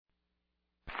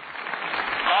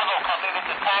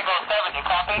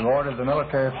to order the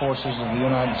military forces of the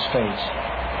United States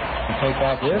to take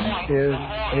action. This is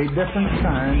a different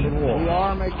kind of war. We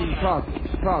are making progress.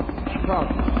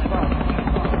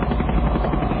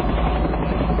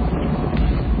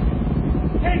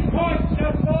 Take point,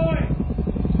 step boy!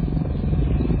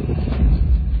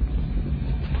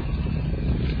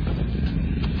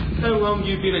 How long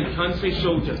you been in country,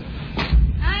 soldier?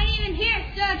 I ain't even here,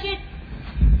 Sergeant.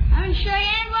 I'm in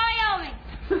Cheyenne, Wyoming.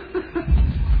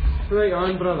 Right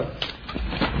on, brother.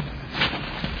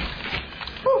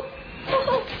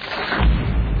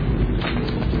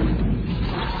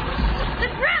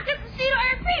 Let's rock, Esposito, I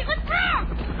repeat, let's rock!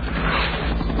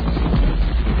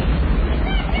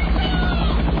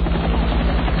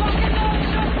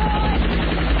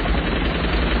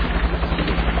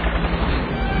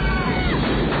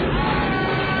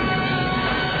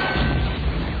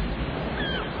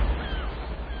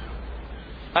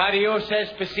 Adios,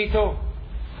 Esposito.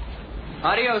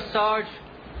 Adios, Sarge.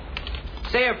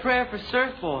 Say a prayer for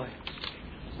Surf Boy,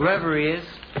 wherever he is.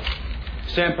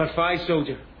 Semper Fi,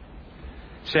 soldier.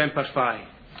 Semper Fi.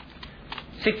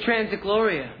 Sic transit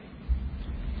Gloria.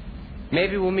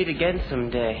 Maybe we'll meet again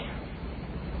someday,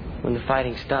 when the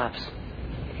fighting stops.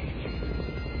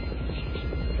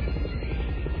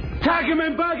 Tag him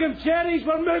and bag him, cherries,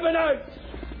 we're moving out.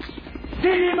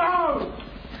 Dig him out.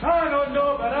 I don't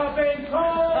know, but I've been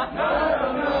told. No.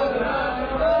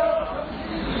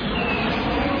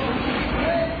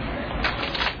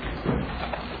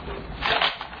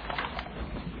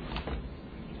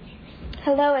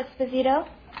 Hello, Esposito.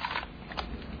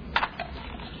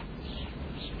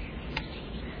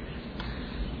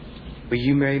 Will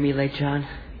you marry me, Late John?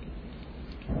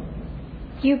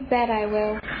 You bet I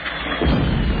will.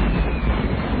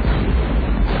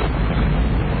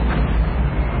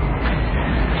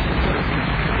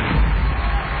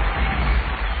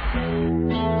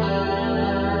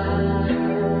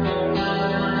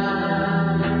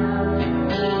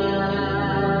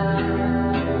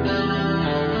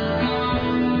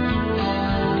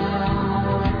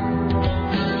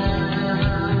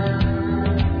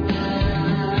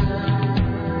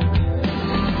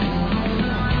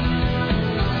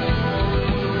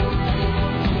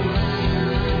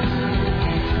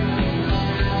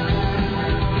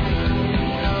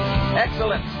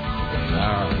 Excellent.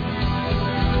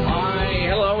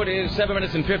 7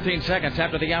 minutes and 15 seconds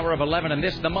after the hour of 11, and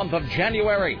this the month of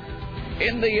January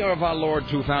in the year of our Lord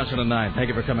 2009. Thank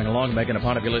you for coming along and making a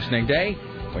part of your listening day.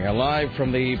 We are live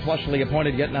from the plushly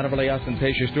appointed yet not overly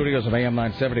ostentatious studios of AM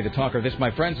 970. The talker, this, my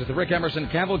friends, is the Rick Emerson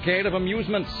cavalcade of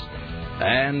amusements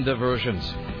and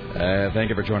diversions. Thank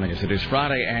you for joining us. It is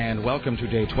Friday, and welcome to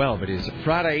day 12. It is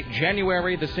Friday,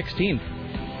 January the 16th.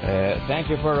 Thank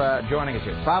you for joining us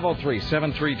here.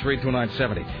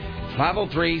 503-733-2970.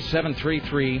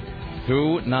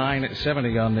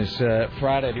 503-733-2970 on this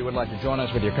Friday. If you would like to join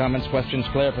us with your comments, questions,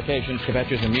 clarifications,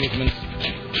 kvetches, amusements,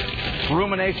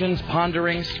 ruminations,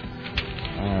 ponderings.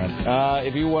 All right.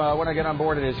 If you want to get on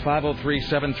board, it is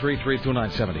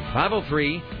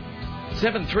 503-733-2970.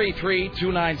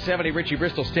 503-733-2970. Richie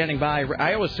Bristol standing by.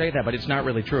 I always say that, but it's not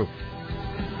really true.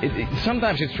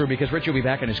 Sometimes it's true because Richie will be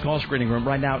back in his call screening room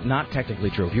right now. Not technically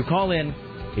true. If you call in,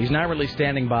 he's not really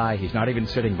standing by. He's not even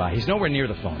sitting by. He's nowhere near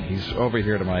the phone. He's over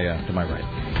here to my right.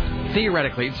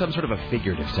 Theoretically, in some sort of a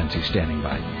figurative sense, he's standing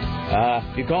by.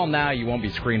 If you call now, you won't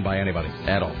be screened by anybody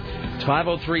at all. It's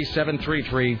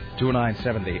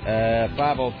 503-733-2970.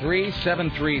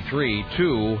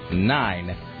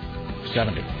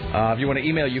 503-733-2970. If you want to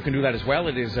email, you can do that as well.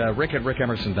 It is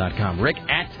rick@rickemerson.com.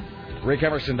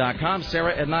 rick@rickemerson.com.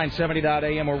 Sarah at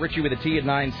 970.am or Richie with a T at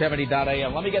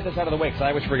 970.am. Let me get this out of the way because I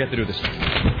always forget to do this.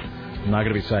 I'm not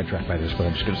going to be sidetracked by this, but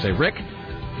I'm just going to say, Rick,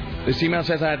 this email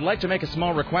says, I'd like to make a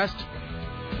small request.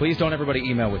 Please don't everybody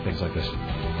email with things like this.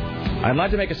 I'd like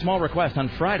to make a small request on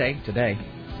Friday, today.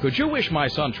 Could you wish my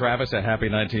son Travis a happy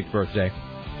 19th birthday?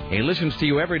 He listens to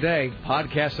you every day,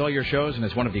 podcasts all your shows, and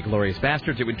is one of the glorious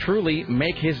bastards. It would truly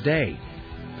make his day.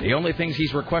 The only things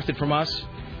he's requested from us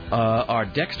are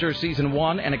Dexter Season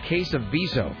 1 and a case of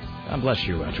Viso. God bless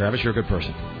you, Travis. You're a good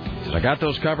person. Says, I got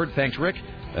those covered. Thanks, Rick.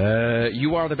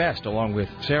 You are the best, along with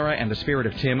Sarah and the spirit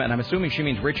of Tim, and I'm assuming she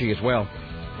means Richie as well.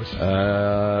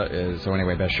 So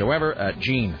anyway, best show ever.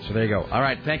 Gene. So there you go. All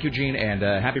right. Thank you, Gene, and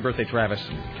happy birthday, Travis.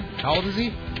 How old is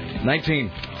he?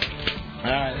 19. All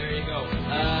right, there you go.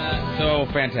 So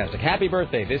fantastic. Happy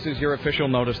birthday. This is your official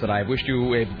notice that I wished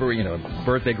you a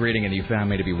birthday greeting and you found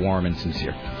me to be warm and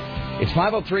sincere. It's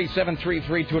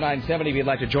 503-733-2970 if you'd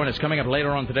like to join us. Coming up later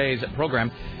on today's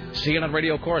program, CNN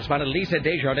radio correspondent Lisa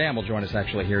Desjardins will join us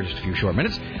actually here in just a few short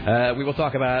minutes. We will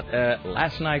talk about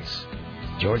last night's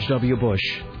George W.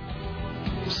 Bush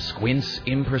squints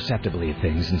imperceptibly at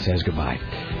things and says goodbye.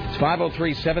 It's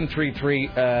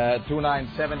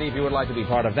 503-733-2970 if you would like to be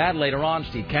part of that. Later on,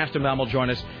 Steve Kastenbaum will join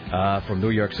us from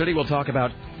New York City. We'll talk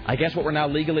about, I guess, what we're now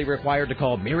legally required to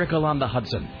call Miracle on the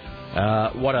Hudson.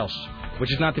 What else?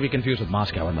 Which is not to be confused with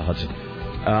Moscow on the Hudson.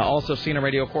 Also, CNN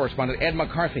radio correspondent Ed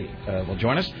McCarthy will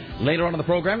join us. Later on in the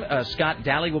program, Scott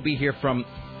Daly will be here from...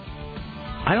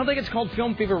 I don't think it's called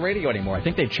Film Fever Radio anymore. I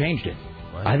think they've changed it.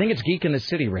 What? I think it's Geek in the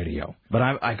City Radio. But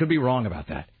I could be wrong about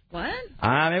that. What?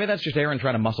 Maybe that's just Aaron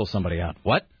trying to muscle somebody out.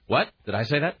 What? Did I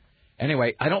say that?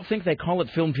 Anyway, I don't think they call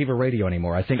it Film Fever Radio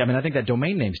anymore. I think that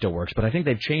domain name still works, but I think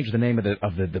they've changed the name of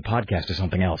the podcast to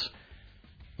something else.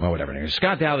 Well, whatever. Anyway,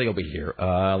 Scott Daly will be here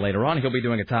later on. He'll be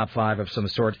doing a top 5 of some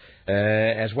sort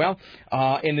as well.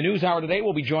 In the news hour today,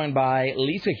 we'll be joined by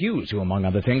Lisa Hughes, who, among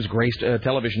other things, graced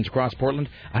televisions across Portland.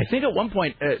 I think at one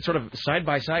point, sort of side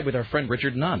by side with our friend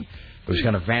Richard Nunn, who's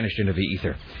kind of vanished into the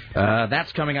ether.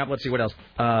 That's coming up. Let's see what else.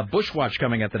 Bushwatch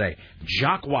coming up today.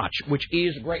 Jock Watch, which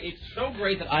is great. It's so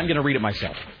great that I'm going to read it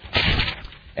myself.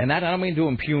 And that, I don't mean to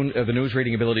impugn the news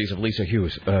reading abilities of Lisa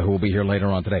Hughes, who will be here later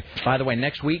on today. By the way,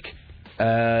 next week,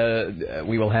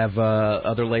 we will have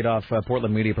other laid-off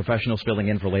Portland media professionals filling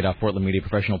in for laid-off Portland media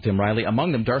professional Tim Riley.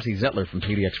 Among them, Darcy Zettler from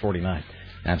PDX 49.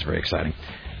 That's very exciting.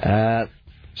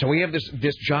 So we have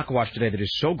this Jock Watch today that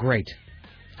is so great.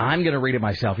 I'm going to read it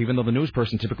myself, even though the news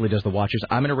person typically does the watches.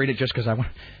 I'm going to read it just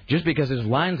because there's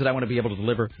lines that I want to be able to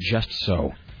deliver just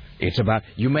so. It's about,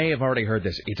 you may have already heard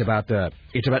this. It's about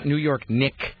New York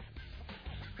Nick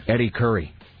Eddie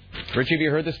Curry. Richie, have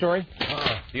you heard this story?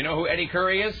 Do you know who Eddie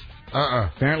Curry is?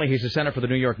 Apparently he's the center for the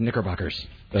New York Knickerbockers,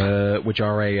 which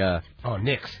are a...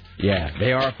 Knicks. Yeah,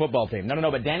 they are a football team.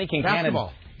 No, but Danny Kincannon...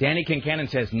 Basketball. Danny Kincannon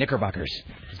says Knickerbockers.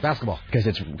 It's basketball. Because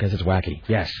it's wacky.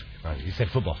 Yes. You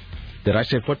said football. Did I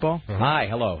say football? Uh-huh. Hi,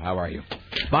 hello, how are you?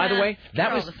 By the way,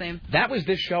 that was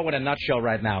this show in a nutshell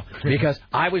right now, because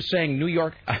I was saying New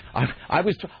York... I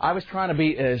was trying to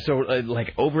be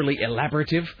overly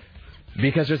elaborative,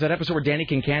 because there's that episode where Danny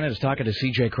Kincannon is talking to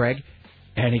C.J. Craig.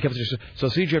 And he comes to so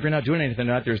CJ, if you're not doing anything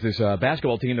tonight, there's this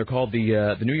basketball team. They're called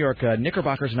the New York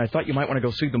Knickerbockers, and I thought you might want to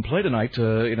go see them play tonight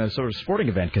in a sort of sporting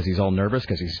event, because he's all nervous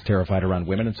because he's terrified around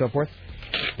women and so forth.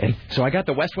 And so I got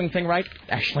the West Wing thing right.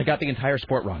 Actually, I got the entire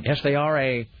sport wrong. Yes, they are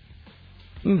a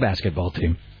basketball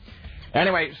team.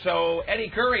 Anyway, so Eddie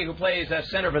Curry, who plays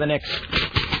center for the Knicks.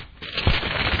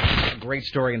 Great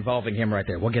story involving him right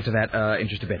there. We'll get to that in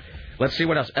just a bit. Let's see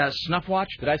what else. Snuffwatch.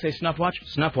 Did I say Snuffwatch?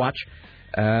 Snuffwatch.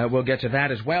 We'll get to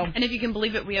that as well. And if you can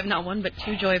believe it, we have not one but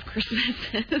 2 Joy of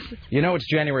Christmases. You know it's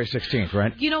January 16th,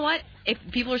 right? You know what? If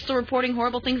people are still reporting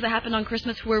horrible things that happened on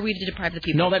Christmas, who are we to deprive the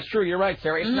people? No, that's true. You're right,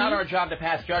 Sarah. It's not our job to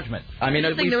pass judgment. I mean,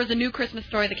 there was a new Christmas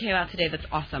story that came out today that's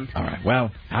awesome. All right.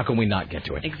 Well, how can we not get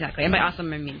to it? Exactly. And by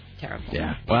awesome, I mean terrible.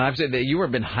 Yeah. Well, I've said that you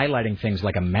have been highlighting things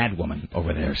like a madwoman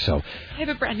over there, so... I have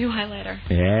a brand new highlighter.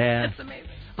 Yeah. That's amazing.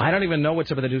 I don't even know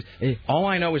what's up with the news. All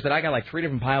I know is that I got 3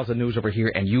 different piles of news over here,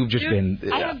 and you've just been...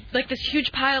 I have this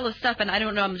huge pile of stuff, and I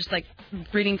don't know. I'm just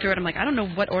reading through it. I'm I don't know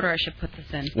what order I should put this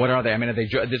in. What are they? I mean, are they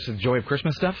this is Joy of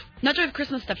Christmas stuff? Not Joy of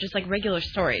Christmas stuff, just regular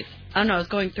stories. I don't know. I was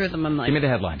going through them. I'm Give me the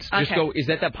headlines. Okay. Just go. Is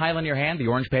that pile in your hand, the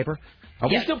orange paper? Are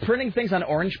we still printing things on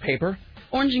orange paper?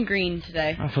 Orange and green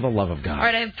today. Oh, for the love of God. All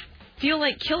right, I feel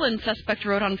like killing suspect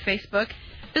wrote on Facebook.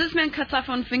 Businessman cuts off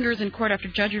own fingers in court after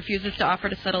judge refuses to offer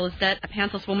to settle his debt. A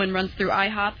pantsless woman runs through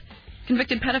IHOP.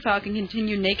 Convicted pedophile can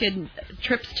continue naked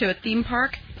trips to a theme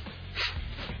park.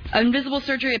 Invisible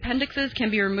surgery appendixes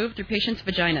can be removed through patients'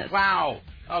 vaginas. Wow.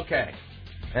 Okay.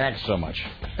 Thanks so much.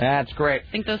 That's great.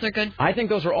 Think those are good? I think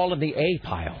those are all in the A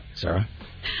pile, Sarah.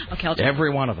 Okay, I'll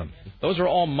Every one of them. Those are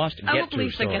all must-get-to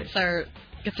stories. I hope Lisa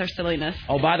gets our silliness.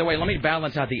 Oh, by the way, let me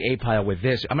balance out the A pile with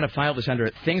this. I'm going to file this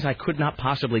under things I could not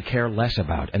possibly care less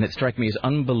about, and that strike me as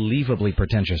unbelievably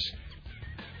pretentious.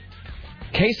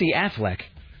 Casey Affleck,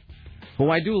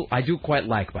 who I do quite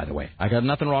like, by the way. I got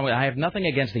nothing wrong with. I have nothing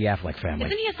against the Affleck family.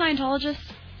 Isn't he a Scientologist?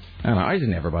 I don't know.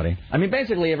 Isn't everybody? I mean,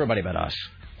 basically everybody but us.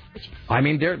 I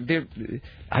mean,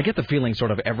 I get the feeling sort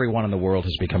of everyone in the world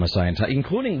has become a Scientologist,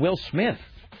 including Will Smith.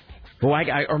 Who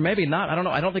or maybe not. I don't know.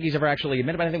 I don't think he's ever actually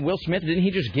admitted. But I think Will Smith, didn't he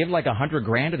just give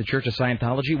 $100,000 to the Church of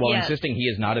Scientology while insisting he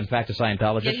is not, in fact, a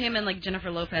Scientologist? Get him and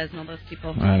Jennifer Lopez and all those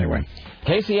people. Anyway,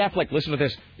 Casey Affleck, listen to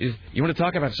this. You want to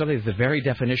talk about something that's the very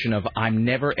definition of I'm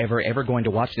never, ever, ever going to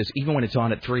watch this, even when it's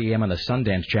on at 3 a.m. on the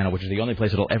Sundance Channel, which is the only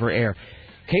place it'll ever air.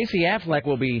 Casey Affleck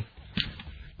will be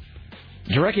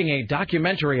directing a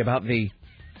documentary about the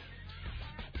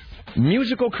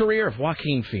musical career of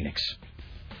Joaquin Phoenix.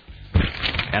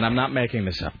 And I'm not making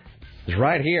this up. It's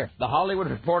right here. The Hollywood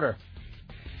Reporter.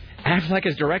 Affleck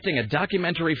is directing a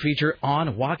documentary feature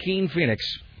on Joaquin Phoenix.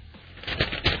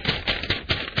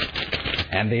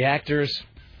 And the actors,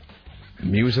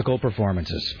 musical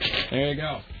performances. There you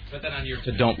go. Put that on your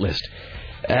to-don't list.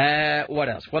 What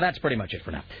else? Well, that's pretty much it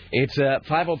for now. It's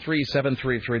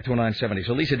 503-733-2970.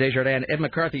 So Lisa Desjardins, Ed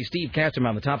McCarthy, Steve Kastenbaum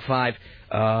on the top 5.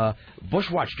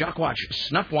 Bushwatch, Jockwatch,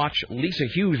 Snuffwatch, Lisa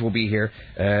Hughes will be here.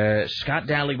 Scott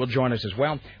Daly will join us as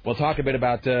well. We'll talk a bit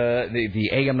about the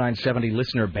AM 970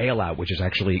 listener bailout, which is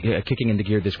actually kicking into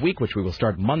gear this week, which we will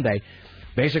start Monday.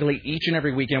 Basically, each and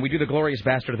every weekend, we do the Glorious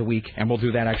Bastard of the Week, and we'll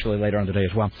do that actually later on today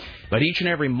as well. But each and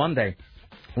every Monday,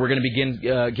 we're going to begin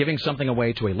giving something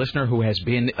away to a listener who has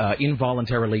been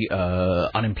involuntarily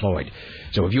unemployed.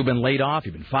 So if you've been laid off,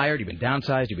 you've been fired, you've been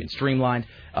downsized, you've been streamlined,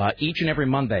 each and every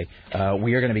Monday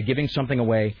we are going to be giving something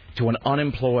away to an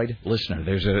unemployed listener.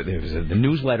 There's the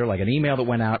newsletter, like an email that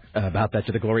went out about that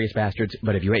to the Glorious Bastards.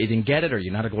 But if you didn't get it, or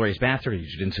you're not a Glorious Bastard, or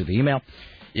you didn't see the email,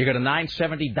 you go to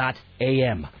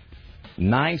 970.am.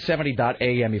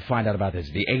 970.am, you find out about this.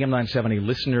 The AM 970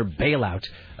 listener bailout,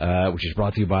 which is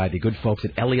brought to you by the good folks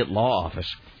at Elliott Law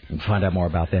Office. You can find out more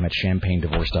about them at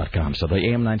champagnedivorce.com. So the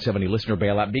AM 970 listener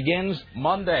bailout begins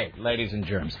Monday, ladies and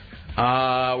germs.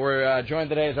 We're joined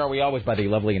today, as are we always, by the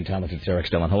lovely and talented Sarah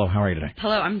Stillen. Hello, how are you today?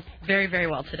 Hello, I'm very, very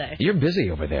well today. You're busy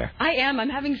over there. I am. I'm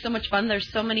having so much fun. There's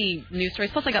so many news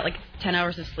stories. Plus, I got 10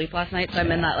 hours of sleep last night, so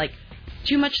I'm in that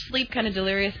too much sleep kind of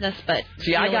deliriousness, but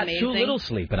see, I got amazing. Too little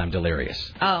sleep and I'm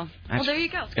delirious. Oh, well, there you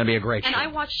go. It's going to be a great show. And I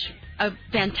watched a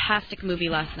fantastic movie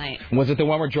last night. Was it the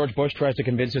one where George Bush tries to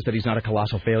convince us that he's not a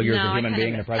colossal failure as a human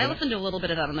being and a president? I listened to a little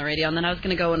bit of that on the radio, and then I was going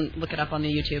to go and look it up on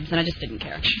the YouTubes, and I just didn't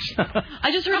care.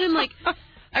 I just heard him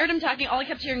I heard him talking. All I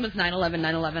kept hearing was 9/11,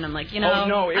 9/11. I'm like,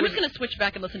 I'm just going to switch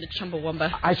back and listen to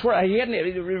Chumbawamba. I swear,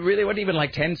 it really wasn't even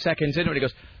 10 seconds into it. He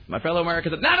goes, my fellow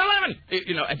Americans, 9/11!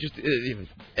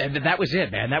 And that was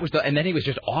it, man. That was and then he was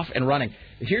just off and running.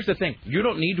 Here's the thing. You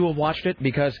don't need to have watched it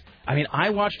because, I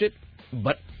watched it,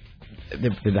 but I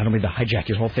don't mean to hijack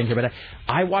your whole thing here, but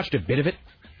I watched a bit of it,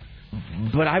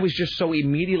 but I was just so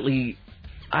immediately...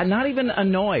 I'm not even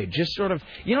annoyed, just sort of...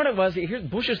 You know what it was? Here's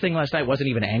Bush's thing last night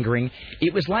wasn't even angering.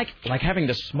 It was like having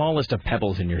the smallest of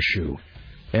pebbles in your shoe.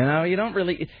 You don't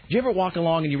really... Do you ever walk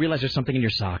along and you realize there's something in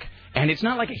your sock? And it's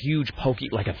not like a huge pokey,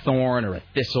 like a thorn or a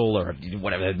thistle or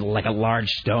whatever, like a large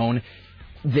stone,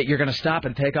 that you're going to stop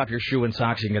and take off your shoe and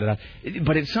socks and get it out.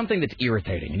 But it's something that's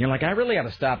irritating. And you're like, I really ought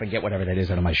to stop and get whatever that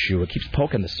is out of my shoe. It keeps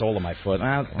poking the sole of my foot.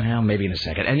 Well, maybe in a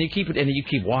second. And you keep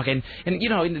walking. And,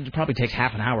 it probably takes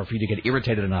half an hour for you to get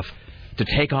irritated enough to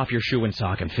take off your shoe and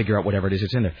sock and figure out whatever it is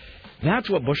that's in there. That's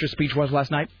what Bush's speech was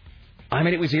last night.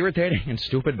 It was irritating and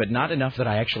stupid, but not enough that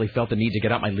I actually felt the need to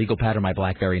get out my legal pad or my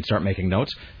BlackBerry and start making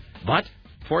notes. But...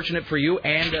 fortunate for you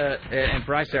and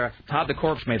for I, Sarah, Todd the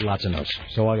Corpse made lots of notes,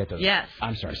 so I'll get those. Yes.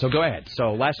 I'm sorry. So go ahead.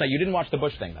 So last night you didn't watch the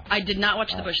Bush thing, though. I did not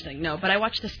watch the Bush thing, no. But I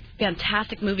watched this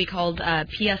fantastic movie called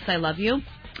P.S. I Love You,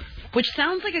 which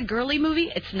sounds like a girly movie.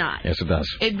 It's not. Yes, it does.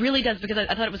 It really does, because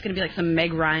I thought it was going to be like some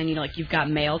Meg Ryan, You've Got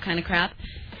Mail kind of crap.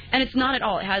 And it's not at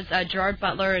all. It has Gerard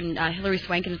Butler and Hilary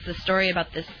Swank, and it's a story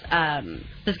about this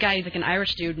guy. He's like an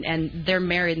Irish dude, and they're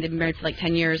married, and they've been married for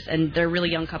 10 years, and they're a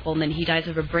really young couple, and then he dies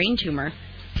of a brain tumor.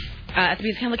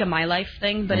 It's kind of like a My Life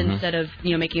thing, but instead of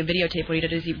making a videotape, what he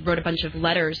did is he wrote a bunch of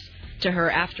letters to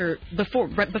her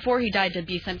before he died, to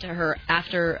be sent to her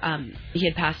after he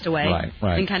had passed away,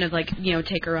 right. And kind of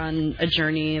take her on a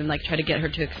journey and try to get her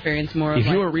to experience more. If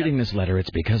you are reading this letter,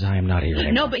 it's because I am not here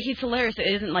anymore. No, but he's hilarious. It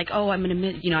isn't I'm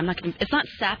going to I'm not going to. It's not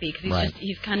sappy, because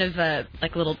he's kind of a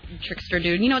little trickster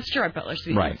dude. It's Gerard Butler, so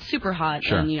he's super hot,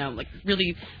 sure. And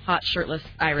really hot shirtless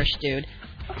Irish dude.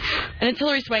 And it's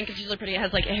Hilary Swank, and she's really pretty. It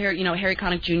has Harry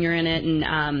Connick Jr. in it,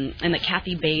 and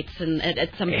Kathy Bates, and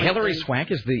at some point. Hilary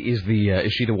Swank is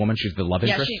she the woman? She's the love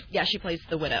interest. She plays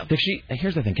the widow.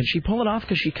 Here's the thing. Can she pull it off?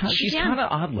 Because she's kind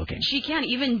of odd looking. She can.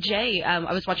 Even Jay.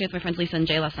 I was watching with my friends Lisa and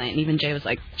Jay last night, and even Jay was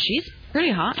like, she's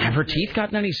pretty hot. Have her teeth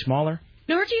gotten any smaller?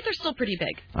 No, her teeth are still pretty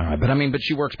big. All right, but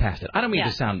she works past it. I don't mean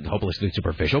to sound hopelessly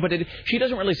superficial, but she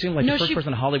doesn't really seem like the first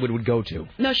person Hollywood would go to.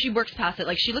 No, she works past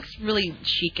it. She looks really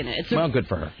chic in it. Good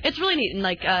for her. It's really neat, and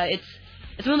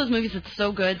it's one of those movies that's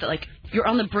so good that you're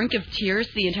on the brink of tears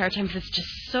the entire time, because it's just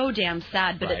so damn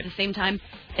sad. But at the same time,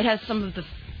 it has some of the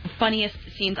funniest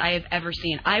scenes I have ever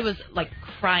seen. I was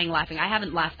crying laughing. I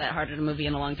haven't laughed that hard at a movie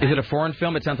in a long time. Is it a foreign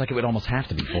film? It sounds like it would almost have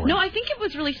to be foreign. No, I think it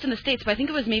was released in the States, but I think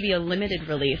it was maybe a limited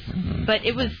release. Mm-hmm. But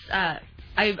it was I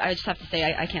I just have to say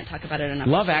I can't talk about it enough.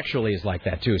 Love Actually is like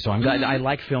that, too. So I'm glad I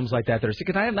like films like that.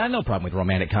 Because I have no problem with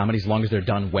romantic comedies as long as they're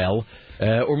done well.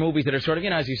 Or movies that are sort of,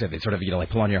 as you said, they sort of, like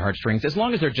pull on your heartstrings. As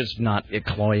long as they're just not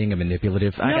cloying and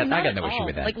manipulative. I got no issue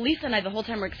with that. Like Lisa and I, the whole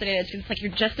time we're excited, it's like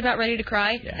you're just about ready to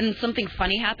cry, and something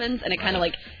funny happens, and it kind of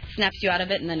like snaps you out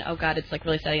of it, and then, oh, God, it's like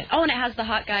really sad. Oh, and it has the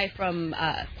hot guy from...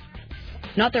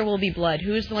 Not There Will Be Blood.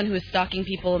 Who's the one who was stalking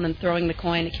people and then throwing the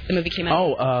coin? The movie came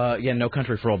out. Oh, No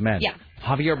Country for Old Men. Yeah.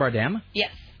 Javier Bardem?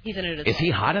 Yes, he's in it as well. Is he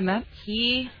hot in that?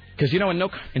 Because, in No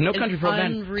Country for Old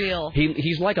Men... unreal.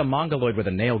 He's like a mongoloid with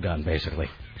a nail gun, basically.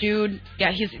 Dude,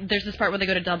 yeah, there's this part where they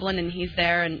go to Dublin and he's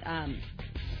there and...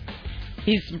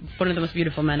 He's one of the most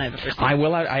beautiful men I've ever seen.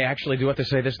 I actually do have to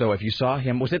say this, though. If you saw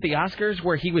him, was it the Oscars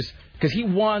where he was... Because he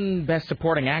won Best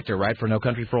Supporting Actor, right, for No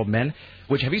Country for Old Men?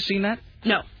 Which, have you seen that?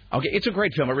 No. Okay, it's a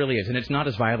great film. It really is. And it's not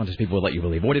as violent as people would let you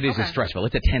believe. What it is stressful.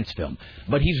 It's a tense film.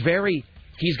 But he's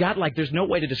got, like, there's no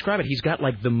way to describe it. He's got,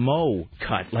 like, the Moe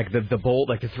cut, like the bowl,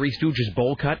 like the Three Stooges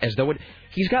bowl cut, as though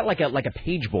he's got like a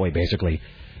page boy, basically.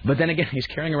 But then again, he's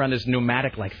carrying around this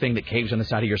pneumatic like thing that caves on the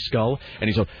side of your skull, and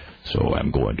he's like, so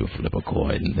I'm going to flip a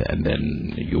coin, and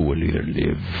then you will either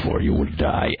live or you will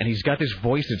die. And he's got this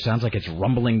voice that sounds like it's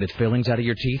rumbling the fillings out of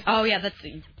your teeth. Oh, yeah, that's...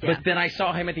 Yeah. But then I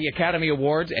saw him at the Academy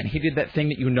Awards, and he did that thing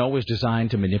that was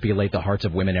designed to manipulate the hearts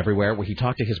of women everywhere, where he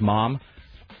talked to his mom.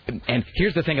 And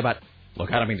here's the thing about...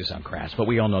 Look, I don't mean to sound crass, but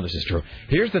we all know this is true.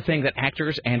 Here's the thing that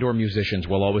actors and or musicians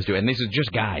will always do, and this is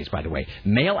just guys, by the way.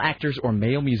 Male actors or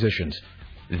male musicians...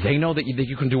 They know that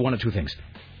you can do one of two things.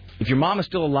 If your mom is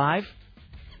still alive,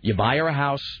 you buy her a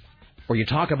house, or you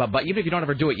talk about, but even if you don't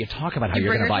ever do it, you talk about how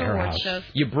you're going to buy her a house. Shows.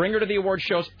 You bring her to the award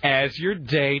shows as your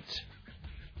date.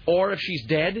 Or if she's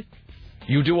dead,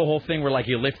 you do a whole thing where, like,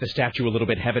 you lift the statue a little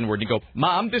bit heavenward and you go,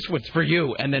 Mom, this one's for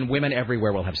you. And then women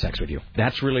everywhere will have sex with you.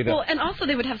 That's really the... Well, and also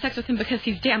they would have sex with him because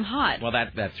he's damn hot. Well,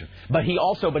 that's true. But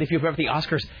if you've ever the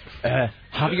Oscars,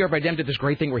 Javier Bardem did this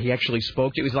great thing where he actually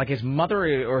spoke to... It was like his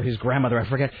mother or his grandmother, I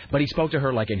forget. But he spoke to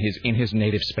her, like, in his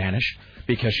native Spanish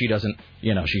because she doesn't,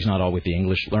 she's not all with the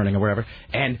English learning or whatever.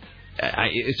 And...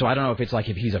 So I don't know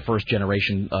if he's a first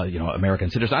generation, American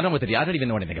citizen. I don't know I don't even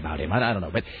know anything about him. I don't know.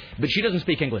 But she doesn't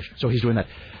speak English, so he's doing that.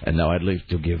 And now I'd like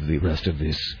to give the rest of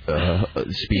this speech.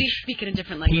 Did he speak in a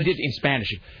different language? He did in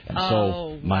Spanish. And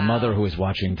so my mother, who is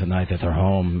watching tonight at her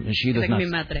home, she does not.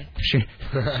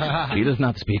 She does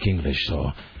not speak English,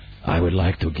 so I would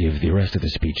like to give the rest of the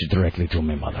speech directly to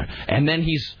my mother. And then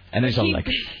he's all like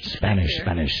Spanish,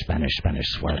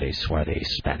 suarde,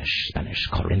 Spanish,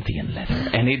 Corinthian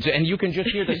leather. And you can just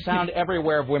hear the sound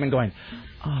everywhere of women going,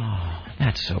 oh,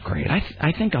 that's so great.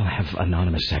 I think I'll have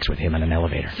anonymous sex with him in an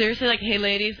elevator. Seriously, like, hey,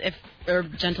 ladies, or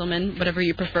gentlemen, whatever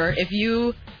you prefer, if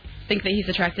you think that he's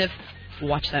attractive,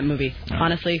 watch that movie.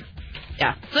 Honestly.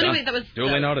 Yeah. So anyway, that was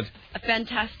duly noted. A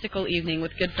fantastical evening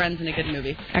with good friends and a good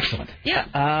movie. Excellent.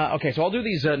 Yeah. Okay, so I'll do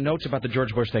these notes about the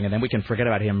George Bush thing, and then we can forget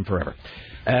about him forever.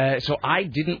 So I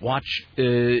didn't watch,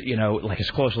 like as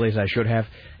closely as I should have.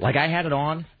 Like I had it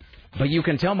on, but you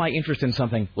can tell my interest in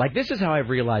something. Like this is how I've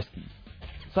realized.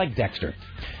 It's like Dexter.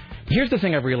 Here's the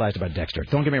thing I've realized about Dexter.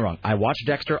 Don't get me wrong. I watch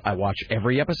Dexter. I watch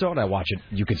every episode. I watch it,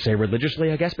 you could say,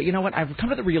 religiously, I guess. But you know what? I've come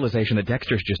to the realization that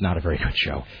Dexter's just not a very good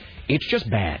show. It's just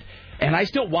bad. And I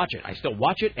still watch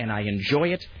it. And I enjoy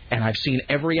it. And I've seen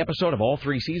every episode of all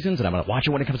 3 seasons. And I'm going to watch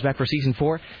it when it comes back for season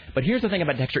 4. But here's the thing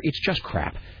about Dexter. It's just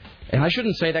crap. And I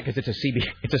shouldn't say that because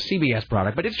it's a CBS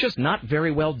product. But it's just not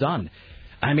very well done.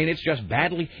 I mean, it's just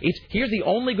badly... Here's the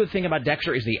only good thing about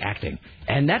Dexter is the acting.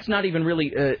 And that's not even really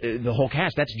the whole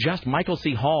cast. That's just Michael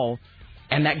C. Hall.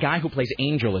 And that guy who plays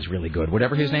Angel is really good.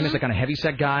 Whatever his name is, the kind of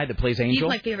heavyset guy that plays Angel.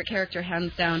 He's my favorite character,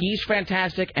 hands down. He's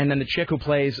fantastic. And then the chick who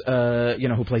plays,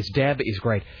 who plays Deb is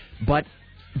great. But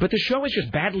the show is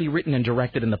just badly written and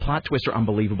directed, and the plot twists are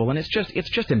unbelievable. And it's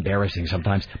just embarrassing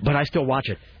sometimes. But I still watch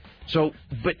it. So,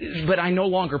 but I no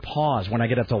longer pause when I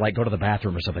get up to, like, go to the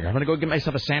bathroom or something. I'm going to go get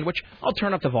myself a sandwich. I'll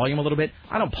turn up the volume a little bit.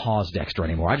 I don't pause Dexter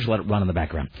anymore. I just let it run in the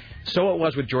background. So it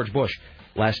was with George Bush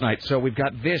last night. So we've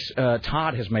got this.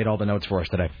 Todd has made all the notes for us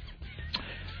today.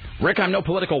 Rick, I'm no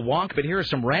political wonk, but here are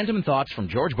some random thoughts from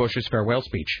George Bush's farewell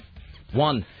speech.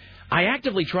 1. I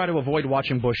actively try to avoid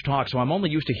watching Bush talk, so I'm only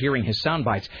used to hearing his sound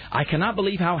bites. I cannot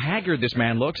believe how haggard this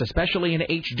man looks, especially in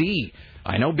HD.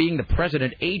 I know being the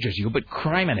president ages you, but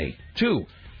criminy. 2.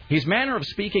 His manner of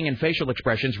speaking and facial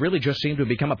expressions really just seem to have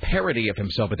become a parody of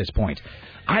himself at this point.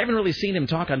 I haven't really seen him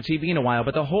talk on TV in a while,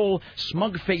 but the whole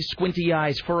smug-faced, squinty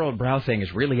eyes, furrowed brow thing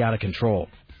is really out of control.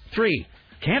 3.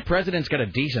 Can't presidents get a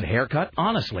decent haircut?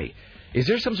 Honestly. Is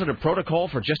there some sort of protocol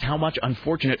for just how much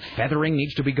unfortunate feathering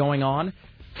needs to be going on?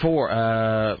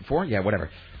 4. Yeah, whatever.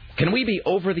 Can we be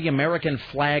over the American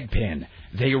flag pin?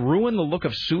 They ruin the look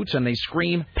of suits and they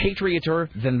scream patrioter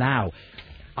than thou.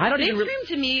 I don't even. They scream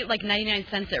to me like 99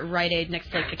 cents at Rite Aid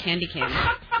next to like the candy cane,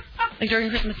 like during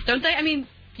Christmas, don't they? I mean,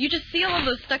 you just see all of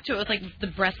those stuck to it with like the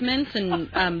breath mints and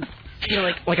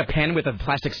like a pen with a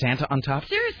plastic Santa on top.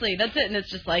 Seriously, that's it, and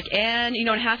it's just like, and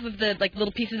and half of the like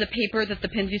little pieces of paper that the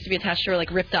pins used to be attached to are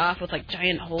like ripped off with like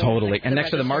giant holes. Totally, and next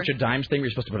to the March of Dimes thing,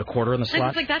 you're supposed to put a quarter in the slot.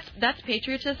 It's like that's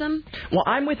patriotism. Well,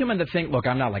 I'm with him in the thing. Look,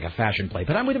 I'm not like a fashion plate,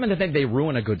 but I'm with him in the thing. They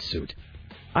ruin a good suit.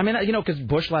 I mean, because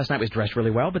Bush last night was dressed really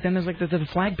well, but then there's like the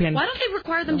flag pin. Why don't they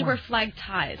require them to wear flag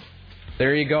ties?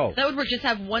 There you go. That would work. Just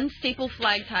have one staple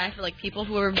flag tie for like people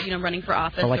who are running for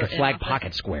office. Or like a flag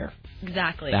pocket square.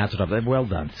 Exactly. That's what I'm. Well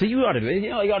done. So you ought to do.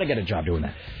 You ought to get a job doing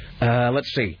that. Let's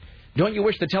see. Don't you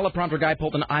wish the teleprompter guy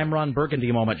pulled an I'm Ron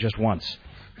Burgundy moment just once?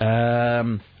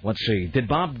 Let's see. Did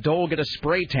Bob Dole get a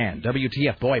spray tan?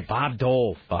 WTF? Boy, Bob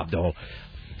Dole. Bob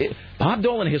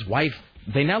Dole and his wife.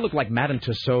 They now look like Madame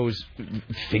Tussauds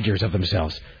figures of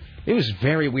themselves. It was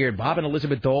very weird. Bob and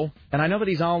Elizabeth Dole. And I know that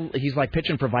he's like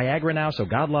pitching for Viagra now, so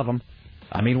God love him.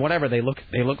 I mean, whatever. They look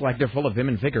like they're full of vim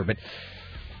and vigor, but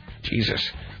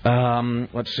Jesus.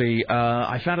 Let's see.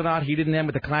 I found it out he didn't end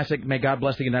with the classic, may God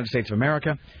bless the United States of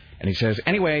America. And he says,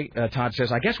 anyway, Todd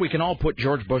says, I guess we can all put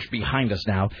George Bush behind us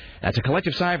now. That's a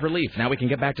collective sigh of relief. Now we can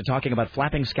get back to talking about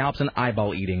flapping scalps and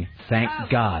eyeball eating. Thank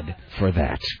God for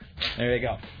that. There you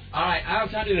go. All right, I'll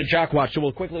time to do the Jock Watch, so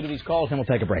we'll quickly do these calls, and we'll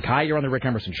take a break. Hi, you're on the Rick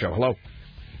Emerson Show. Hello.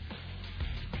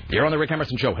 You're on the Rick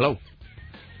Emerson Show. Hello.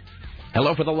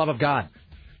 Hello, for the love of God.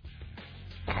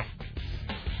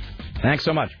 Thanks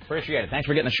so much. Appreciate it. Thanks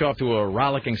for getting the show off to a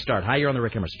rollicking start. Hi, you're on the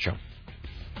Rick Emerson Show.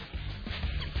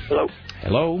 Hello.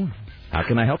 Hello. How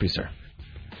can I help you, sir?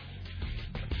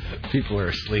 People are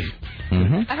asleep.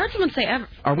 Mm-hmm. I heard someone say...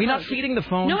 Are we not feeding the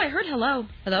phone? No, I heard hello.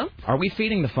 Hello? Are we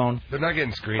feeding the phone? They're not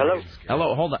getting screened. Hello?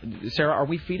 Hello, hold on. Sarah, are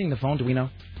we feeding the phone? Do we know?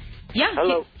 Yeah.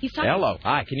 Hello. He's talking. Hello.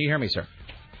 Hi, can you hear me, sir?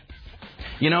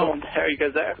 How are you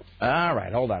guys there? All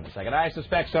right, hold on a second. I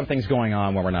suspect something's going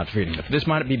on when we're not feeding it. This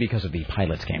might be because of the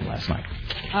Pilots game last night.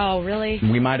 Oh, really?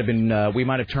 We might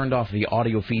have turned off the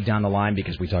audio feed down the line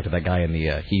because we talked to that guy in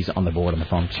the he's on the board on the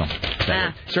phone. So,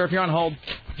 Sir, if you're on hold,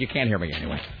 you can't hear me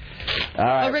anyway.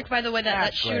 Oh, Rick, by the way,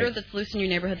 that shooter that's loose in your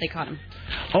neighborhood, they caught him.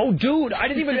 Oh, dude, I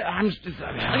didn't even...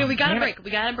 Okay, we got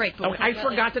a break. I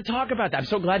forgot to talk about that. I'm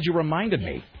so glad you reminded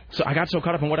me. So I got so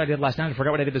caught up in what I did last night, I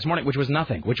forgot what I did this morning, which was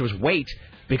nothing, which was wait,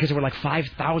 because there were like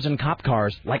 5,000 cop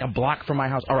cars, like a block from my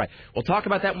house. All right, we'll talk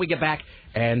about that when we get back.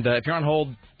 And if you're on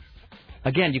hold,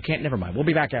 again, you can't, never mind. We'll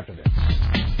be back after this.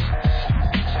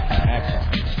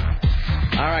 Excellent.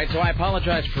 All right, so I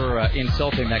apologize for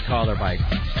insulting that caller by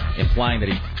implying that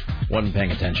he wasn't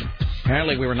paying attention.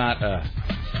 Apparently we were not,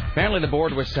 apparently the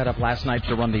board was set up last night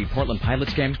to run the Portland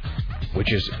Pilots game,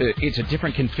 which is, it's a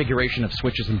different configuration of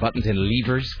switches and buttons and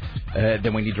levers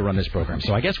than we need to run this program.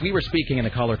 So I guess we were speaking and the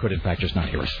caller could, in fact, just not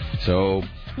hear us. So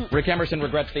Rick Emerson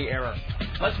regrets the error.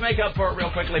 Let's make up for it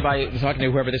real quickly by talking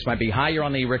to whoever this might be. Hi, you're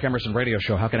on the Rick Emerson radio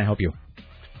show. How can I help you?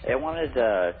 I wanted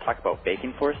to talk about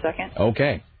bacon for a second.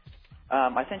 Okay.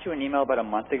 I sent you an email about a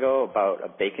month ago about a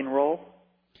bacon roll.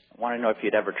 I want to know if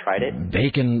you'd ever tried it.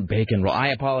 Bacon roll. I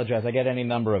apologize. I get any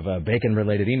number of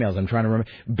bacon-related emails. I'm trying to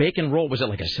remember. Bacon roll, was it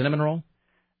like a cinnamon roll?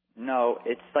 No,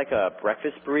 it's like a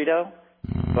breakfast burrito,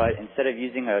 but instead of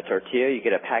using a tortilla, you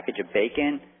get a package of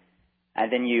bacon,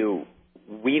 and then you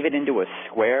weave it into a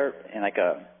square in like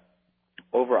a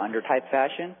over-under type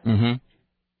fashion. Mm-hmm.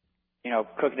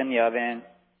 Cook it in the oven,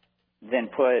 then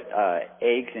put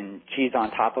eggs and cheese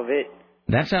on top of it.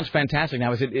 That sounds fantastic.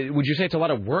 Now, would you say it's a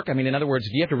lot of work? I mean, in other words,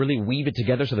 do you have to really weave it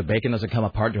together so the bacon doesn't come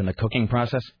apart during the cooking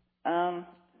process?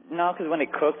 No, because when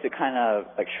it cooks, it kind of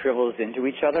like shrivels into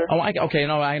each other. Oh, okay.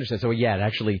 No, I understand. So yeah, it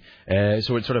actually,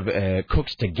 so it sort of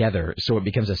cooks together, so it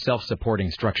becomes a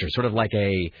self-supporting structure, sort of like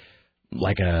a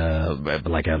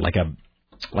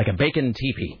bacon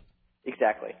teepee.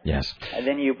 Exactly. Yes. And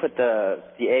then you put the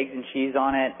eggs and cheese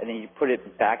on it, and then you put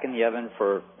it back in the oven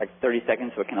for like 30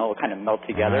 seconds so it can all kind of melt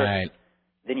together. Right.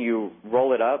 Then you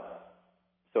roll it up.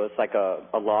 So it's like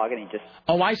a log, and you just...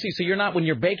 Oh, I see. So when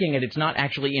you're baking it, it's not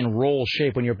actually in roll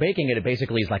shape. When you're baking it, it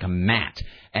basically is like a mat.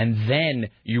 And then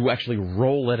you actually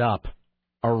roll it up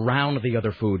around the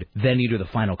other food. Then you do the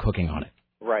final cooking on it.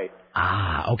 Right.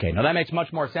 Ah, okay. Now, that makes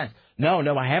much more sense. No,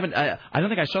 I haven't. I don't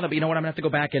think I saw that, but you know what? I'm going to have to go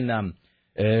back and...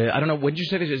 I don't know. When did you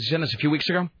say this? Did you send this a few weeks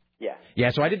ago? Yeah. Yeah,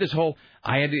 so I did this whole...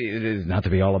 not to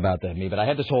be all about me, but I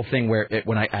had this whole thing where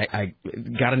when I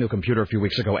got a new computer a few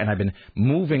weeks ago, and I've been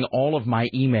moving all of my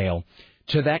email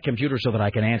to that computer so that I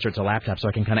can answer. It's a laptop, so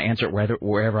I can kind of answer it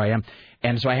wherever I am.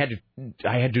 And so I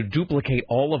had to duplicate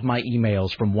all of my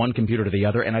emails from one computer to the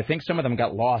other, and I think some of them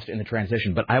got lost in the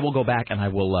transition. But I will go back and I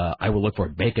will look for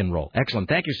it. Bacon roll. Excellent.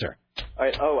 Thank you, sir. All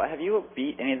right. Oh, have you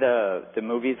beat any of the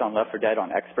movies on Left 4 Dead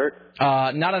on Expert?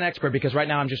 Not an expert, because right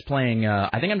now I'm just playing.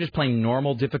 I think I'm just playing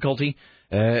normal difficulty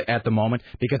at the moment,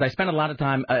 because I spend a lot of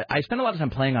time. I spend a lot of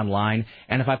time playing online,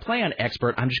 and if I play on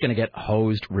expert, I'm just going to get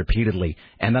hosed repeatedly,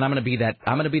 and then I'm going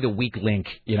to be the weak link,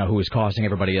 who is causing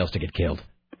everybody else to get killed.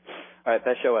 All right,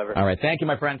 best show ever. All right, thank you,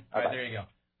 my friend. All right, there you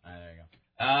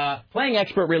go. Playing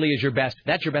expert really is your best.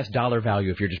 That's your best dollar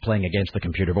value if you're just playing against the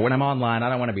computer. But when I'm online, I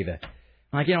don't want to be the.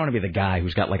 You don't want to be the guy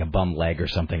who's got like a bum leg or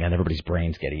something and everybody's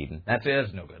brains get eaten. That's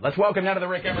no good. Let's welcome now to the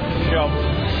Rick Emerson Show.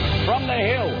 From the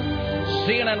Hill,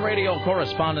 CNN radio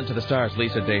correspondent to the stars,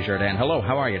 Lisa Desjardins. Hello,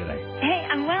 how are you today? Hey,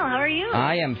 I'm well. How are you?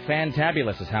 I am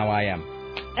fantabulous is how I am.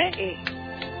 Hey,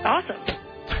 awesome.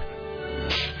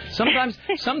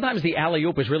 Sometimes the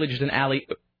alley-oop is really just an alley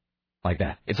like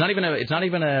that. It's not even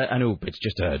an oop. It's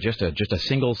just a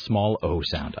single small O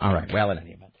sound. All right. Well, in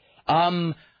any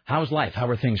event. How's life? How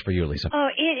are things for you, Lisa? Oh,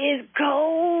 it is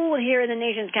cold here in the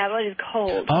nation's capital. It is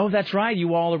cold. Oh, that's right.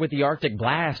 You all are with the Arctic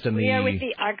blast and we are with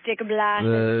the Arctic blast.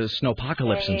 The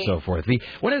snowpocalypse and so forth.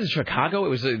 What is it, Chicago? It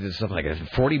was something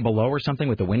like 40 below or something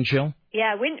with the wind chill?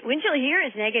 Yeah, wind chill here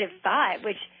is -5,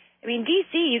 which... I mean,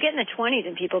 D.C., you get in the 20s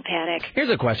and people panic. Here's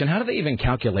a question. How do they even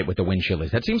calculate what the wind chill is?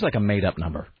 That seems like a made-up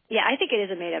number. Yeah, I think it is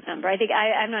a made-up number.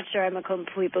 I'm not sure I'm a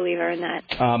complete believer in that.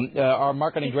 Our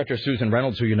marketing director, Susan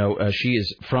Reynolds, who she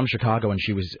is from Chicago, and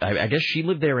she was, I guess she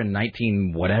lived there in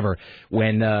 19-whatever,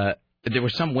 when... there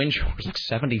was some wind chill, it was like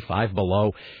 75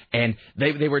 below, and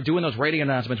they were doing those radio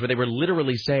announcements where they were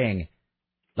literally saying...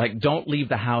 Like, don't leave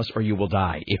the house or you will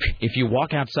die. If you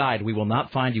walk outside, we will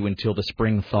not find you until the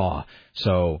spring thaw.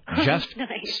 So just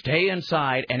stay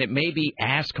inside, and it may be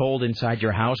ass cold inside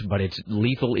your house, but it's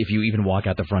lethal if you even walk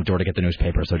out the front door to get the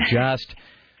newspaper. So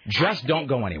just don't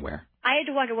go anywhere. I had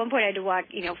to walk, at one point I had to walk,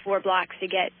 4 blocks to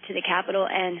get to the Capitol,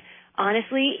 and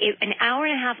honestly, an hour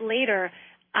and a half later,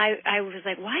 I was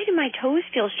like, why do my toes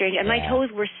feel strange? And my toes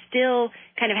were still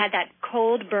kind of had that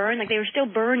cold burn, like they were still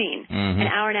burning an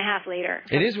hour and a half later.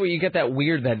 It is where you get that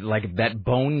weird, that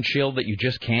bone chill that you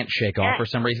just can't shake off for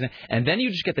some reason. And then you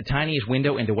just get the tiniest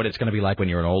window into what it's going to be like when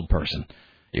you're an old person.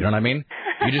 You know what I mean?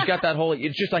 You just got that whole,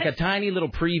 it's just like a tiny little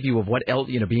preview of what,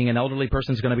 being an elderly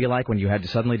person is going to be like when you had to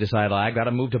suddenly decide, I've got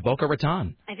to move to Boca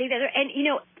Raton. I think that's right. And,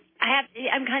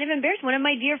 I'm kind of embarrassed. One of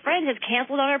my dear friends has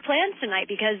canceled all our plans tonight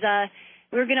because,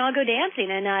 we were going to all go dancing,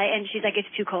 and she's like,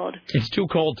 it's too cold. It's too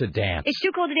cold to dance. It's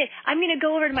too cold to dance. I'm going to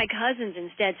go over to my cousin's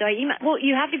instead. So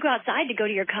you have to go outside to go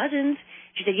to your cousin's.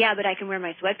 She said, yeah, but I can wear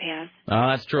my sweatpants.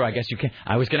 Oh, that's true. I guess you can.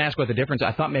 I was going to ask what the difference.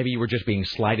 I thought maybe you were just being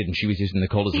slighted and she was using the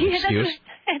cold as an excuse.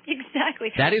 That's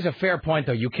exactly. That is a fair point,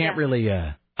 though. You can't really...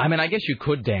 I mean, I guess you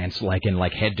could dance like in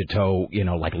head to toe,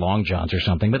 like long johns or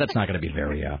something, but that's not going to be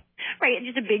very... Right,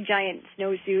 just a big giant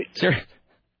snowsuit. Seriously.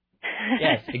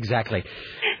 Yes, exactly.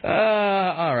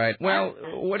 All right. Well,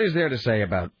 what is there to say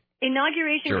about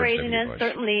inauguration craziness?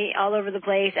 Certainly all over the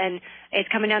place, and it's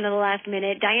coming down to the last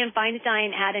minute. Dianne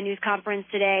Feinstein had a news conference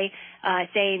today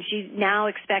saying she now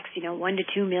expects, 1 to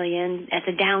 2 million. That's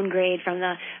a downgrade from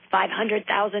the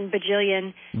 500,000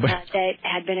 bajillion that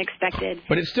had been expected.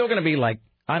 But it's still going to be like,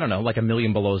 I don't know, like a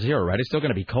million below zero, right? It's still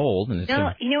going to be cold. And it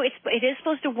is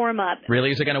supposed to warm up.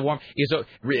 Really? Is it going to warm? Is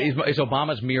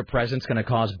Obama's mere presence going to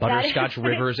cause butterscotch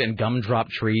rivers and gumdrop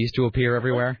trees to appear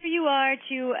everywhere? The closer you are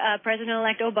to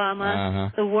President-elect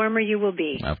Obama, the warmer you will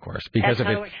be. Of course, because of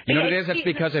his. You know what it is? That's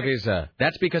because of his.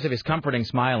 That's because of his comforting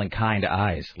smile and kind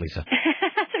eyes, Lisa.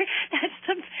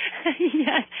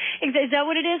 Yes. Is that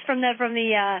what it is from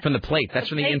the plate? That's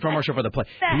from the infomercial for the plate.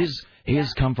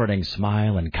 His comforting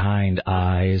smile and kind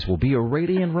eyes will be a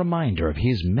radiant reminder of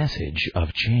his message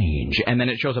of change. And then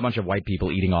it shows a bunch of white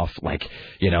people eating off just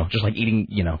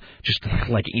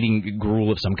like eating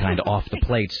gruel of some kind off the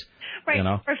plates. Right,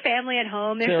 for family at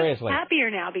home. They're happier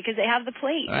now because they have the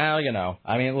plate. Well,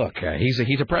 I mean, look, he's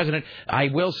a president. I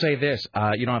will say this.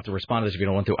 You don't have to respond to this if you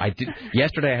don't want to.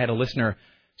 Yesterday I had a listener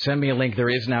send me a link. There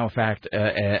is now a fact,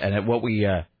 and what we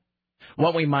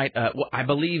might, I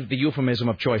believe the euphemism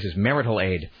of choice is marital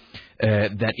aid,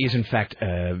 that is in fact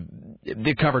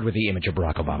covered with the image of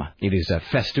Barack Obama. It is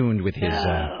festooned with his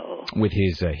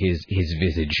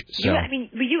visage. So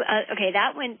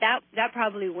that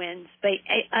probably wins. But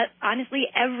honestly,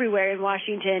 everywhere in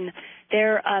Washington,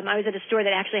 I was at a store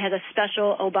that actually has a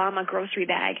special Obama grocery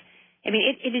bag. I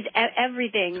mean, it is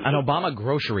everything. An Obama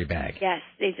grocery bag. Yes,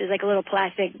 it's like a little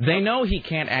plastic. They know he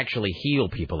can't actually heal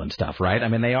people and stuff, right? I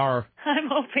mean, they are... I'm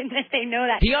hoping that they know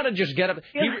that. He ought to just get up...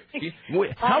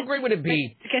 How great would it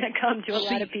be... It's going to come to a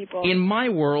lot of people. In my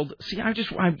world,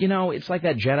 it's like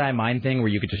that Jedi mind thing where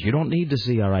you don't need to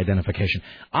see our identification.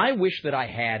 I wish that I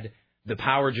had the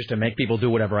power just to make people do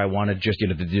whatever I wanted, just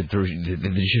through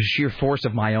the sheer force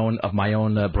of my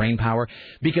own brain power,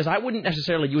 because I wouldn't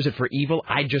necessarily use it for evil.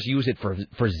 I'd just use it for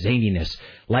zaniness.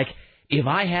 Like, if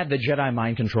I had the Jedi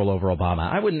mind control over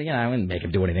Obama, I wouldn't make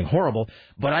him do anything horrible,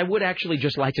 but I would actually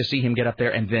just like to see him get up there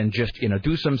and then just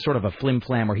do some sort of a flim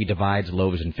flam where he divides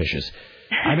loaves and fishes.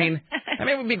 I mean,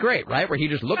 it would be great, right? Where he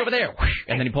just look over there, whoosh,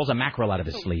 and then he pulls a mackerel out of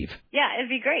his sleeve. Yeah, it'd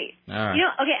be great. All right.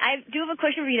 Okay, I do have a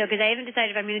question for you, though, because I haven't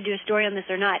decided if I'm going to do a story on this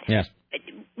or not. Yes.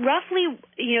 Roughly,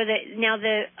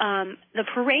 the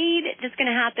parade that's going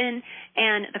to happen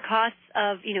and the costs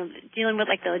of, dealing with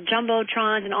like the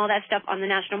jumbotrons and all that stuff on the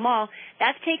National Mall,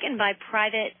 that's taken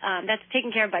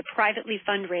care of by privately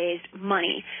fundraised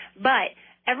money. But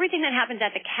everything that happens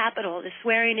at the Capitol, the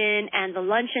swearing in and the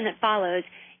luncheon that follows,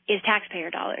 is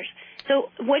taxpayer dollars. So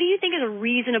what do you think is a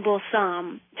reasonable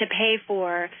sum to pay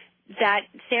for that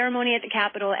ceremony at the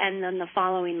Capitol and then the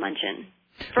following luncheon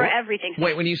for everything?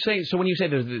 Wait, when you say it's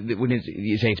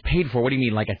paid for, what do you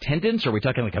mean, like attendance? Or are we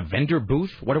talking like a vendor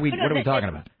booth? What are we talking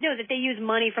about? No, that they use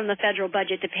money from the federal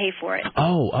budget to pay for it.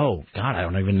 Oh, God, I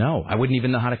don't even know. I wouldn't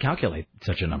even know how to calculate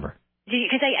such a number.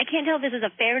 Because I can't tell if this is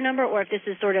a fair number or if this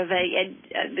is sort of a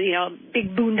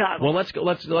big boondoggle. Well, let's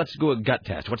go a gut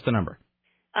test. What's the number?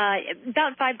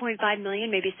 About 5.5 million,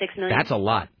 maybe 6 million. That's a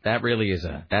lot. That really is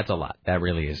that's a lot. That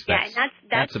really is.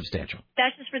 That's substantial.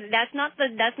 That's not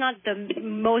the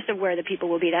most of where the people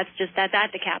will be. That's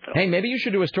at the Capitol. Hey, maybe you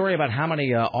should do a story about how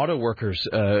many auto workers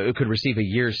could receive a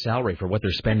year's salary for what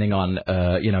they're spending on,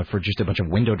 for just a bunch of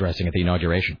window dressing at the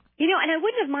inauguration. And I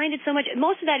wouldn't have minded so much.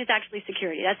 Most of that is actually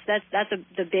security. That's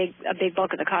a big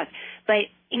bulk of the cost. But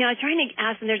I was trying to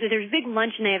ask them. There's a big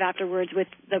luncheon they have afterwards with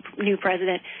the new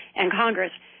president and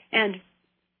Congress. And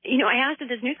I asked at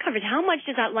this news conference, how much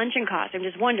does that luncheon cost? I'm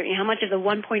just wondering how much of the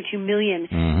 1.2 million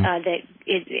that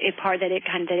it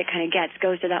kind of gets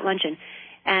goes to that luncheon.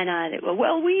 And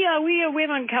we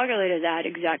haven't calculated that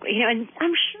exactly. And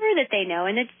I'm sure that they know,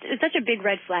 and it's such a big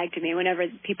red flag to me whenever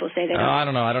people say they don't. I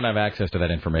don't know. I don't have access to that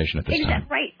information at this time.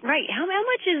 Right. How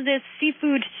much is this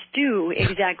seafood stew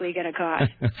exactly going to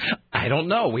cost? I don't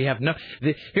know. We have no.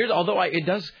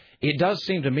 It does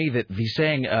seem to me that the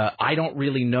saying I don't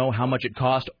really know how much it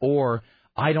cost, or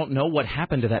I don't know what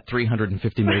happened to that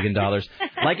 $350 million.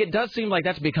 Like, it does seem like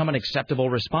that's become an acceptable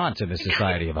response in this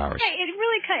society of ours. Yeah, it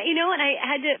really kind of,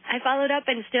 and I followed up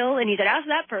and he said, ask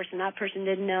that person. That person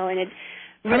didn't know, and it.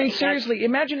 Really, seriously,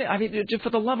 imagine, just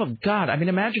for the love of God,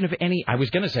 imagine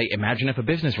if a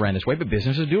business ran this way, but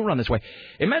businesses do run this way.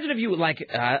 Imagine if you,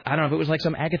 I don't know, if it was like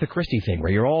some Agatha Christie thing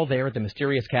where you're all there at the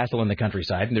mysterious castle in the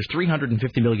countryside and there's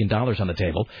 $350 million on the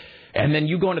table, and then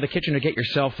you go into the kitchen to get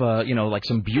yourself, like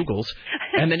some bugles,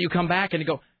 and then you come back and you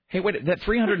go, hey, wait, that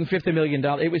 $350 million,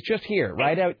 it was just here,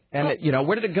 right out, and,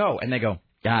 where did it go? And they go,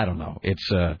 I don't know, it's,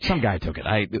 some guy took it.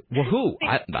 Who?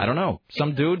 I don't know.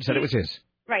 Some dude said it was his.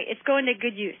 Right, it's going to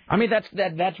good use.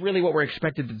 That's really what we're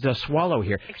expected to swallow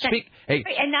here. Right,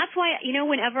 and that's why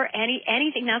whenever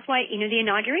anything, that's why the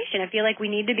inauguration. I feel like we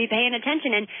need to be paying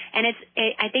attention, and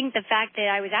I think the fact that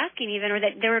I was asking or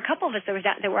that there were a couple of us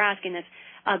that were asking this,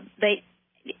 but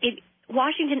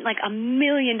Washington, like $1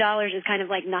 million is kind of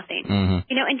like nothing,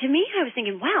 and to me, I was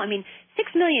thinking, wow,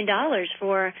 $6 million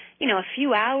for, a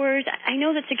few hours. I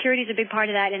know that security is a big part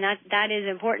of that, and that is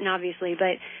important, obviously,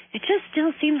 but it just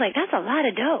still seems like that's a lot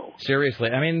of dough. Seriously,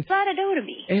 it's a lot of dough to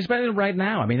me. Especially right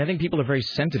now. I think people are very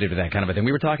sensitive to that kind of a thing.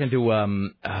 We were talking to,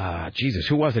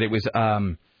 who was it? It was,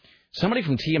 somebody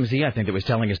from TMZ, I think, that was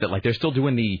telling us that, they're still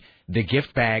doing the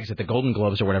gift bags at the Golden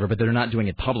Globes or whatever, but they're not doing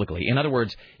it publicly. In other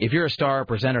words, if you're a star or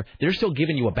presenter, they're still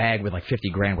giving you a bag with,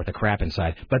 $50,000 worth of crap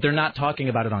inside, but they're not talking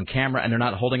about it on camera, and they're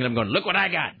not holding it up going, look what I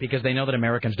got, because they know that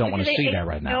Americans don't want to see that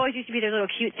right now. It always used to be their little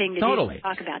cute thing to totally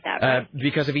talk about that, right?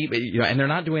 Because of, and they're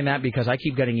not doing that because I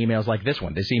keep getting emails like this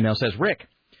one. This email says, Rick,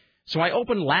 so I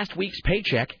opened last week's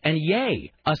paycheck, and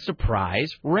yay, a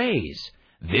surprise raise.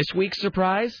 This week's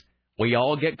surprise? We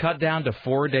all get cut down to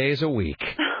 4 days a week.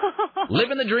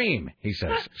 Living the dream, he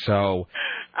says. So,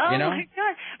 my God.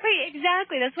 Right,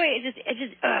 exactly. That's why it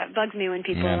just bugs me when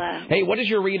people... Yeah. Hey, what is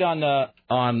your read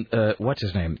on what's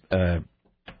his name?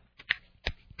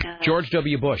 George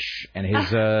W. Bush and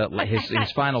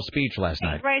his final speech last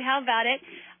night. Right, how about it?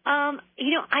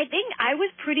 I think I was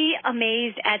pretty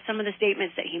amazed at some of the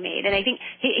statements that he made. And I think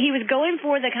he was going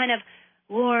for the kind of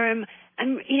warm, I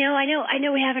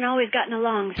know we haven't always gotten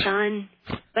along, son,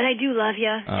 but I do love you,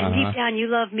 and deep down you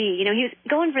love me. You know, he was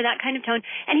going for that kind of tone,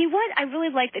 and I really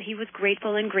liked that he was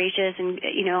grateful and gracious, and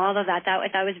all of that.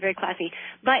 That was very classy.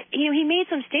 But he made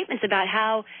some statements about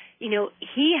how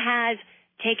he has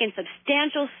taken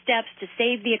substantial steps to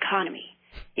save the economy.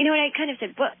 And I kind of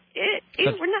said, well,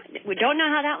 we don't know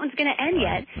how that one's going to end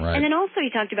yet. Right. And then also he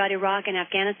talked about Iraq and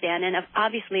Afghanistan, and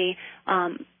obviously.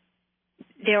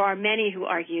 There are many who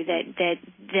argue that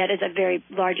is a very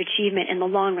large achievement in the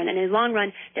long run. And in the long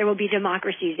run, there will be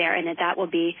democracies there, and that will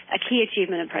be a key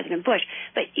achievement of President Bush.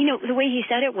 But, the way he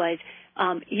said it was,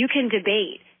 you can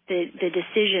debate the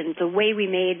decisions, the way we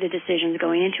made the decisions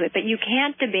going into it, but you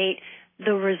can't debate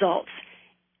the results.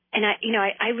 And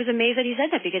I was amazed that he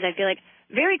said that, because I feel like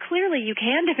very clearly you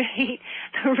can debate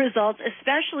the results,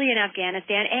 especially in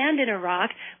Afghanistan and in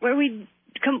Iraq, where we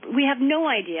have no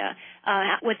idea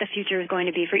what the future is going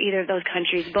to be for either of those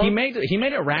countries. Both. He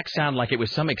made Iraq sound like it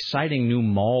was some exciting new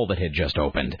mall that had just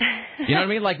opened. You know what I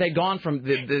mean? Like they'd gone from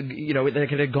they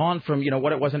had gone from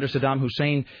what it was under Saddam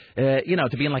Hussein,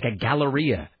 to being like a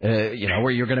galleria,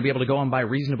 where you're going to be able to go and buy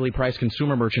reasonably priced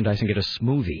consumer merchandise and get a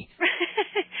smoothie.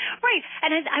 Right,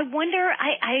 and I wonder.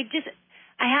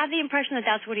 I have the impression that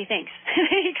that's what he thinks.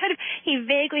 He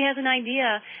vaguely has an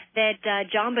idea that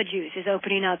Jamba Juice is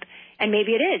opening up, and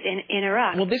maybe it is in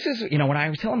Iraq. Well, this is, when I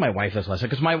was telling my wife this lesson,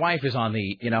 because my wife is on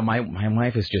the, my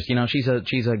wife is just,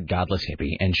 she's a godless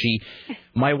hippie, and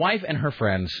my wife and her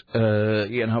friends,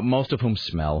 most of whom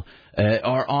smell,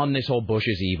 are on this whole Bush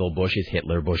is evil, Bush is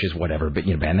Hitler, Bush is whatever, but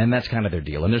and that's kind of their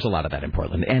deal, and there's a lot of that in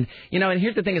Portland, and and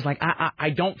here's the thing is like I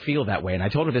don't feel that way, and I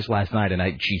told her this last night,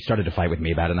 and she started to fight with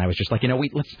me about it, and I was just like,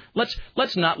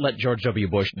 let's not let George W.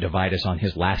 Bush divide us on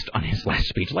his last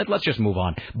speech. Let's just move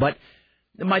on. But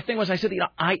my thing was, I said,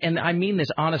 I mean this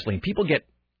honestly. People just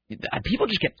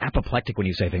get apoplectic when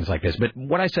you say things like this. But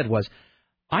what I said was,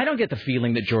 I don't get the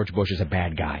feeling that George Bush is a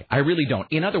bad guy. I really don't.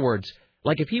 In other words,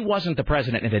 like if he wasn't the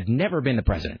president and had never been the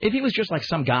president, if he was just like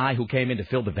some guy who came in to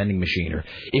fill the vending machine, or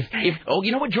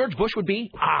you know what George Bush would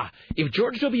be? If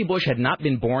George W. Bush had not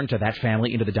been born to that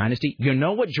family into the dynasty, you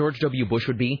know what George W. Bush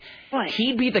would be? What?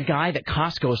 He'd be the guy that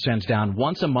Costco sends down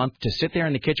once a month to sit there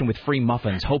in the kitchen with free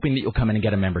muffins, hoping that you'll come in and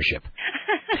get a membership.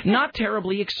 Not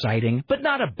terribly exciting, but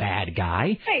not a bad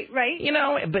guy. Right.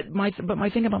 But my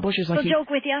thing about Bush is like joke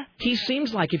with you. He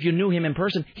seems like if you knew him in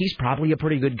person, he's probably a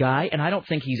pretty good guy, and I don't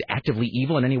think he's actively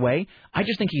evil in any way. I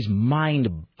just think he's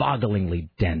mind-bogglingly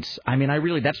dense. I mean,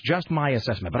 that's just my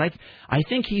assessment. But I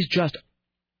think he's just,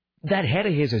 that head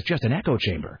of his is just an echo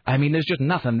chamber. I mean, there's just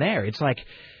nothing there. It's like,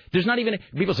 there's not even,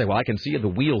 people say, well, I can see the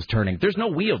wheels turning. There's no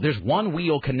wheel. There's one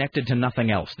wheel connected to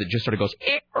nothing else that just sort of goes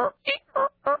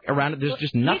around it. There's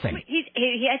just nothing.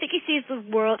 I think he sees the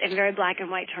world in very black and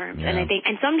white terms, and I think,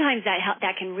 and sometimes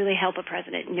that can really help a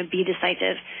president, be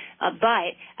decisive.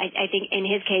 But I think in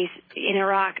his case in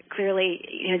Iraq, clearly,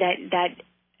 that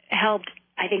helped.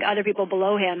 I think other people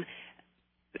below him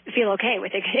feel okay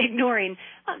with ignoring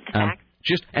the fact.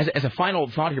 Just as a final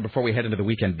thought here before we head into the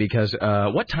weekend, because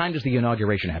what time does the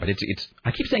inauguration happen? It's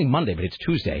I keep saying Monday, but it's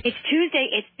Tuesday. It's Tuesday.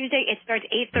 It starts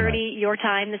 8:30 your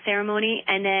time, the ceremony,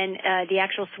 and then the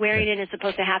actual swearing in is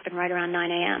supposed to happen right around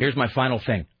 9 a.m. Here's my final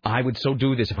thing. I would so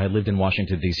do this if I lived in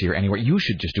Washington, D.C. or anywhere. You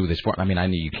should just do this for. I mean, I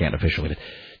know you can't officially,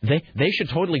 but they should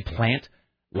totally plant.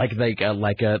 Like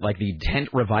the tent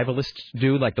revivalists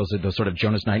do, like those sort of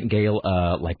Jonas Nightingale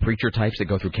like preacher types that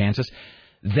go through Kansas.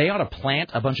 They ought to plant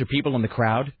a bunch of people in the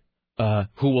crowd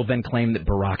who will then claim that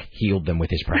Barack healed them with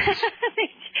his presence.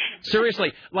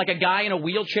 Seriously, like a guy in a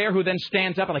wheelchair who then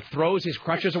stands up and like throws his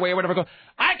crutches away or whatever. Go,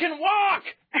 I can walk.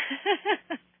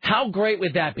 How great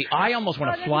would that be? I almost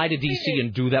want to fly to D.C.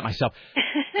 and do that myself.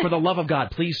 For the love of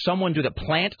God, please, someone do that.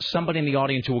 Plant somebody in the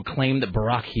audience who will claim that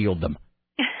Barack healed them.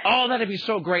 Oh, that'd be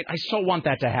so great. I so want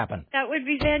that to happen. That would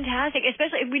be fantastic.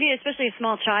 Especially a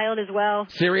small child as well.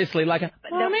 Seriously, like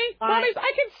Mommy, I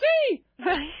can see.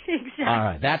 Exactly. All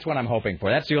right, that's what I'm hoping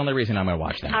for. That's the only reason I'm going to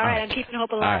watch them. All right, I'm keeping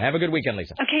hope alive. All right, have a good weekend,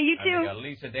 Lisa. Okay, you too.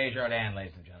 Lisa Desjardins,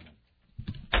 ladies and gentlemen.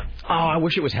 Oh, I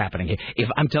wish it was happening. If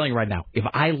I'm telling you right now, if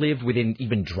I lived within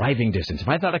even driving distance, if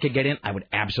I thought I could get in, I would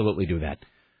absolutely do that.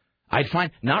 I'd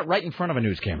find, not right in front of a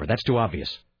news camera. That's too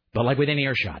obvious. But like within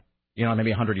earshot.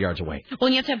 Maybe 100 yards away. Well,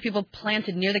 and you have to have people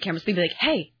planted near the cameras. People be like,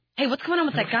 hey, what's going on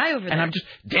with that guy over there? And I'm just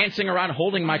dancing around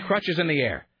holding my crutches in the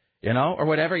air, or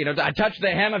whatever. I touched the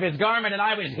hem of his garment and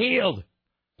I was healed.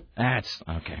 That's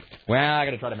okay. Well, I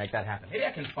got to try to make that happen. Maybe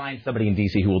I can find somebody in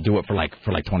D.C. who will do it for like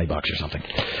 $20 or something.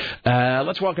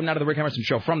 Let's welcome now to the Rick Emerson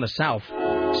Show from the South,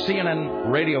 CNN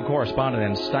radio correspondent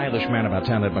and stylish man about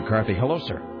town, Ed McCarthy. Hello,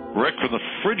 sir. Rick from the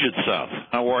frigid South.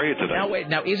 How are you today?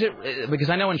 Now is it because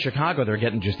I know in Chicago they're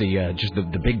getting just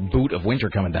the big boot of winter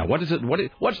coming down. What is it?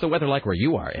 What's the weather like where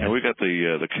you are? Yeah, we got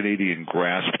the Canadian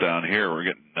grasp down here. We're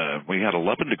getting we had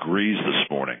 11 degrees this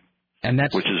morning.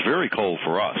 Which is very cold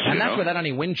for us. And that's without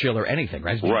any wind chill or anything,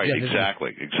 right? Right,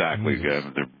 exactly.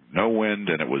 There no wind,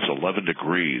 and it was 11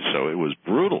 degrees, so it was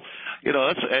brutal.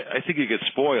 I think you get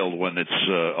spoiled when it's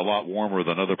a lot warmer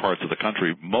than other parts of the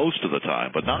country most of the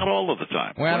time, but not all of the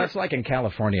time. Well, that's like in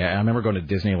California. I remember going to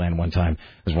Disneyland one time.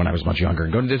 It was when I was much younger.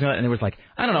 And going to Disneyland, and it was like,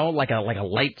 I don't know, like a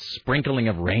light sprinkling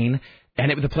of rain.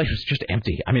 And the place was just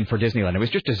empty. I mean, for Disneyland, it was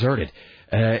just deserted.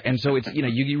 And so it's,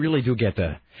 you really do get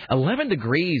the 11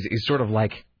 degrees is sort of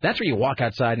like, that's where you walk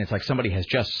outside and it's like somebody has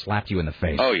just slapped you in the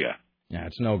face. Oh, yeah. Yeah,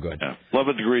 it's no good. Yeah.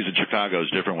 11 degrees in Chicago is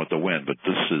different with the wind, but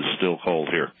this is still cold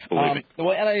here, believe me. Well,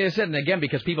 like I said, and again,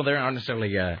 because people there aren't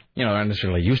necessarily, aren't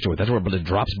necessarily used to it. That's where it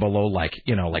drops below like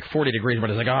 40 degrees, but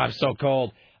it's like, oh, I'm so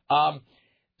cold.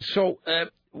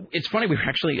 It's funny, we were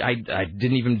actually, I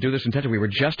didn't even do this intentionally. We were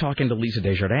just talking to Lisa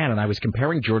Desjardins, and I was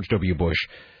comparing George W. Bush.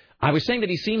 I was saying that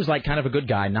he seems like kind of a good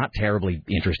guy, not terribly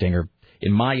interesting, or,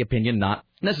 in my opinion, not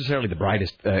necessarily the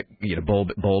brightest,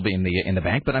 bulb in the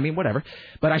bank, but I mean, whatever.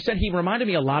 But I said he reminded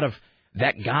me a lot of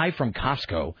that guy from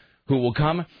Costco who will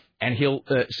come and he'll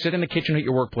sit in the kitchen at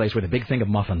your workplace with a big thing of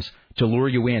muffins to lure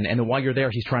you in, and then while you're there,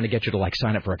 he's trying to get you to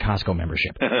sign up for a Costco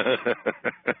membership.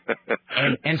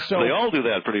 and so they all do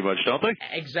that pretty much, don't they?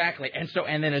 Exactly.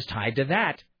 And then it's tied to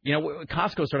that.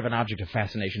 Costco is sort of an object of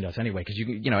fascination to us anyway, because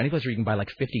any place where you can buy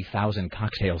 50,000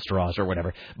 cocktail straws or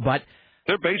whatever. But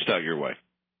they're based out your way.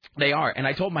 They are. And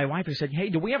I told my wife, I said, hey,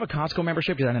 do we have a Costco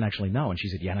membership? Because I didn't actually know. And she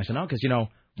said, yeah. And I said, no, because,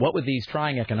 what with these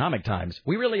trying economic times,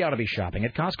 we really ought to be shopping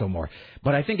at Costco more.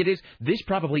 But I think this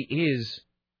probably is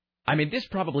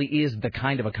the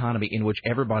kind of economy in which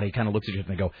everybody kind of looks at you and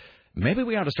they go, maybe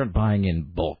we ought to start buying in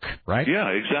bulk, right? Yeah,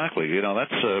 exactly.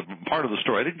 That's part of the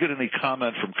story. I didn't get any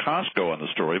comment from Costco on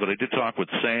the story, but I did talk with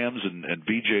Sam's and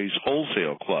BJ's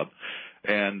Wholesale Club.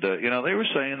 And, they were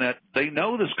saying that they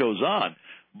know this goes on.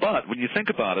 But when you think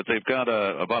about it, they've got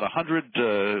about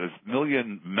 100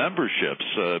 million memberships,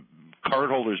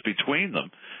 cardholders between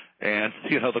them. And,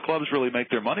 the clubs really make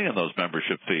their money on those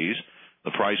membership fees.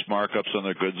 The price markups on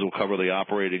their goods will cover the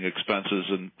operating expenses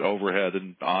and overhead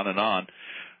and on and on.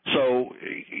 So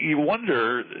you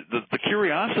wonder, the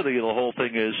curiosity of the whole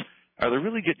thing is, are they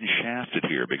really getting shafted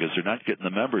here because they're not getting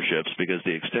the memberships because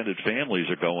the extended families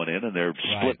are going in and they're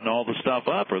splitting all the stuff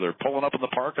up, or they're pulling up in the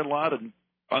parking lot and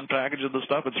unpackaging the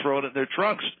stuff and throwing it in their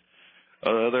trunks,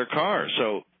 their cars.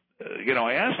 So,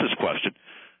 I asked this question,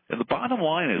 and the bottom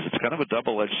line is it's kind of a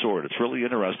double-edged sword. It's really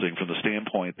interesting from the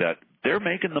standpoint that they're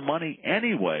making the money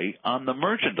anyway on the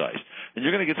merchandise. And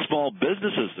you're going to get small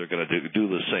businesses that are going to do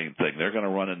the same thing. They're going to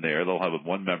run in there. They'll have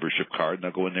one membership card, and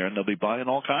they'll go in there, and they'll be buying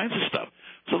all kinds of stuff.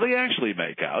 So they actually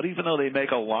make out, even though they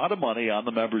make a lot of money on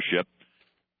the membership,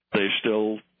 they're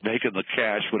still making the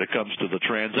cash when it comes to the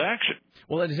transaction.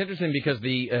 Well, it's interesting because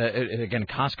again,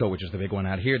 Costco, which is the big one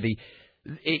out here,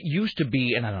 it used to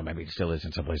be, and I don't know, maybe it still is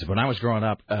in some places, but when I was growing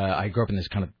up, I grew up in this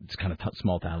kind of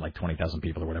small town, like 20,000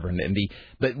 people or whatever,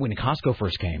 but when Costco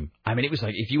first came, I mean, it was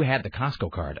like, if you had the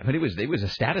Costco card, I mean, it was a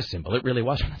status symbol. It really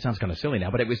was. That sounds kind of silly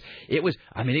now, but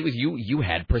you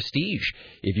had prestige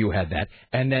if you had that.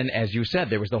 And then, as you said,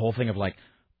 there was the whole thing of like,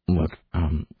 look,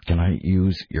 can I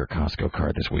use your Costco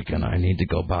card this weekend? I need to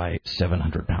go buy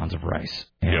 700 pounds of rice.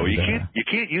 And, well, you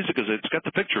can't use it because it's got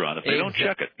the picture on it. They don't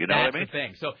check it. You know what I mean? That's the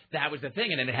thing. So that was the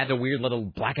thing, and then it had the weird little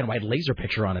black and white laser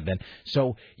picture on it. Then,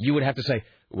 so you would have to say,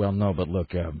 well, no, but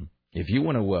look, if you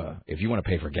want to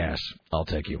pay for gas, I'll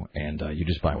take you, and you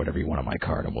just buy whatever you want on my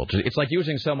card, and it's like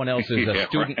using someone else's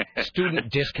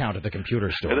student discount at the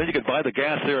computer store. And then you can buy the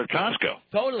gas there at Costco.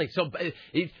 Totally. So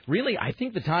really, I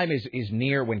think the time is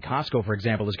near when Costco, for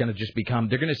example, is going to just become,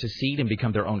 they're going to secede and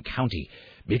become their own county,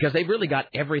 because they've really got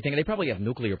everything. They probably have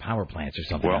nuclear power plants or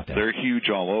something out there. Well, they're huge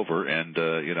all over, and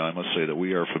I must say that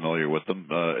we are familiar with them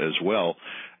as well.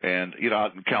 And,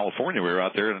 out in California, we were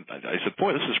out there, and I said,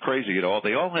 boy, this is crazy.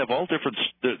 They all have all different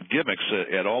gimmicks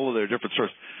at all of their different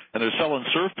stores, and they're selling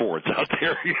surfboards out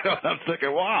there. I'm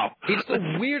thinking, wow. It's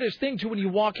the weirdest thing, too, when you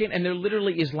walk in, and there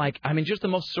literally is just the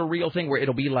most surreal thing where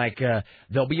it'll be like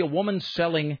there'll be a woman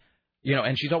selling,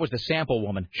 and she's always the sample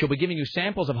woman. She'll be giving you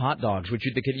samples of hot dogs, which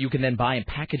you can then buy in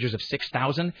packages of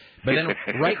 6,000. But then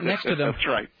right next to them, that's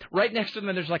right. Right next to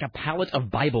them, there's like a pallet of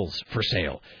Bibles for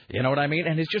sale. You know what I mean?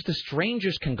 And it's just the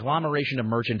strangest conglomeration of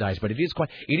merchandise. But it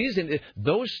is in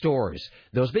those stores,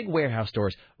 those big warehouse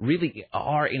stores, really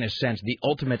are in a sense the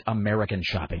ultimate American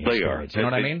shopping experience. They are. You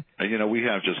know what I mean? And we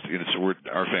have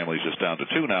our family's just down to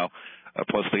two now.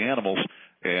 plus the animals.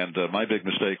 And my big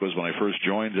mistake was when I first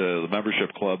joined the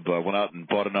membership club, went out and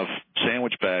bought enough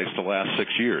sandwich bags to last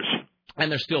 6 years. And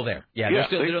they're still there. Yeah, Yeah, they're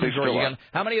still they in the still are.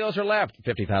 How many of those are left?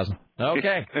 50,000.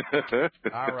 Okay.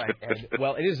 All right.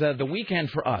 Well, it is the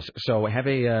weekend for us, so have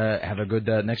a good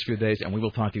next few days, and we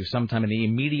will talk to you sometime in the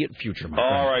immediate future, my friend.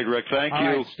 All right, Rick. Thank All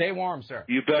you. right, stay warm, sir.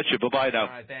 You betcha. Bye-bye now. All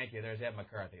right, thank you. There's Ed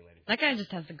McCarthy, ladies. That guy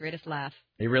just has the greatest laugh.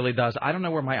 He really does. I don't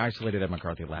know where my isolated Ed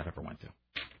McCarthy laugh ever went to.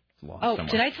 It's lost somewhere.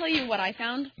 Did I tell you what I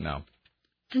found? No.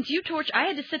 Since you I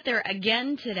had to sit there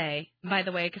again today, by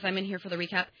the way, because I'm in here for the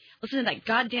recap. Listen to that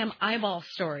goddamn eyeball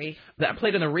story. That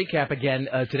played in the recap again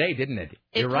today, didn't it?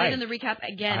 You're It right. played in the recap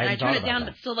again. I I turned it down,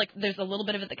 that. but still, there's a little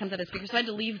bit of it that comes out of the speaker, so I had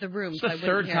to leave the room. It's so the I wouldn't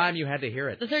third hear time it. you had to hear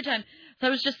it. The third time. So I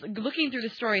was just looking through the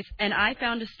stories, and I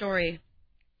found a story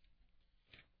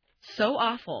so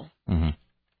awful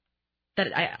that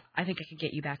I think I could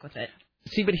get you back with it.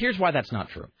 See, but here's why that's not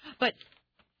true. But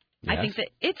Yes? I think that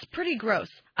it's pretty gross.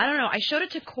 I don't know. I showed it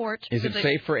to court. Is it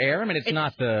safe for air? I mean, it's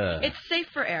not the... It's safe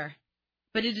for air,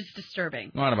 but it is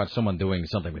disturbing. Not about someone doing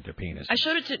something with their penis. I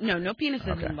showed it to... No penis is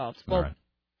involved. Well,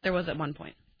 there was at one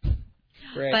point.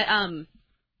 Great. But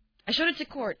I showed it to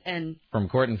court, and... From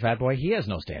Court and Fat Boy, he has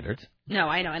no standards. No,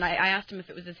 I know. And I asked him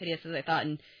if it was as hideous as I thought,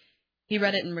 and he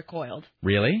read it and recoiled.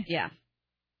 Really? Yeah.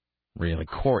 Really?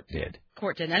 Court did.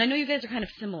 Court did. And I know you guys are kind of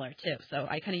similar, too, so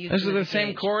I kind of used This him is as the a same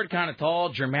gauge. Court, kind of tall,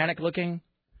 Germanic looking.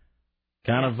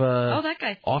 Kind of, that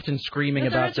guy. often screaming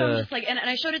But about I'm just like, and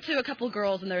I showed it to a couple of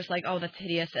girls, and they're just like, oh, that's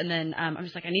hideous. And then I'm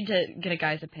just like, I need to get a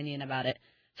guy's opinion about it.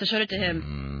 So I showed it to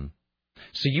him.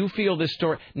 So you feel this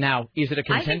story... Now, is it a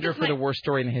contender for the worst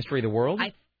story in the history of the world?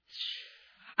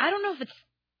 I don't know if it's...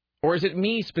 Or is it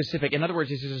me specific? In other words,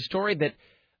 is it a story that...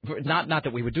 Not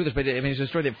that we would do this, but I mean, is it a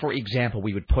story that, for example,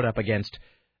 we would put up against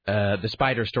the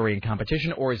spider story in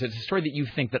competition? Or is it a story that you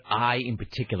think that I, in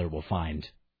particular, will find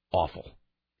awful?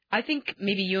 I think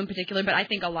maybe you in particular, but I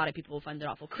think a lot of people will find it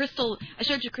awful. I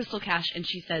showed it to Crystal Cash, and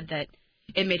she said that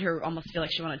it made her almost feel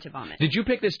like she wanted to vomit. Did you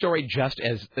pick this story just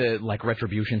as, like,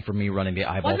 retribution for me running the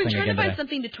eyeball Well, I've been thing trying again to find today?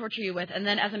 something to torture you with, and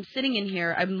then as I'm sitting in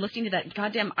here, I'm listening to that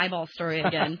goddamn eyeball story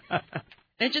again.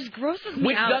 And it just grosses me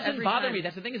Which out doesn't every bother time. me.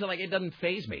 That's the thing is, like, it doesn't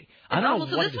faze me. It's I don't know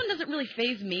awful. So this one doesn't really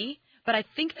faze me, but I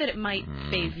think that it might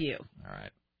faze you. All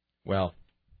right. Well,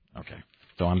 okay.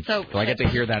 So I get to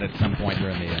hear that at some point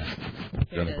during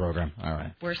the program. All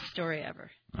right. Worst story ever.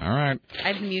 All right. I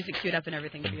have the music queued up and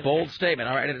everything. Bold statement.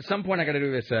 All right. And at some point, I got to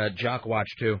do this jock watch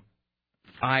too.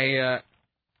 Maybe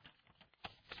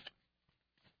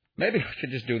I should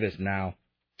just do this now.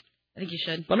 I think you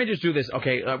should. Let me just do this.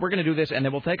 Okay, we're going to do this, and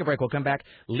then we'll take a break. We'll come back.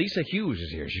 Lisa Hughes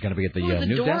is here. She's going to be at the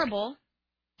news desk. Adorable.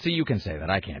 See, you can say that.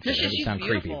 I can't say that. It would She's sound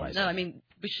beautiful. creepy if I say No, I mean,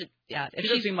 we should, yeah. She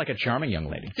does seem like a charming young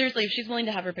lady. Seriously, if she's willing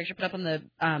to have her picture put up on the,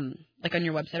 like on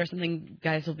your website or something,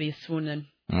 guys will be swooning.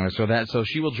 All right, so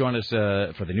she will join us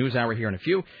for the news hour here in a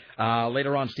few.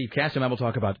 Later on, Steve Cass and I will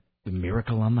talk about the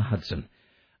Miracle on the Hudson.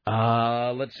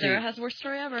 Let's see. Sarah has the worst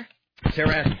story ever.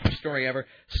 Sarah has the worst story ever.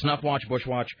 Snuff Watch, Bush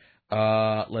Watch.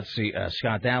 Let's see.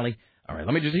 Scott Daly. All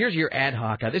right, here's your ad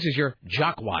hoc. This is your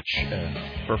Jock Watch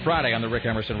for Friday on the Rick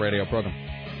Emerson radio program.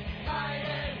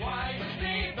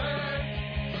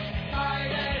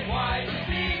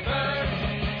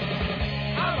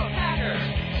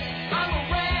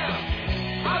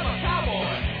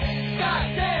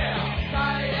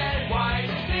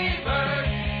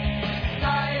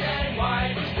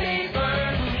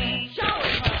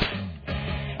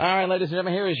 All right, ladies and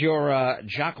gentlemen, here is your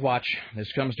Jock Watch.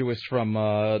 This comes to us from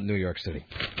New York City.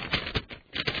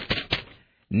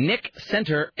 Nick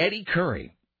center Eddie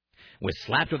Curry was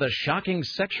slapped with a shocking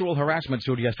sexual harassment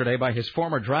suit yesterday by his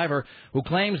former driver, who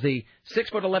claims the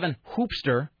 6'11"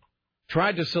 hoopster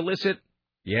tried to solicit,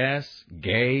 yes,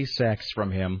 gay sex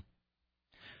from him.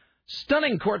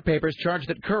 Stunning court papers charge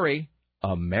that Curry,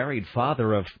 a married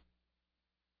father of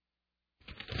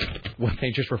what they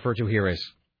just refer to here as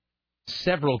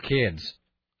several kids.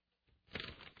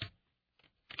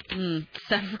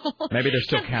 Several? Maybe they're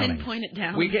still Can't counting. pinpoint it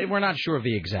down. We're not sure of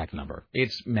the exact number.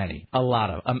 It's many. A lot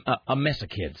of. A mess of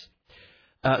kids.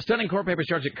 Stunning court papers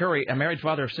charge that Curry, a married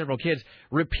father of several kids,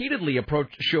 repeatedly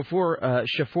approached chauffeur?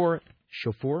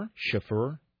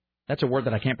 That's a word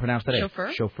that I can't pronounce today.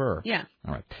 Chauffeur? Yeah.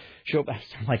 All right. I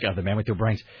sound like the man with two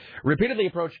brains. Repeatedly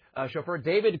approached chauffeur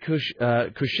David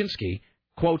Kuczynski,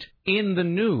 quote, in the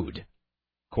nude,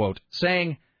 quote,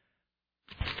 saying,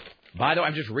 by the way,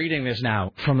 I'm just reading this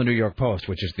now from the New York Post,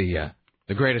 which is the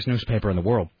greatest newspaper in the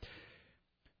world.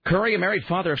 Curry, a married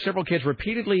father of several kids,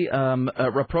 repeatedly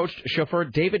reproached chauffeur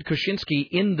David Kuczynski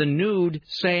in the nude,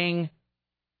 saying,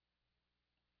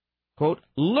 quote,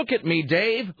 look at me,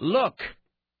 Dave, look.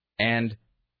 And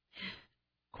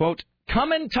quote,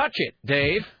 come and touch it,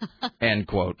 Dave, end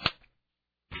quote.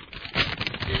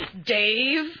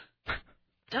 Dave?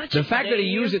 The fact that he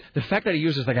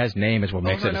uses the guy's name is what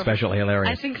makes it especially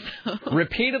hilarious. I think so.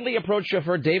 Repeatedly approached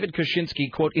chauffeur David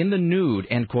Kuczynski, quote, in the nude,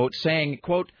 end quote, saying,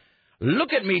 quote,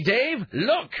 look at me, Dave,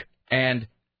 look, and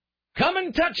come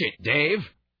and touch it, Dave.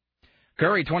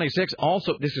 Curry, 26,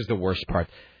 also, this is the worst part.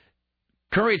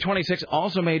 Curry, 26,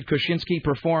 also made Kuczynski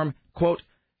perform, quote,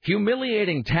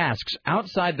 humiliating tasks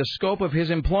outside the scope of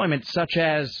his employment, such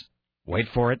as, wait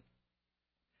for it,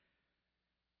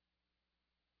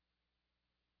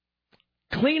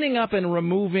 cleaning up and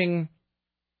removing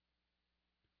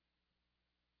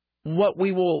what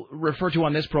we will refer to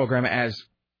on this program as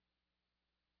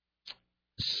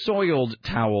soiled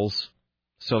towels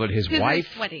so that his wife...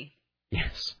 He's sweaty.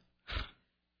 Yes.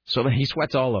 So that he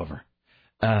sweats all over.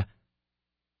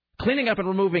 Cleaning up and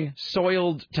removing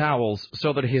soiled towels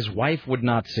so that his wife would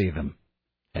not see them.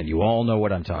 And you all know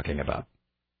what I'm talking about.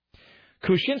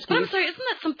 Kuczynski... But I'm sorry, isn't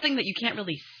that something that you can't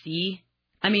really see?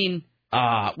 I mean...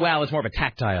 well, it's more of a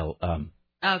tactile,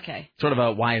 okay. Sort of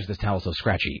a why is this towel so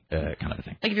scratchy kind of a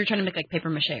thing. Like if you're trying to make like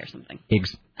paper mache or something.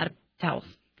 Out of towels.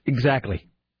 Exactly.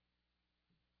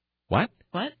 What?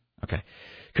 What? Okay.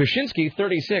 Kuczynski,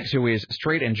 36, who is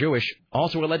straight and Jewish,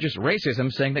 also alleges racism,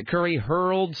 saying that Curry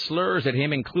hurled slurs at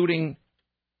him, including,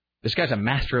 this guy's a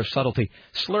master of subtlety,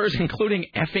 slurs including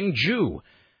effing Jew,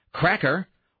 cracker,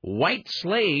 white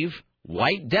slave,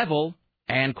 white devil,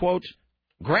 and, quote,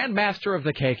 Grandmaster of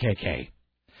the KKK,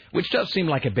 which does seem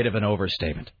like a bit of an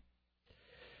overstatement.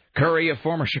 Curry, a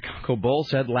former Chicago Bull,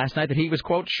 said last night that he was,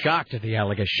 quote, shocked at the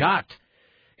allegation. Shocked.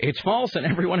 It's false, and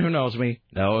everyone who knows me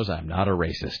knows I'm not a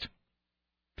racist.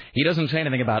 He doesn't say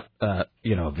anything about,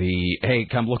 hey,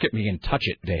 come look at me and touch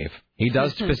it, Dave. He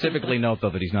does specifically note, though,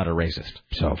 that he's not a racist.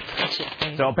 So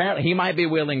apparently he might be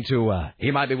willing to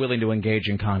engage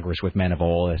in Congress with men of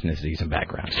all ethnicities and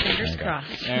backgrounds. Fingers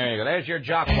crossed. There you go. There's your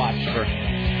jock watch.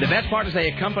 The best part is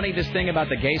they accompany this thing about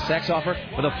the gay sex offer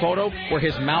with a photo where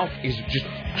his mouth is just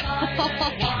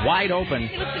wide open.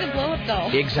 He looks like a blow-up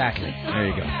doll. Exactly. There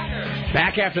you go.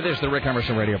 Back after this, the Rick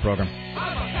Emerson radio program.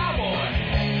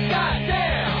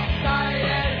 Goddamn! Tight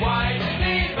and white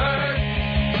sleepers.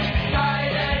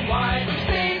 Tight and white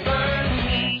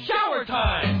sleepers. Shower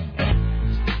time.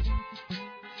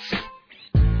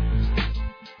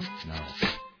 No.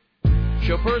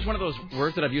 Chauffeur is one of those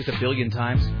words that I've used a billion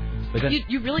times. But then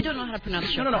You really don't know how to pronounce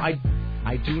chauffeur. No.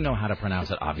 I do know how to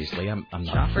pronounce it, obviously. I'm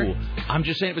not a fool. I'm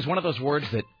just saying it was one of those words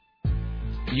that...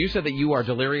 You said that you are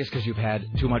delirious because you've had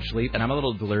too much sleep, and I'm a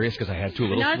little delirious because I had too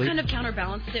little now sleep. I've kind of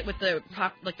counterbalanced it with the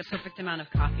perfect amount of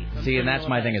coffee. So See, and that's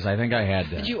my thing is I think I had...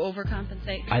 Did you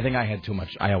overcompensate? I think I had too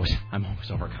much. I'm always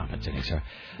overcompensating, sir.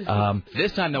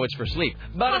 This time, though, it's for sleep.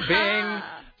 Bada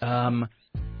bing!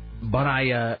 But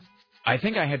I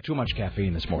think I had too much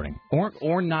caffeine this morning.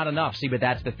 Or not enough. See, but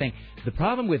that's the thing. The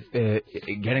problem with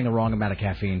getting the wrong amount of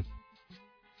caffeine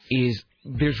is...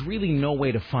 There's really no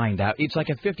way to find out. It's like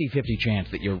a 50-50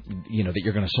 chance that you're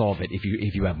going to solve it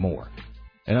if you have more.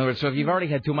 In other words, so if you've already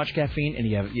had too much caffeine and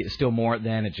you have still more,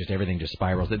 then it's just everything just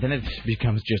spirals. Then it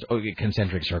becomes just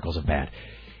concentric circles of bad.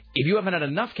 If you haven't had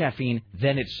enough caffeine,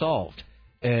 then it's solved.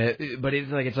 But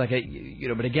it's like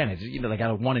a but again, it's like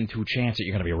a 1 in 2 chance that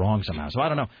you're going to be wrong somehow. So I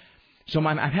don't know. So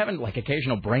I'm having like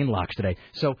occasional brain locks today.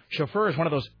 So chauffeur is one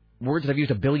of those words that I've used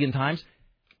a billion times.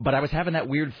 But I was having that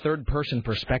weird third-person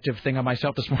perspective thing on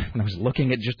myself this morning when I was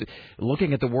looking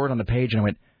at the word on the page, and I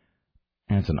went,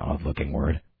 that's an odd-looking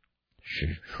word.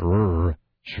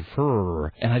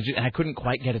 Chauffeur. And I couldn't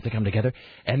quite get it to come together.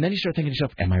 And then you start thinking to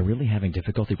yourself, am I really having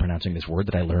difficulty pronouncing this word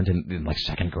that I learned in like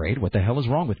second grade? What the hell is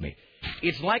wrong with me?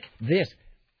 It's like this.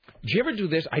 Did you ever do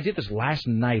this? I did this last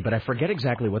night, but I forget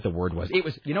exactly what the word was. It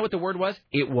was, you know what the word was?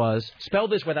 It was, spell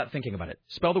this without thinking about it.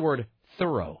 Spell the word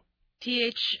thorough.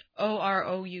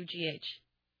 Thorough.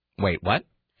 Wait, what?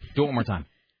 Do it one more time.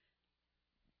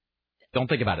 Don't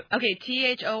think about it. Okay,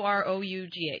 Thorough.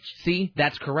 See,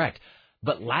 that's correct.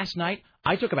 But last night,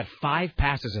 I took about 5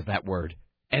 passes of that word,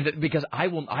 and because I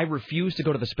refuse to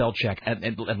go to the spell check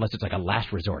unless it's like a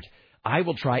last resort. I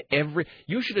will try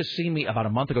You should have seen me about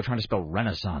a month ago trying to spell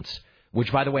Renaissance,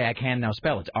 which, by the way, I can now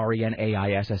spell. It's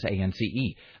Renaissance.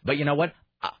 But you know what?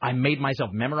 I made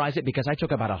myself memorize it because I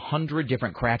took about 100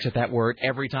 different cracks at that word.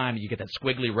 Every time you get that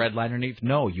squiggly red line underneath.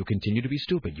 No, you continue to be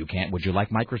stupid. You can't. Would you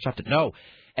like Microsoft? No.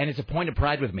 And it's a point of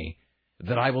pride with me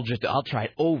that I'll try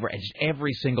it over and just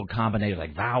every single combination,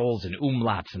 like vowels and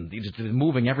umlauts and just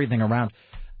moving everything around.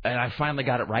 And I finally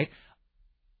got it right.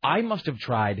 I must have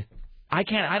tried. I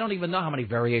don't even know how many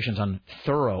variations on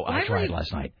thorough I tried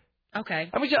last night. Okay.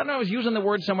 I was using the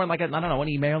word somewhere like, I don't know, an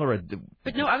email or a...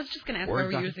 But no, I was just going to ask why we're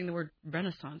document. using the word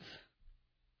Renaissance.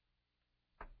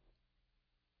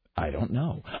 I don't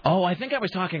know. Oh, I think I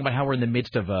was talking about how we're in the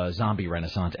midst of a zombie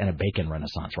renaissance and a bacon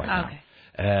renaissance right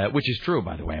now. Which is true,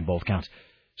 by the way, on both counts.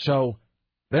 So,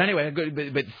 but anyway,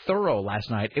 but thorough last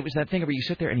night. It was that thing where you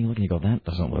sit there and you look and you go, that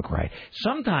doesn't look right.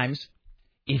 Sometimes,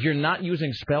 if you're not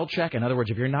using spell check, in other words,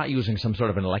 if you're not using some sort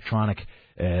of an electronic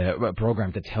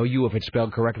program to tell you if it's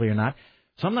spelled correctly or not,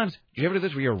 sometimes, do you ever do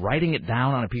this where you're writing it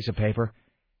down on a piece of paper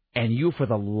and you, for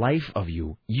the life of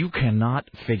you, you cannot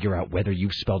figure out whether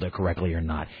you've spelled it correctly or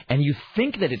not. And you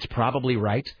think that it's probably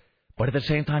right, but at the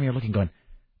same time you're looking going,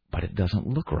 but it doesn't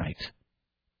look right.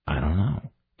 I don't know.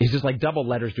 It's just like double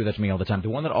letters do that to me all the time. The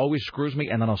one that always screws me,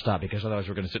 and then I'll stop because otherwise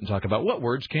we're going to sit and talk about what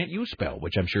words can't you spell,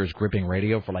 which I'm sure is gripping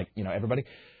radio for everybody.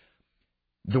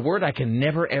 The word I can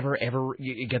never, ever, ever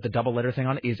get the double letter thing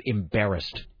on is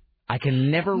embarrassed. I can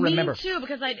never remember. Me too,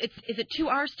 because is it 2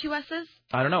 R's, 2 S's?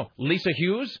 I don't know. Lisa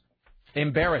Hughes,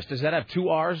 embarrassed. Does that have 2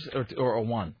 R's or a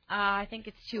 1? I think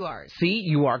it's 2 R's. See,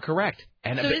 you are correct.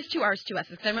 And so it is 2 R's, 2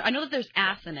 S's. I know that there's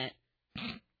ass in it.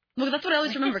 Well, that's what I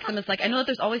always remember, because it's like, I know that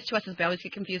there's always 2 S's, but I always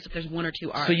get confused if there's 1 or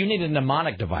 2 R's. So you need a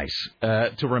mnemonic device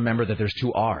to remember that there's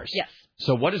 2 R's. Yes.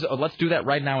 So what is? Let's do that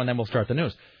right now, and then we'll start the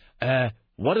news.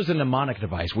 What is a mnemonic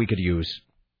device we could use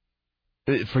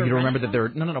for you to remember that there?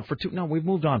 No, we've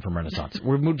moved on from Renaissance.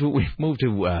 We've moved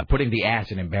to putting the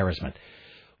ass in embarrassment.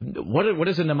 What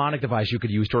is a mnemonic device you could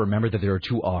use to remember that there are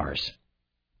 2 R's?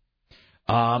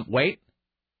 Wait.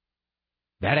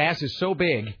 That ass is so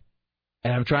big,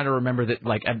 and I'm trying to remember that.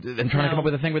 Like I'm trying to come up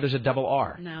with a thing where there's a double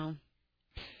R. No.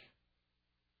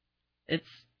 It's.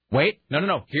 Wait,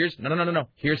 no. Here's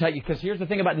how because here's the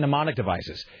thing about mnemonic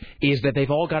devices is that they've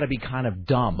all got to be kind of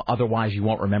dumb, otherwise you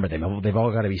won't remember them. They've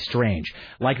all got to be strange,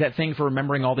 like that thing for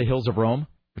remembering all the hills of Rome,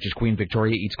 which is Queen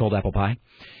Victoria eats cold apple pie.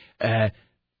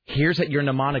 Here's your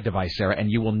mnemonic device, Sarah,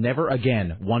 and you will never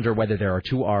again wonder whether there are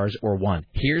 2 R's or 1.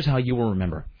 Here's how you will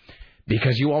remember,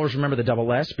 because you always remember the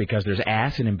double S because there's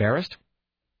ass and embarrassed.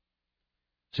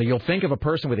 So you'll think of a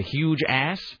person with a huge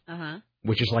ass,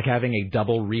 which is like having a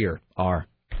double rear R.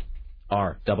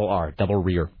 Double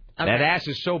rear. Okay. That ass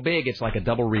is so big, it's like a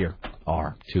double rear.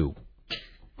 R2.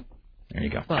 There you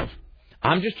go. Well,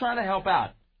 I'm just trying to help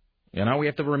out. We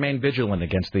have to remain vigilant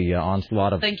against the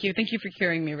onslaught of... Thank you for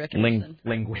curing me, Rick.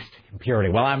 Linguistic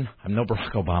impurity. Well, I'm no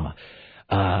Barack Obama.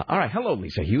 All right. Hello,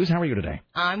 Lisa Hughes. How are you today?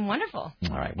 I'm wonderful.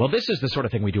 All right. Well, this is the sort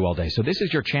of thing we do all day. So this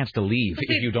is your chance to leave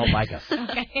if you don't like us.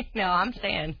 Okay. No, I'm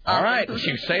staying. All right.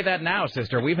 You say that now,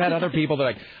 sister. We've had other people that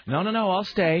are like, no, I'll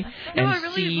stay. No, and I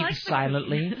really seethe like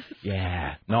silently.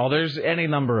 Yeah. No, there's any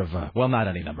number of, not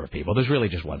any number of people. There's really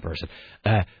just one person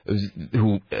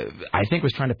who I think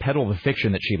was trying to peddle the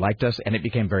fiction that she liked us, and it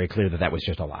became very clear that was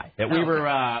just a lie. That we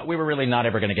were really not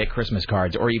ever going to get Christmas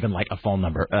cards or even like a phone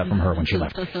number from her when she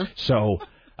left. So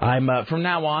I'm from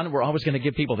now on, we're always going to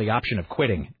give people the option of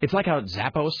quitting. It's like how at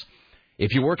Zappos,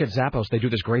 if you work at Zappos, they do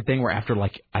this great thing where after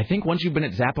I think once you've been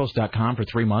at Zappos.com for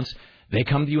 3 months, they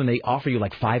come to you and they offer you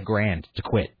like $5,000 to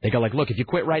quit. They go like, look, if you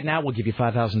quit right now, we'll give you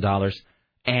 $5,000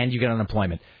 and you get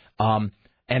unemployment.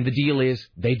 And the deal is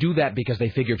they do that because they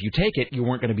figure if you take it, you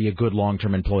weren't going to be a good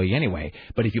long-term employee anyway.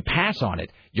 But if you pass on it,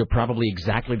 you're probably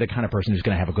exactly the kind of person who's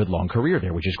going to have a good long career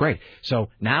there, which is great. So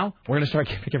now we're going to start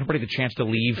giving everybody the chance to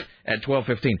leave at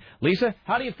 12:15. Lisa,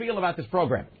 how do you feel about this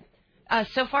program?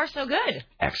 So far, so good.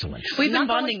 Excellent. We've been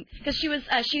bonding because she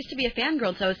used to be a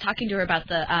fangirl, so I was talking to her about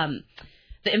the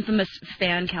infamous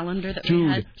fan calendar that we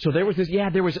had. So there was this. Yeah,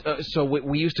 there was. So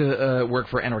we used to work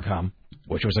for Entercom,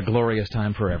 which was a glorious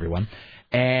time for everyone.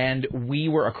 And we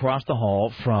were across the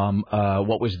hall from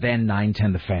what was then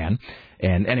 910 The Fan.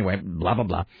 And anyway, blah, blah,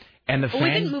 blah. And the fan...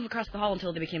 we didn't move across the hall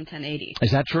until they became 1080.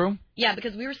 Is that true? Yeah,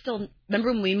 because we were still...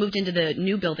 Remember when we moved into the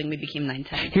new building, we became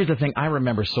 910. Here's the thing. I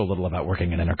remember so little about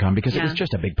working at Entercom because it was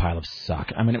just a big pile of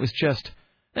suck. I mean, it was just...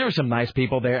 There were some nice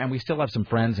people there, and we still have some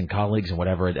friends and colleagues and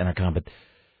whatever at Entercom, but...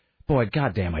 Boy,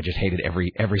 goddamn, I just hated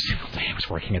every single day I was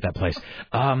working at that place.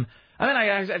 Not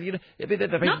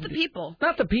the people.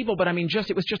 Not the people, but I mean,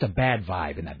 it was just a bad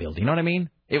vibe in that building. You know what I mean?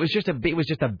 It was just a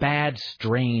bad,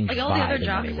 strange vibe. Like all the other in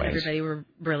jobs, many ways. everybody were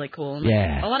really cool. And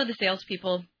yeah. A lot of the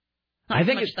salespeople. I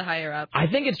think it's the higher up. I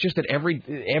think it's just that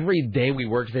every day we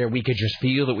worked there, we could just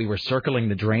feel that we were circling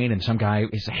the drain, and some guy,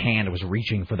 his hand was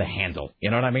reaching for the handle.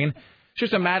 You know what I mean? It's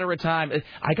just a matter of time.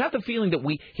 I got the feeling that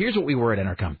here's what we were at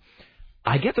Entercom.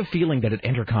 I get the feeling that at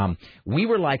Entercom, we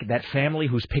were like that family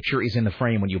whose picture is in the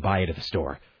frame when you buy it at the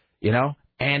store, you know?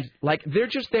 And, like, they're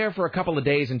just there for a couple of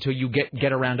days until you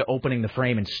get around to opening the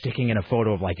frame and sticking in a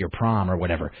photo of, like, your prom or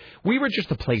whatever. We were just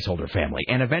a placeholder family.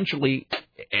 And eventually,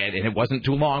 and it wasn't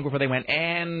too long before they went,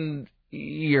 and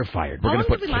you're fired. We're How going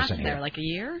to long put did we Kiss last in there? here. Like a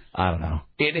year? I don't know.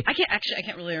 I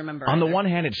can't really remember. On the one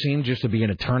hand, it seemed just to be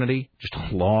an eternity, just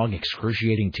a long,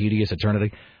 excruciating, tedious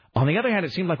eternity. On the other hand,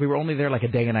 it seemed like we were only there like a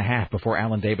day and a half before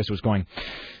Alan Davis was going,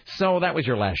 so that was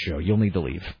your last show. You'll need to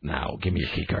leave. Now, give me your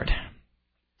key card.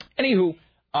 Anywho,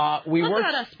 we Talk worked...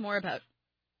 about us more about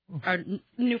our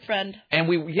new friend. And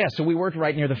so we worked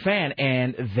right near the fan,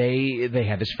 and they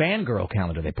had this fangirl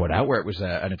calendar they put out where it was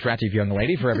an attractive young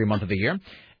lady for every month of the year.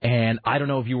 And I don't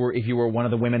know if you were one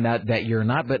of the women that year or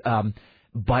not,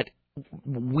 but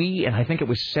we, and I think it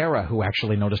was Sarah who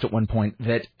actually noticed at one point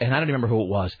that, and I don't remember who it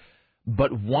was,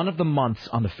 but one of the months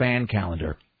on the fan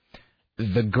calendar,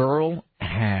 the girl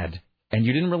had, and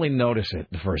you didn't really notice it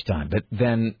the first time, but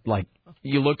then, like,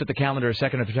 you looked at the calendar a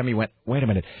second or two time, you went, wait a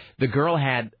minute. The girl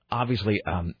had, obviously,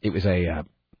 it was a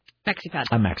maxi-pad.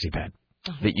 A maxi-pad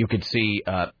that you could see,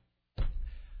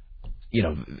 you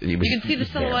can see the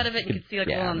silhouette of it, you can see, like,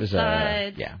 a little on the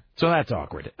sides. So that's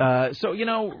awkward. So,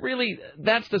 really,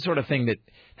 that's the sort of thing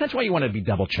that's why you want to be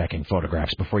double-checking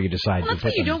photographs before you decide Well, to that's put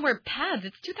why you them. don't wear pads.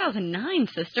 It's 2009,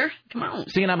 sister. Come on.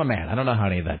 See, and I'm a man. I don't know how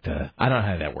any of that, I don't know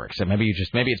how that works. So maybe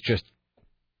it's just...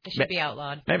 It should be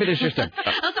outlawed. Maybe there's just a...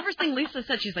 That's the first thing Lisa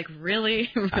said. She's like, really?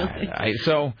 Really?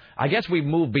 So I guess we've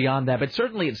moved beyond that, but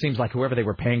certainly it seems like whoever they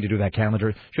were paying to do that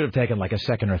calendar should have taken like a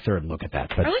second or third look at that.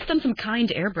 But or at least done some kind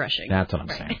airbrushing. That's what I'm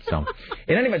saying. So,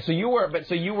 in any event, you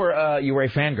were a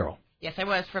fangirl. Yes, I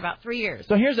was for about 3 years.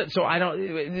 So here's it. So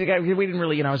we didn't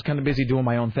really, I was kind of busy doing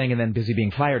my own thing and then busy being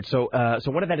fired. So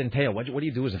what did that entail? What do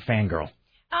you do as a fangirl?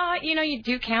 You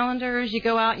do calendars, you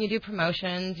go out and you do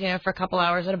promotions, for a couple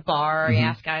hours at a bar. Mm-hmm. You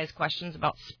ask guys questions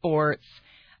about sports.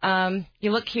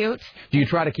 You look cute. Do you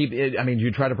try to do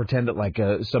you try to pretend that, like,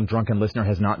 some drunken listener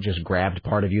has not just grabbed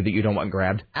part of you that you don't want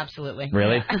grabbed? Absolutely.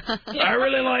 Really? Yeah. I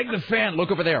really like the fan.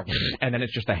 Look over there. And then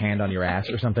it's just a hand on your ass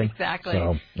or something? Exactly.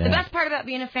 So, yeah. The best part about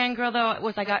being a fangirl, though,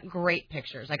 was I got great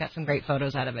pictures. I got some great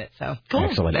photos out of it. So cool.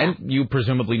 Excellent. Yeah. And you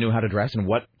presumably knew how to dress and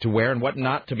what to wear and what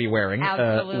not to be wearing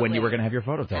when you were going to have your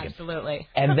photo taken. Absolutely.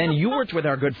 And then you worked with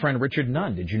our good friend Richard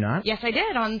Nunn, did you not? Yes, I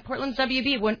did, on Portland's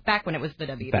WB, back when it was the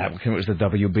WB. Back when it was the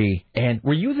WB. And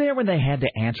were you there when they had to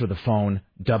answer the phone,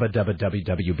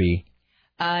 WWWB?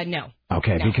 No.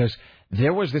 Okay, no. Because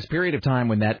there was this period of time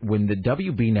when the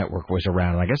WB network was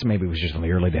around, and I guess maybe it was just in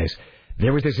the early days,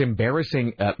 there was this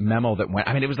embarrassing memo that went,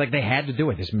 it was like they had to do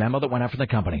it, this memo that went out from the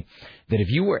company, that if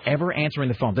you were ever answering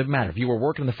the phone, didn't matter, if you were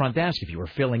working the front desk, if you were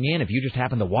filling in, if you just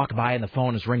happened to walk by and the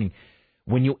phone is ringing,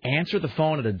 when you answer the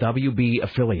phone at a WB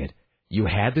affiliate, you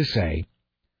had to say,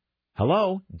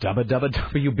 hello,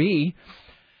 WWWB.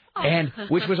 And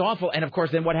which was awful. And, of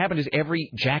course, then what happened is every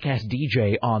jackass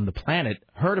DJ on the planet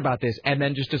heard about this and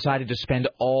then just decided to spend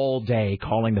all day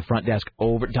calling the front desk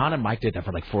over. Don and Mike did that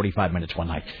for like 45 minutes one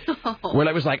night. Where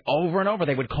it was like over and over.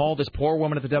 They would call this poor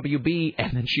woman at the WB,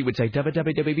 and then she would say,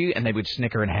 WWWB, and they would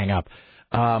snicker and hang up.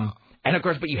 And, of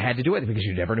course, but you had to do it because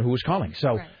you never knew who was calling.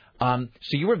 So, so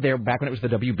you were there back when it was the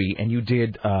WB, and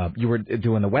you were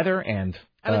doing the weather and...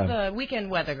 I was the weekend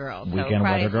weather girl. So weekend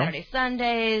Friday, weather girl. Saturday,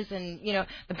 Sundays. And,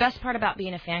 the best part about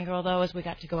being a fangirl, though, is we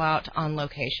got to go out on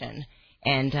location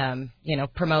and,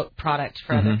 promote product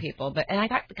for other people. And I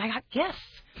got gifts,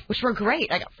 which were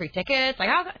great. I got free tickets.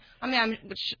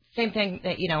 Same thing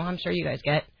that, I'm sure you guys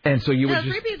get. And so you would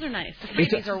just... freebies are nice.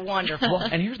 Freebies are wonderful. Well,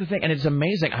 and here's the thing, and it's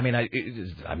amazing.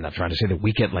 I'm not trying to say the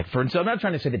weekend, I'm not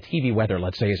trying to say the TV weather,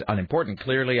 let's say, is unimportant.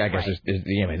 Clearly, I guess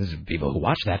there's people who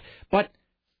watch that. But...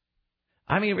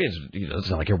 it's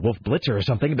not like you're Wolf Blitzer or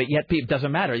something, but yet it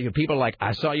doesn't matter. People are like,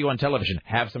 I saw you on television.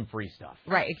 Have some free stuff.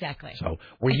 Right, exactly. So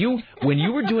when you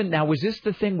were doing, now, was this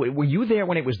the thing, were you there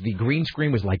when it was the green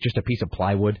screen was like just a piece of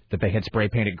plywood that they had spray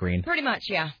painted green? Pretty much,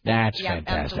 yeah. That's yeah,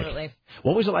 fantastic. Absolutely.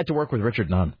 What was it like to work with Richard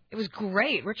Nunn? It was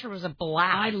great. Richard was a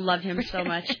blast. I love him so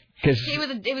much.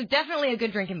 It was definitely a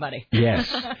good drinking buddy.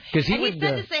 Yes. Because he would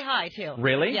said to say hi, too.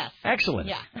 Really? Yes. Excellent.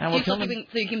 Yeah. So you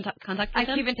keep in contact with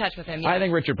him? I keep in touch with him, yeah. I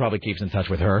think Richard probably keeps in touch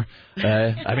with her.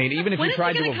 Even if you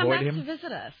tried to avoid him. When is he going to come back to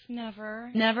visit us?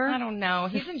 Never. Never? I don't know.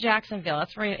 He's in Jacksonville.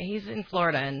 That's where he's in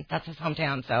Florida, and that's his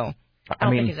hometown, so... I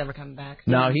don't think he's ever coming back.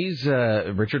 No,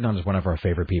 Richard Nunn is one of our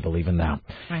favorite people even now.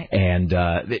 Right. And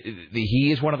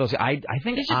he is one of those, I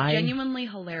think he's just genuinely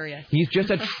hilarious. He's just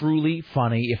a truly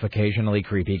funny, if occasionally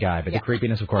creepy guy. But the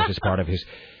creepiness, of course, is part of his...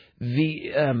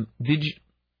 Did you...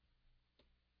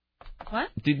 What?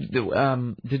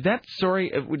 Did that story...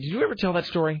 did you ever tell that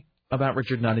story about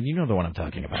Richard Nunn? And you know the one I'm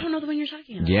talking about. I don't know the one you're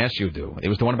talking about. Yes, you do. It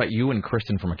was the one about you and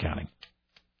Kristen from accounting.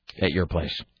 at your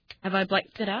place. Have I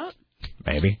blacked it out?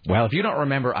 Maybe. Well, if you don't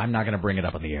remember, I'm not going to bring it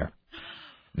up on the air.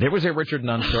 There was a Richard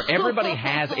Nunn story. Everybody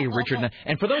has a Richard Nunn.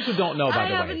 And for those who don't know, by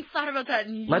the way. I haven't thought about that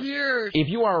in years. If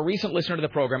you are a recent listener to the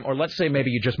program, or let's say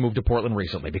maybe you just moved to Portland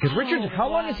recently, because Richard, how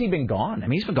long has he been gone? I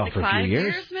mean, he's been gone for a few 5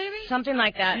 years. maybe? Something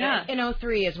like that. Yeah. In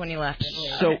 03 is when he left, I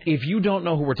believe. So if you don't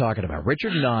know who we're talking about,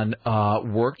 Richard Nunn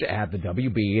worked at the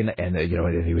WB, and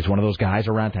he was one of those guys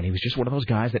around town. He was just one of those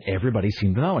guys that everybody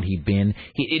seemed to know, and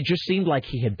it just seemed like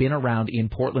he had been around in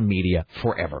Portland media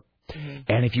forever.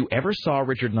 Mm-hmm. And if you ever saw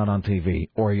Richard Nunn on TV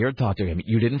or you talked to him,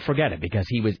 you didn't forget it because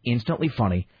he was instantly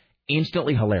funny,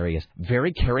 instantly hilarious,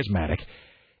 very charismatic.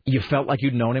 You felt like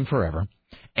you'd known him forever.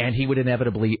 And he would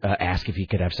inevitably ask if he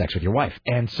could have sex with your wife.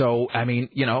 And so, I mean,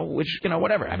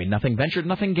 whatever. I mean, nothing ventured,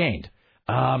 nothing gained.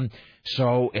 And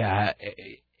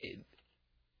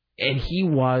he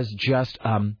was just,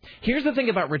 here's the thing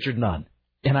about Richard Nunn.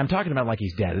 And I'm talking about like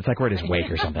he's dead. It's like we're at his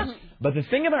wake or something. But the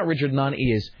thing about Richard Nunn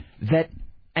is that,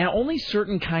 and only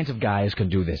certain kinds of guys can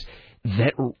do this,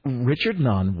 that Richard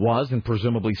Nunn was and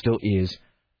presumably still is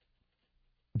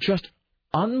just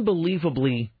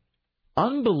unbelievably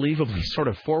sort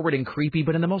of forward and creepy,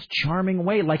 but in the most charming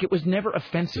way. Like it was never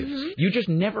offensive. Mm-hmm. You just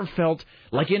never felt,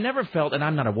 and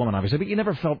I'm not a woman obviously, but you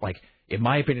never felt like, in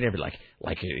my opinion, ever like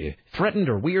threatened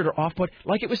or weird or off-put.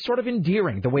 Like it was sort of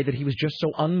endearing the way that he was just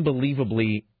so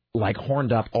unbelievably like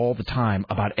horned up all the time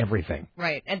about everything.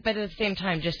 Right, but at the same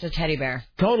time, just a teddy bear.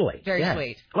 Totally. Very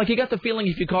sweet. Like you got the feeling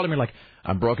if you called him, you're like,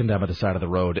 I'm broken down by the side of the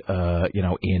road,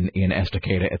 in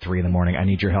Estacada at 3 a.m. I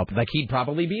need your help. Like he'd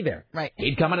probably be there. Right.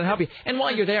 He'd come in and help you. And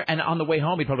while you're there, and on the way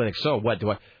home, he'd probably like, so what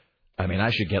do I mean, I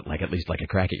should get like at least like a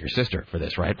crack at your sister for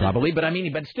this, right? Probably. But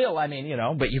still,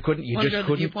 but you couldn't. You just couldn't.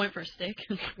 The viewpoint for a steak.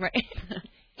 Right.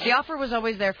 The offer was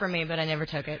always there for me, but I never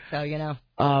took it. So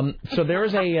So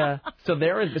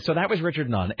that was Richard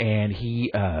Nunn, and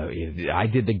I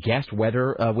did the guest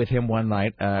weather with him one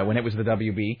night when it was the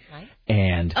WB. Right.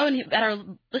 And at our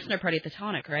listener party at the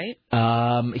Tonic, right?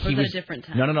 He was a different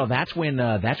time. No. That's when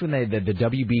the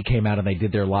WB came out and they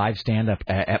did their live stand up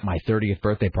at my 30th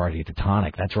birthday party at the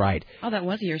Tonic. That's right. Oh, that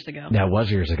was years ago. That was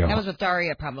years ago. That was with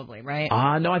Daria, probably, right?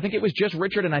 No, I think it was just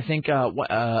Richard and I think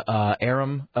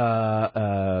Aram.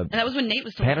 And that was when Nate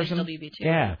was still Patterson. WB too.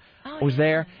 Yeah, was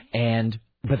there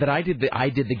But that I did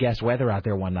the guest weather out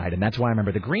there one night, and that's why I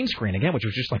remember the green screen again, which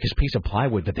was just like this piece of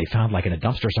plywood that they found like in a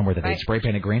dumpster somewhere that they spray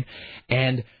painted green,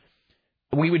 and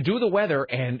we would do the weather,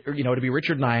 and to be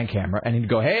Richard and I on camera, and he'd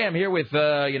go, "Hey, I'm here with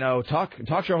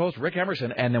talk show host Rick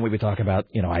Emerson," and then we would talk about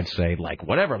I'd say like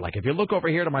whatever, like if you look over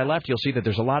here to my left, you'll see that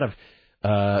there's a lot of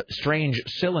strange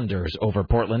cylinders over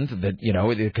Portland that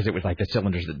because it was like the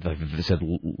cylinders that said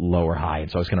low or high,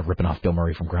 and so I was kind of ripping off Bill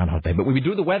Murray from Groundhog Day, but we would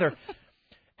do the weather.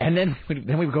 And then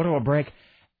we would go to a break,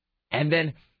 and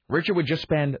then Richard would just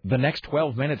spend the next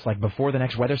 12 minutes, like before the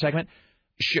next weather segment,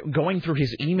 going through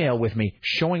his email with me,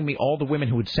 showing me all the women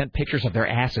who had sent pictures of their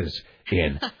asses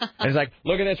in. And he's like,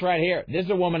 look at this right here. This is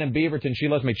a woman in Beaverton. She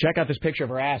loves me. Check out this picture of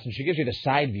her ass, and she gives you the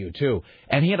side view, too.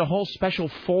 And he had a whole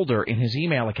special folder in his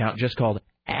email account just called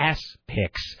Ass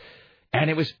Pics.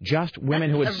 And it was just women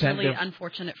who had sent a really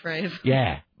unfortunate phrase.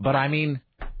 Yeah, but I mean...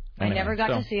 I never got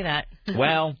to see that.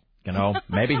 Well...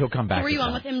 maybe he'll come back. Were you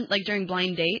on with him like during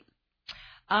Blind Date?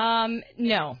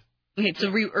 No. Okay,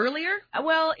 so were you earlier?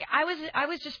 Well, I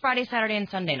was just Friday, Saturday, and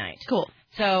Sunday night. Cool.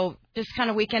 So just kind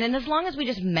of weekend, and as long as we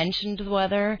just mentioned the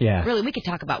weather, really, we could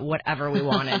talk about whatever we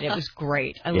wanted. It was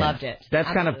great. I loved it. That's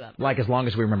Absolutely kind of like as long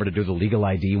as we remember to do the legal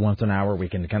ID once an hour, we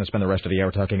can kind of spend the rest of the hour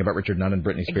talking about Richard Nunn and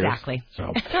Britney Spears. Exactly.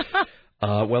 So,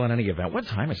 well, in any event, what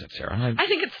time is it, Sarah? I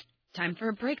think it's time for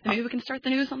a break. Maybe we can start the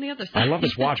news on the other side. I love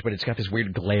this watch, but it's got this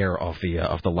weird glare off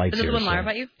the lights. Is this here, the one so. liar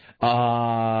about you?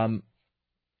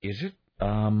 Is it?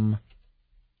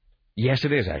 Yes,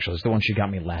 it is actually. It's the one she got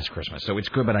me last Christmas. So it's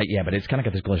good, but it's kind of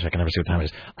got this glitch. I can never see what time it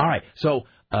is. All right, so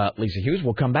Lisa Hughes,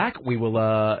 we'll come back. We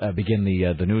will begin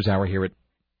the news hour here at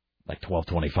like 12:25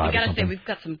 or something. Say we've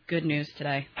got some good news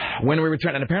today. When we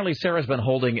return, and apparently Sarah's been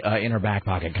holding in her back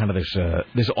pocket kind of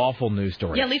this awful news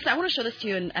story. Yeah, Lisa, I want to show this to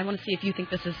you, and I want to see if you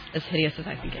think this is as hideous as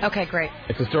I think it is. Okay, great.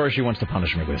 It's a story she wants to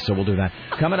punish me with, so we'll do that.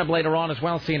 Coming up later on as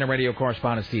well, CNN radio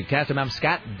correspondent Steve Kasten. I'm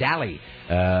Scott Daly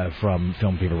from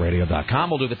FilmFeverRadio.com.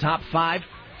 We'll do the top 5.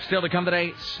 Still to come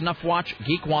today, Snuff Watch,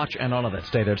 Geek Watch, and all of that.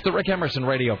 Stay there. It's the Rick Emerson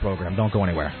radio program. Don't go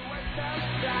anywhere.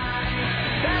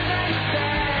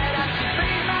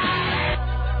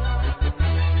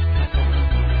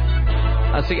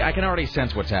 See, I can already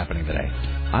sense what's happening today.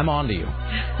 I'm on to you.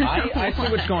 I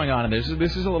see what's going on, and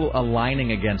this is a little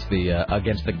aligning against the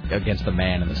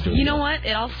man in the studio. You know what?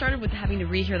 It all started with having to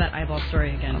rehear that eyeball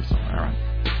story again. All right.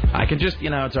 I can just,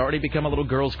 it's already become a little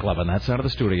girls' club on that side of the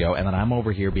studio, and then I'm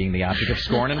over here being the object of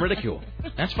scorn and ridicule.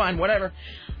 That's fine, whatever.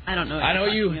 I don't know. I know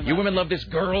you women love this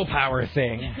girl power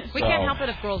thing. We can't help it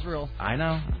if girls rule. I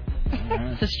know.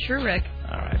 This is true, Rick.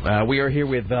 All right. We are here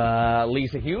with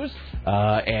Lisa Hughes,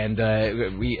 and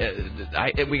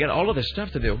we got all of this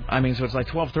stuff to do. I mean, so it's like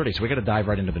 12:30, so we got to dive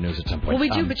right into the news at some point. Well, we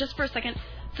do, but just for a second.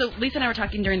 So Lisa and I were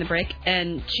talking during the break,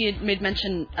 and she had made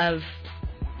mention of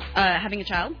having a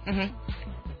child,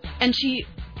 and she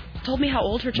told me how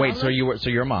old her child was. So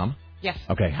you're a mom? Yes.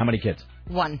 Okay. How many kids?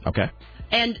 1. Okay.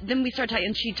 And then we started talking,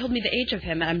 and she told me the age of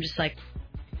him, and I'm just like,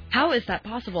 how is that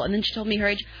possible? And then she told me her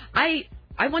age.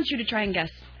 I want you to try and guess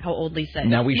how old Lisa is.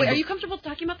 Now Wait, are you comfortable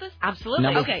talking about this? Absolutely.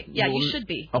 Now, okay, yeah, you should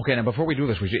be. Okay, now before we do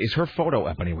this, is her photo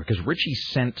up anywhere? Because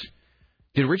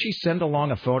did Richie send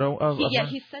along a photo of her?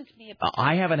 He sent me a picture.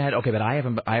 I haven't had, but I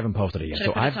haven't posted it yet.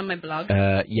 Should I put it on my blog?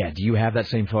 Yeah, do you have that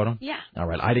same photo? Yeah. All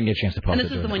right, I didn't get a chance to post it. And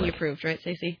this is the one you proved, right,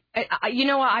 Stacey? You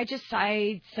know what? I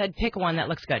said pick one that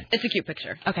looks good. It's a cute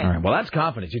picture. Okay. All right. Well, that's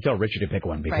confidence. You tell Richie to pick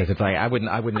one because it's like I would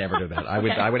never do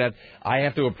that. I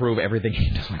have to approve everything he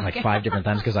does like 5 different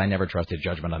times because I never trust his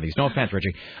judgment on these. No offense,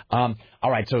 Richie. All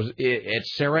right. So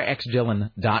it's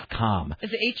sarahxdillon.com.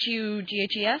 Is it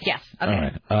HUGHES? Yes.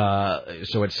 Okay. All right.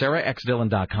 So it's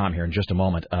sarahxdillon.com here in just a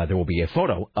moment. There will be a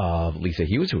photo of Lisa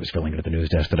Hughes, who was filling it at the news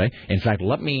desk today. In fact,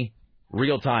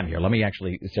 real time here.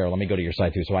 Sarah, let me go to your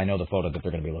site, too, so I know the photo that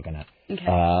they're going to be looking at. Okay.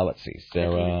 Let's see.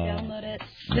 Download it.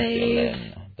 Save.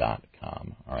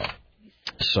 Dillon.com. All right.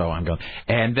 So I'm going.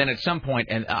 And then at some point,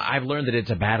 and I've learned that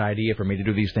it's a bad idea for me to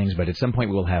do these things, but at some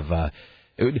point we'll have... let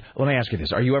me ask you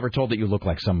this. Are you ever told that you look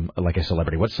like a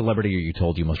celebrity? What celebrity are you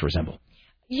told you most resemble?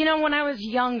 When I was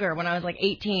younger, when I was like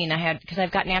 18, because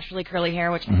I've got naturally curly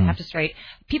hair, which I have to straighten,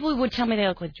 people would tell me they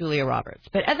look like Julia Roberts.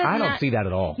 But other than I don't see that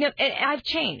at all. No, I've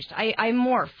changed. I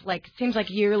morph. Like, it seems like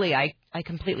yearly I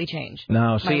completely change.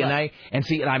 No, see,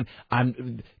 I'm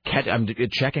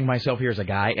checking myself here as a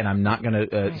guy, and I'm not going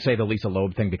to say the Lisa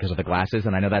Loeb thing because of the glasses,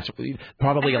 and I know that's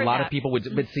probably a lot of people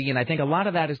would see, and I think a lot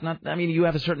of that is not, I mean, you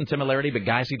have a certain similarity, but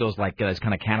guys see those those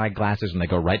kind of cat-eye glasses, and they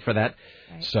go right for that.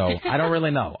 Right. So I don't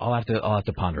really know. I'll have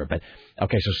to ponder it. But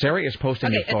okay, so Sarah is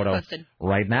posting a photo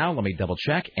right now. Let me double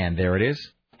check, and there it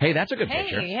is. Hey, that's a good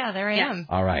picture. Hey, yeah, there I am.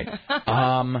 All right.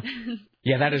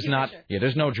 Yeah, that is not. Yeah,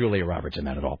 there's no Julia Roberts in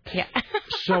that at all. Yeah.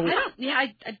 So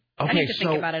I need to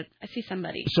think about it. I see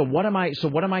somebody. So what am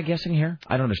I guessing here?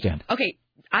 I don't understand. Okay,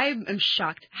 I am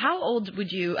shocked. How old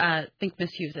would you think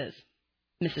Miss Hughes is?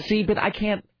 Mrs. See, but I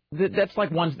can't. That's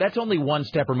that's only one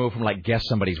step removed from guess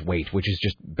somebody's weight, which is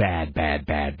just bad.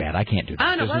 I can't do that.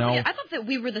 I don't know. I thought that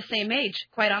we were the same age.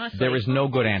 Quite honestly, there is no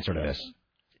good answer to this.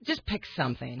 Just pick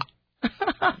something.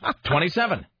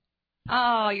 27.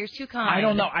 Oh, you're too kind. I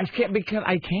don't know. I can't because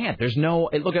I can't. There's no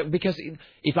because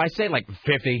if I say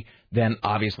 50, then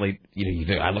obviously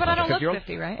I look but like I don't a 50-year-old. look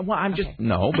 50, right? Well, I'm just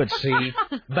no. But see,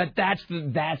 but that's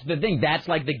the thing. That's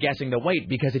like the guessing the weight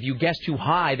because if you guess too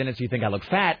high, then you think I look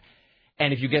fat.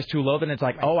 And if you guess too low, then it's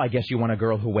like, oh, I guess you want a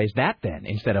girl who weighs that then,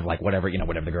 instead of whatever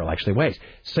the girl actually weighs.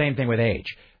 Same thing with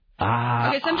age.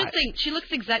 Okay, so I'm just saying, she looks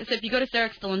exactly. So if you go to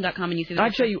sarahxdillon.com and you see the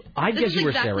picture, I'd guess you were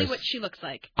exactly Sarah's. What she looks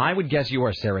like. I would guess you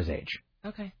are Sarah's age.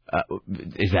 Okay.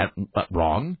 Is that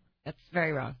wrong? That's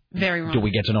very wrong. Very wrong. Do we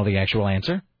get to know the actual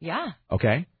answer? Yeah.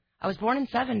 Okay. I was born in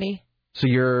 70. So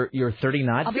you're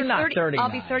 39? I'll be not 39.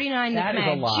 I'll be 39 this May. That is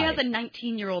a lie. She has a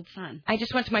 19-year-old son. I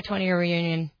just went to my 20-year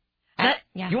reunion.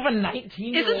 Yeah. You have a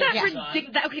 19-year-old Isn't that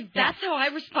ridiculous? Okay, that's how I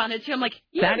responded to him. Like,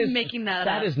 you're making that up.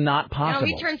 That is not possible.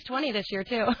 He turns 20 this year,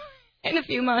 too. In a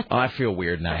few months. Oh, I feel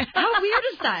weird now. How weird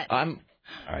is that? All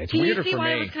right, it's Can weirder you see for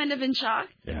why me. I was kind of in shock?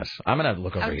 Yes. I'm going to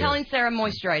look over here. I was telling Sarah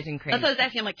moisturizing cream. That's what I was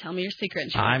asking. I'm like, tell me your secret.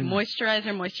 And she's like,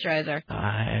 moisturizer.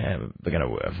 I'm going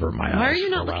to avert my eyes. Why are you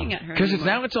not looking at her? Because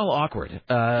now it's all awkward.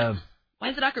 Why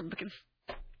is it awkward? Because...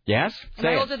 Yes? Am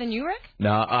I older than you, Rick?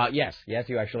 No, yes. Yes,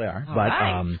 you actually are. All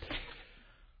right.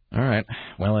 All right.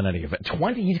 Well, in any event,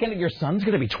 20. Your son's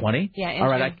going to be 20. Yeah. All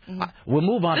right. We'll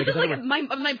move on. This is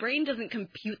my brain doesn't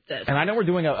compute this. And I know we're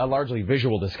doing a largely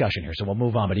visual discussion here, so we'll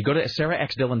move on. But you go to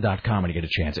sarahxdillon.com when you get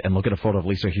a chance and look at a photo of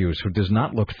Lisa Hughes, who does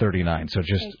not look 39. So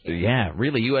just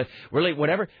really, really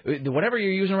whatever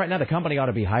you're using right now, the company ought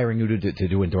to be hiring you to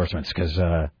do endorsements because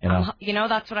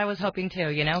that's what I was hoping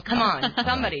to. Come on,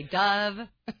 somebody, Dove.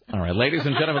 All right, ladies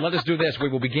and gentlemen, let us do this. We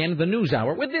will begin the news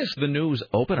hour with this, the news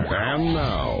opener. And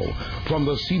now, from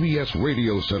the CBS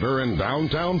Radio Center in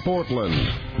downtown Portland,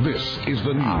 this is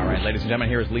the news. All right, ladies and gentlemen,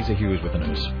 here is Lisa Hughes with the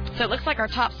news. So it looks like our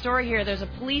top story here. There's a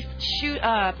police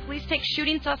take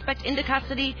shooting suspect into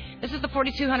custody. This is the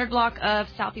 4200 block of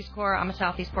Southeast Core. I'm a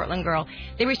Southeast Portland girl.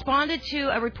 They responded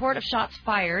to a report of shots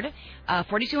fired,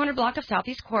 4200 block of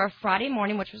Southeast Core Friday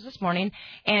morning, which was this morning,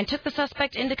 and took the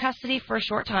suspect into custody for a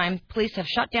short time. Police have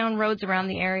shut down roads around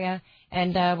the area,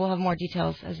 and we'll have more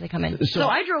details as they come in. So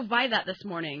I drove by that this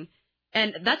morning,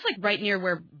 and that's like right near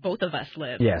where both of us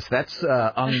live. Yes, that's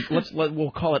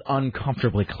we'll call it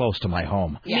uncomfortably close to my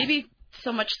home. Yeah. Maybe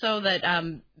so much so that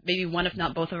maybe one, if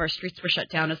not both, of our streets were shut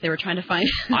down as they were trying to find.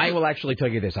 I will actually tell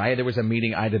you this. There was a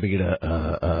meeting. I had to be at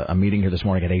a meeting here this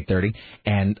morning at 8:30,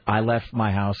 and I left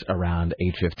my house around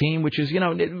 8:15, which is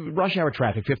rush hour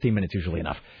traffic. 15 minutes usually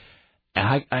enough.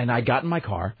 And I got in my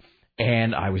car.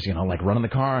 And I was, like running the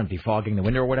car and defogging the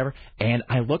window or whatever. And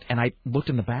I looked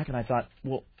in the back and I thought,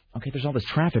 well, okay, there's all this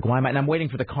traffic. Why am I? And I'm waiting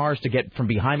for the cars to get from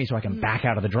behind me so I can back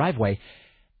out of the driveway.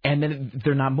 And then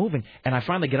they're not moving. And I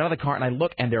finally get out of the car and I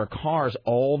look, and there are cars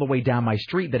all the way down my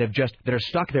street that are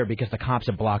stuck there because the cops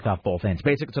have blocked off both ends.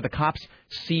 Basically, so the cops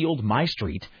sealed my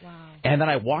street. Wow. And then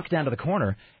I walked down to the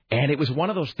corner, and it was one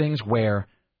of those things where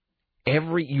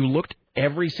you looked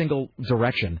every single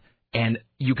direction, and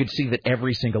you could see that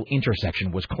every single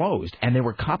intersection was closed, and there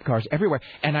were cop cars everywhere.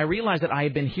 And I realized that I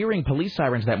had been hearing police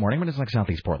sirens that morning, but it's like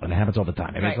Southeast Portland. It happens all the time.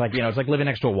 I mean, right. It's like living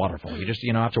next to a waterfall. You just,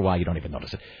 after a while, you don't even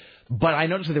notice it. But I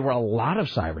noticed that there were a lot of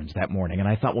sirens that morning, and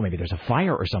I thought, well, maybe there's a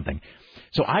fire or something.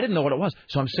 So I didn't know what it was.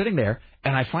 So I'm sitting there,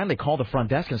 and I finally called the front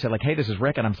desk and said, hey, this is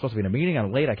Rick, and I'm supposed to be in a meeting.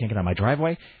 I'm late. I can't get on my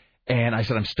driveway. And I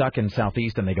said, I'm stuck in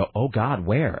Southeast. And they go, oh, God,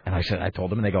 where? And I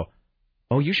told them, and they go,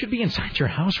 oh, you should be inside your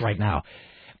house right now.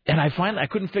 And I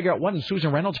couldn't figure out what, and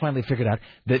Susan Reynolds finally figured out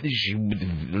that she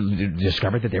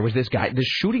discovered that there was this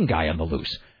shooting guy on the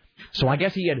loose. So I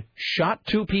guess he had shot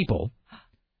two people,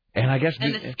 and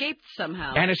escaped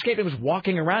somehow. And escaped and was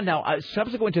walking around. Now,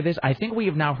 subsequent to this, I think we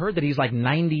have now heard that he's like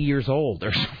 90 years old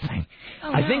or something.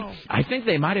 Oh, I think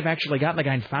they might have actually gotten the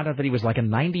guy and found out that he was like a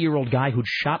 90-year-old guy who'd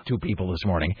shot two people this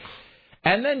morning,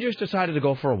 and then just decided to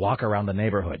go for a walk around the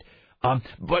neighborhood.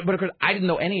 But of course, I didn't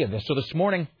know any of this. So this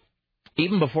morning,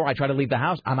 even before I try to leave the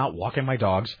house, I'm out walking my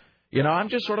dogs. I'm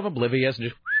just sort of oblivious and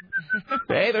just,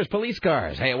 hey, there's police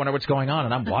cars. Hey, I wonder what's going on.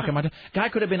 And I'm walking my dog. Guy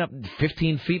could have been up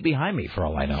 15 feet behind me for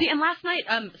all I know. See, and last night,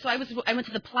 so I went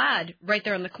to the Plaid right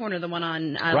there on the corner, the one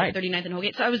on right. 39th and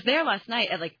Holgate. So I was there last night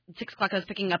at like 6 o'clock. I was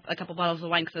picking up a couple bottles of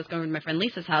wine because I was going to my friend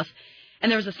Lisa's house. And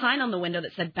there was a sign on the window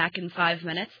that said back in 5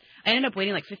 minutes. I ended up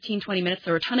waiting like 15, 20 minutes.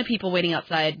 There were a ton of people waiting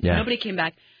outside. Yeah. Nobody came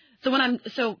back.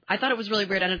 So I thought it was really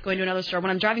weird. I ended up going to another store. When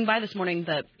I'm driving by this morning,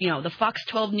 the Fox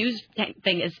 12 News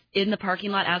thing is in the parking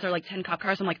lot, as are like 10 cop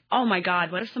cars. I'm like, oh my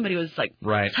God, what if somebody was like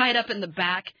tied up in the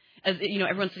back? As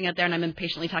everyone's sitting out there, and I'm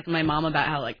impatiently talking to my mom about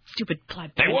how like stupid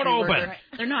Plaid. They won't open.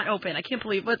 They're not open. I can't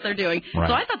believe what they're doing. Right.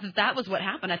 So I thought that was what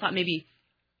happened. I thought maybe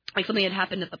like something had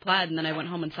happened at the Plaid, and then I went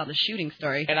home and saw the shooting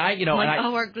story. And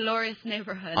our glorious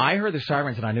neighborhood. I heard the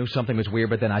sirens, and I knew something was weird,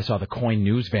 but then I saw the Coin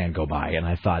News van go by, and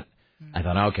I thought,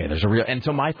 okay, there's a real... And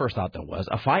so my first thought, though, was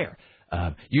a fire.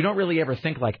 You don't really ever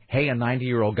think like, hey, a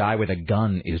 90-year-old guy with a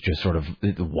gun is just sort of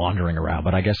wandering around.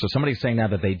 But I guess so somebody's saying now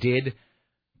that they did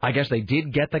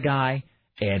get the guy,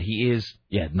 and he is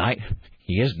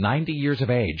 90 years of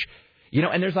age.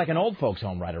 And there's like an old folks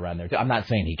home right around there. I'm not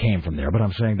saying he came from there, but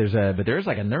I'm saying there's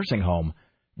like a nursing home.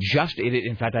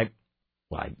 In fact,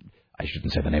 I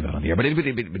shouldn't say the name of it on the air, but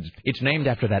it's named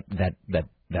after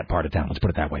that part of town. Let's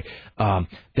put it that way.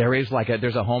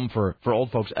 There's a home for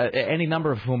old folks, any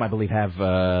number of whom I believe have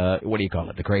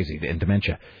the crazy and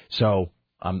dementia. So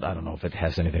I don't know if it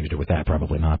has anything to do with that.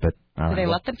 Probably not. But do they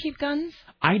let them keep guns?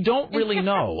 I don't really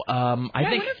know. I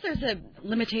wonder if there's a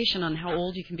limitation on how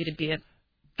old you can be to be a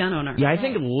gun owner. Yeah, I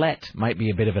think "let" might be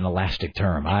a bit of an elastic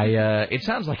term. It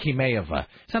sounds like he may have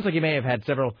had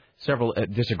several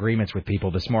disagreements with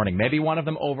people this morning. Maybe one of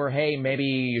them over, hey, maybe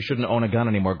you shouldn't own a gun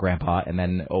anymore, Grandpa, and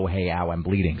then, oh, hey, ow, I'm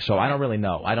bleeding. So I don't really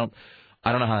know. I don't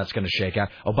know how that's going to shake out.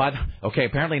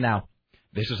 Apparently now,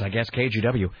 this is, I guess,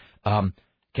 KGW.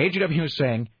 KGW is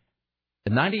saying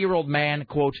the 90-year-old man,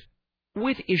 quote,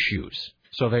 with issues.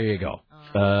 So there you go.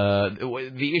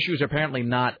 The issues are apparently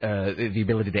not the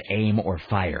ability to aim or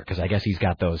fire, because I guess he's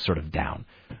got those sort of down.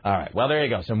 All right. Well, there you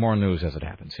go. Some more news as it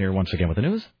happens. Here once again with the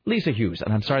news, Lisa Hughes.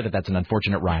 And I'm sorry that's an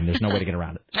unfortunate rhyme. There's no way to get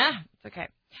around it. It's okay.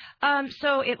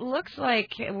 So it looks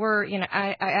like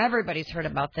everybody's heard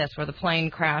about this, where the plane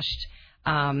crashed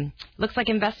Looks like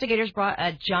investigators brought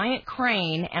a giant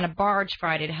crane and a barge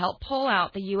Friday to help pull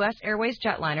out the U.S. Airways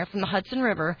jetliner from the Hudson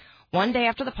River one day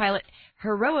after the pilot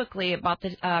heroically brought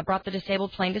the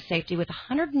disabled plane to safety with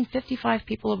 155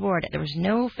 people aboard. There was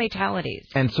no fatalities.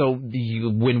 And so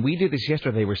when we did this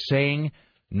yesterday, they were saying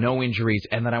no injuries,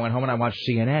 and then I went home and I watched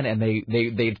CNN, and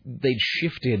they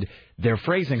shifted their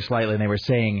phrasing slightly, and they were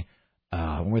saying,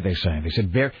 what were they saying?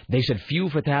 They said few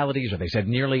fatalities, or they said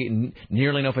nearly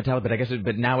no fatality.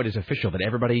 But now it is official that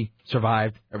everybody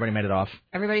survived, everybody made it off.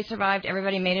 Everybody survived,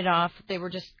 everybody made it off. They were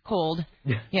just cold.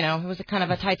 You know, it was a kind of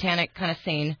a Titanic kind of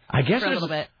scene. I guess for a little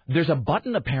bit. There's a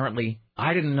button apparently.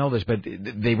 I didn't know this, but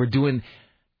they were doing.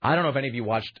 I don't know if any of you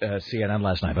watched CNN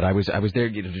last night, but I was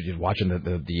there watching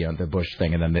the Bush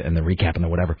thing and then the recap and the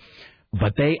whatever.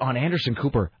 But they on Anderson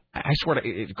Cooper. I swear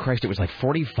to Christ, it was like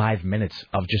 45 minutes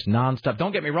of just nonstop.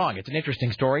 Don't get me wrong, it's an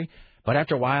interesting story, but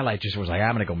after a while, I just was like,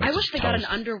 I'm going to go make I some wish they toast.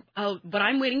 got what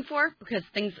I'm waiting for, because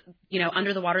things,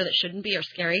 under the water that shouldn't be are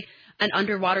scary, an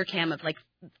underwater cam of, like,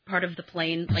 part of the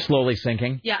plane. Like, slowly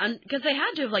sinking? Yeah, because they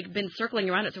had to have, like, been circling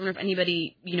around it, so I wonder if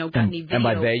anybody, got any video. And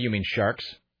by they, you mean sharks?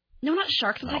 No, not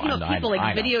sharks. I'm talking about people,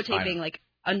 videotaping, like,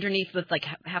 underneath with, like,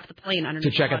 half the plane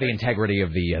underneath to check the out the integrity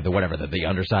of the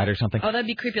underside or something? Oh, that'd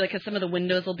be creepy, like, because some of the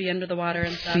windows will be under the water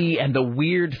and stuff. See, and the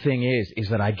weird thing is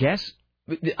that I guess,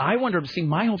 I wonder,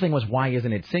 my whole thing was, why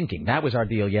isn't it sinking? That was our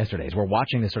deal yesterday, is we're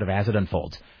watching this sort of as it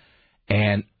unfolds.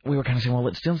 And we were kind of saying, well,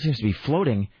 it still seems to be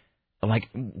floating. Like,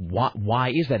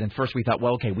 why is that? And first we thought,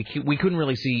 well, okay, we couldn't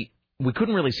really see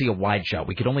a wide shot.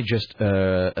 We could only just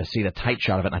see the tight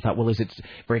shot of it. And I thought, well, is it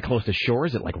very close to shore?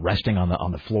 Is it like resting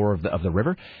on the floor of the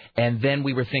river? And then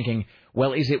we were thinking,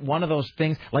 well, is it one of those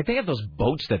things like they have those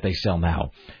boats that they sell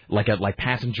now, like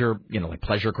passenger, like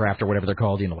pleasure craft or whatever they're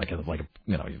called, like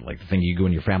the thing you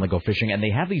and your family go fishing, and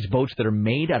they have these boats that are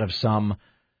made out of some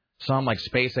like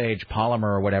space age polymer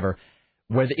or whatever.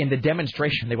 Where in the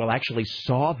demonstration they will actually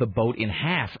saw the boat in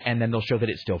half, and then they'll show that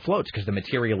it still floats because the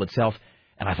material itself.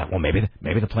 And I thought, well, maybe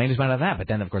the plane is made out of that. But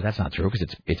then, of course, that's not true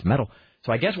because it's metal.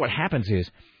 So I guess what happens is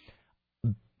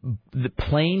the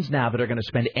planes now that are going to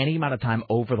spend any amount of time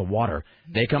over the water,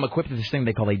 they come equipped with this thing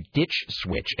they call a ditch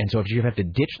switch. And so if you have to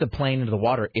ditch the plane into the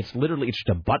water, it's just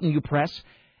a button you press,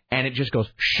 and it just goes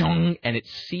shung, and it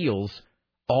seals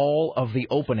all of the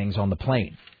openings on the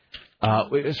plane.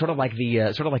 Sort of like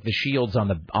the shields on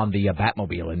the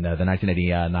Batmobile in the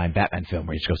 1989 Batman film,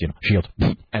 where it just goes, shield,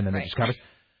 and then it just covers.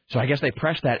 So I guess they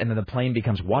pressed that, and then the plane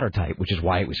becomes watertight, which is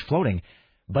why it was floating.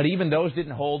 But even those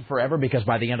didn't hold forever, because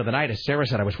by the end of the night, as Sarah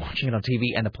said, I was watching it on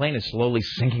TV, and the plane is slowly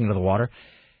sinking into the water.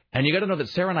 And you got to know that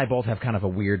Sarah and I both have kind of a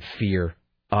weird fear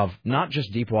of not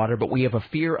just deep water, but we have a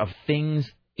fear of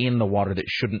things in the water that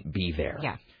shouldn't be there.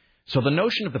 Yeah. So the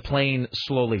notion of the plane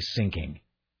slowly sinking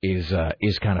is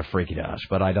kind of freaky to us.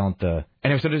 But I don't.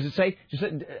 Anyway, so does it say?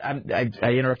 I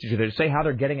interrupted you. Does it say how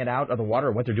they're getting it out of the water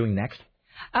or what they're doing next?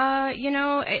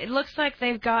 It looks like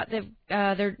they're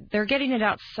getting it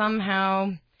out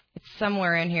somehow. It's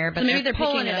somewhere in here, but so maybe they're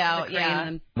pulling it out.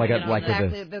 Yeah,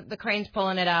 the crane's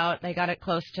pulling it out. They got it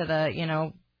close to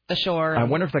the shore. I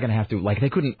wonder if they're going to have to they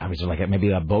couldn't. I was like maybe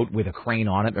a boat with a crane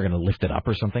on it. They're going to lift it up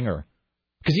or something, or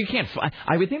because you can't.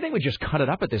 I would think they would just cut it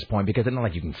up at this point because then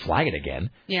you can fly it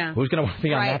again. Yeah. Who's going to want to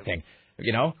be on that thing?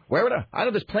 Where would I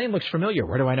know this plane looks familiar.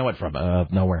 Where do I know it from?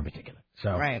 Nowhere in particular.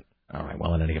 So right. All right,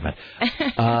 well, in any event.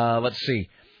 Let's see.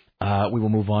 We will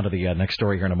move on to the next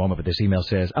story here in a moment, but this email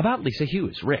says, about Lisa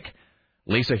Hughes. Rick,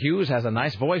 Lisa Hughes has a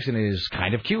nice voice and is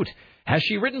kind of cute. Has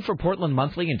she written for Portland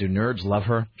Monthly and do nerds love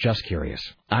her? Just curious.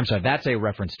 I'm sorry, that's a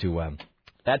reference to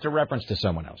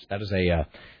someone else. That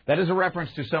is a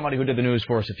reference to somebody who did the news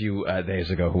for us a few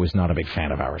days ago who was not a big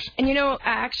fan of ours. And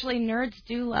actually, nerds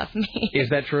do love me. Is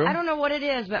that true? I don't know what it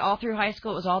is, but all through high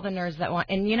school, it was all the nerds that want.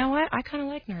 And you know what? I kind of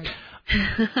like nerds.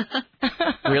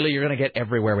 Really, you're going to get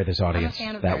everywhere with this audience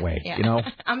that way. Yeah.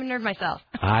 I'm a nerd myself.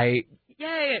 Yay!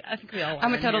 I think we all are.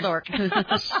 I'm a total dork.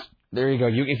 There you go.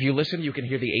 If you listen, you can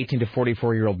hear the 18 to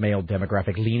 44-year-old male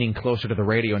demographic leaning closer to the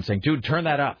radio and saying, "Dude, turn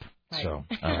that up." Right. So,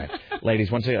 all right. Ladies,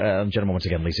 gentlemen, once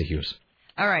again, Lisa Hughes.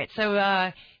 All right.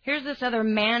 So here's this other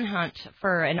manhunt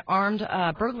for an armed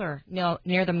burglar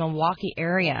near the Milwaukee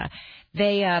area.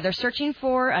 They're searching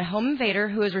for a home invader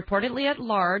who is reportedly at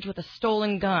large with a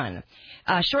stolen gun.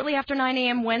 Shortly after 9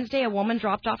 a.m. Wednesday, a woman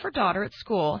dropped off her daughter at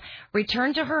school,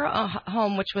 returned to her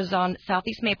home, which was on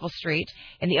Southeast Maple Street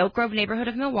in the Oak Grove neighborhood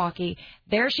of Milwaukee.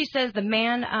 There, she says, the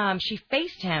man, she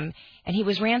faced him, and he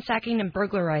was ransacking and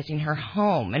burglarizing her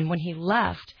home. And when he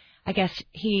left, I guess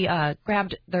he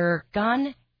grabbed their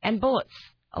gun and bullets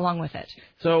along with it.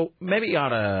 So maybe you ought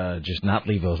to just not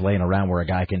leave those laying around where a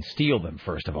guy can steal them,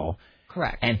 first of all.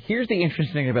 Correct. And here's the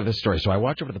interesting thing about this story. So I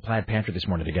walked over to the Plaid Pantry this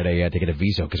morning to get a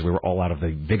Viso because we were all out of the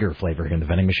bigger flavor here in the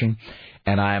vending machine.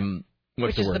 And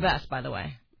which is the best, by the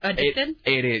way. Addicted?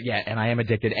 It is, yeah, and I am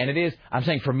addicted. And it is, I'm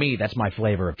saying for me, that's my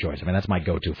flavor of choice. I mean, that's my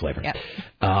go-to flavor. Yep.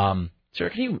 Sarah,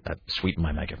 can you sweeten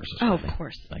my mic ever so slightly? Oh, of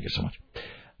course. Thank you so much.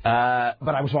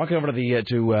 But I was walking over to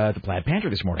the Plaid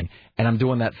Pantry this morning, and I'm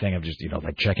doing that thing of just,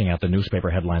 like checking out the newspaper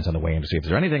headlines on the way in to see if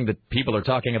there's anything that people are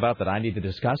talking about that I need to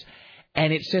discuss.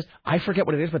 And it says, I forget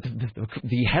what it is, but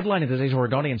the headline of today's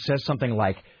Oregonian says something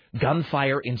like,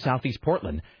 gunfire in southeast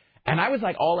Portland. And I was,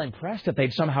 all impressed that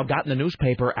they'd somehow gotten the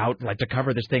newspaper out, to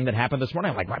cover this thing that happened this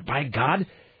morning. I'm like, by God,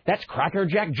 that's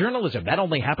crackerjack journalism. That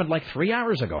only happened 3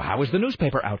 hours ago. How is the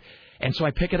newspaper out? And so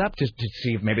I pick it up to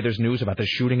see if maybe there's news about the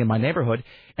shooting in my neighborhood.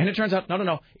 And it turns out,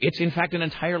 no. It's, in fact, an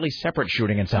entirely separate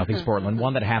shooting in southeast Portland,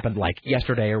 one that happened,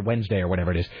 yesterday or Wednesday or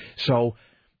whatever it is. So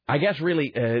I guess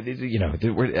really,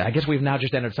 I guess we've now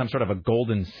just entered some sort of a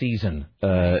golden season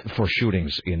for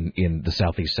shootings in the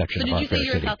southeast section of our fair city. So did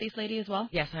you say you're a southeast lady as well?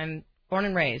 Yes, I'm born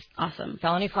and raised. Awesome.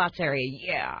 Felony Flats area,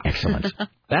 yeah. Excellent.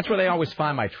 That's where they always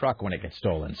find my truck when it gets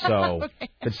stolen. So okay.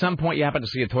 At some point you happen to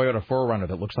see a Toyota 4Runner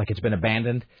that looks like it's been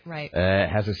abandoned. Right.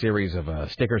 Has a series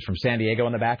of stickers from San Diego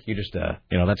on the back. You just,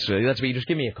 that's you just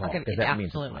give me a call. Okay, that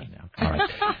absolutely. Means all right.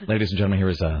 Ladies and gentlemen, here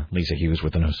is Lisa Hughes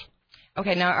with the news.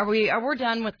 Okay, now are we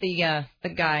done with the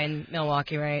guy in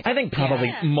Milwaukee, right? I think probably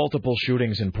multiple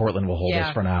shootings in Portland will hold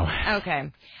us for now.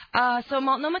 Okay. So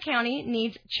Multnomah County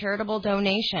needs charitable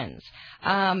donations.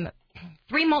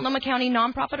 3 Multnomah County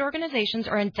nonprofit organizations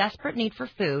are in desperate need for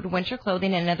food, winter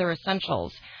clothing, and other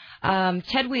essentials.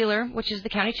 Ted Wheeler, which is the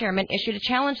county chairman, issued a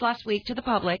challenge last week to the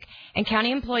public and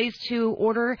county employees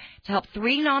to help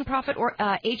 3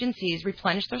 nonprofit agencies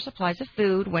replenish their supplies of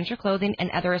food, winter clothing,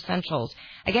 and other essentials.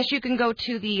 I guess you can go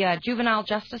to the Juvenile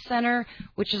Justice Center,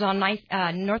 which is on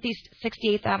Northeast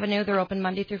 68th Avenue. They're open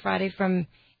Monday through Friday from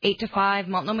 8 to 5.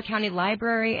 Multnomah County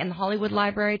Library and the Hollywood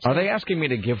Library. Are they asking me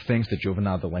to give things to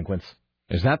juvenile delinquents?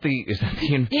 That's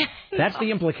the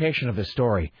implication of this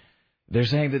story. They're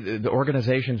saying that the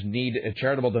organizations need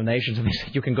charitable donations, and they say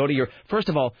you can go to first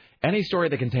of all, any story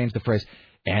that contains the phrase,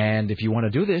 and if you want to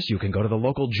do this, you can go to the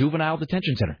local juvenile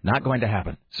detention center. Not going to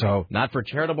happen. So, not for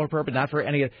charitable purpose, not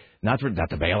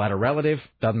to bail out a relative,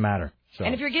 doesn't matter. So.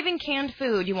 And if you're giving canned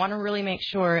food, you want to really make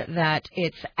sure that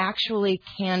it's actually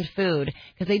canned food,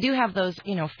 because they do have those,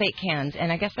 fake cans.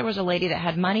 And I guess there was a lady that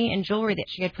had money and jewelry that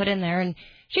she had put in there, and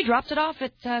she dropped it off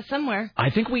at somewhere. I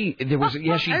think she I remember put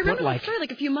the story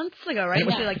a few months ago, right?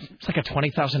 It's like a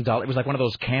 $20,000. It was like one of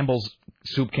those Campbell's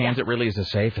soup cans that really is a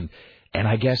safe, and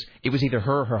I guess it was either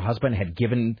her or her husband had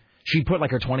given. She put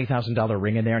her $20,000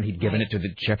 ring in there, and he'd given it to the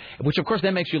chair, which of course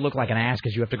then makes you look like an ass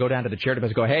because you have to go down to the charitable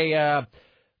and go, hey,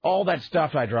 all that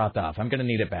stuff I dropped off, I'm going to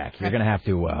need it back. You're going to have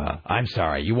to, I'm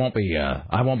sorry, I won't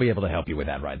be able to help you with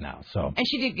that right now. So. And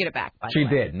she did get it back, by the way.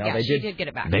 She did. No, she did get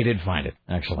it back. They did find it.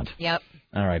 Excellent. Yep.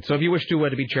 All right. So if you wish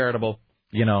to be charitable,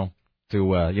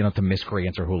 to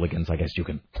miscreants or hooligans, I guess you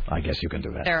can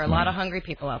do that. There are a lot of hungry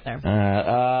people out there.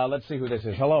 Let's see who this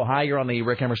is. Hello. Hi, you're on the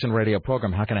Rick Emerson radio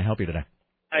program. How can I help you today?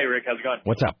 Hey, Rick. How's it going?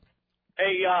 What's up?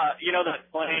 Hey,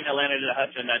 that plane that landed in the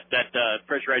Hudson, that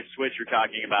pressurized switch you're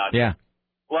talking about? Yeah.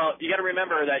 Well, you got to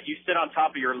remember that you sit on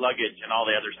top of your luggage and all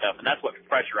the other stuff, and that's what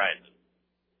pressurizes.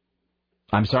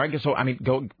 I'm sorry. So,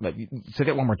 say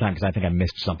that one more time because I think I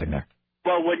missed something there.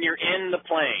 Well, when you're in the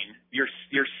plane,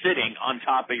 you're sitting on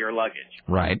top of your luggage.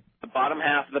 Right. The bottom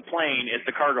half of the plane is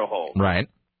the cargo hold. Right.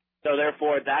 So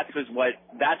therefore, that's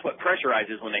what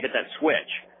pressurizes when they hit that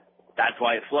switch. That's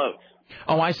why it floats.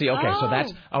 Oh, I see. Okay, so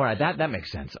that's all right. That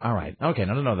makes sense. All right. Okay.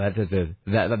 No.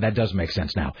 That does make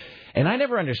sense now. And I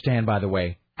never understand, by the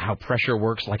way, how pressure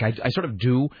works. Like I sort of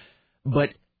do,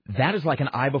 but that is like an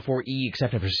I before E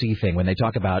except for C thing. When they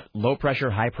talk about low pressure,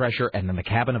 high pressure, and then the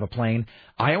cabin of a plane,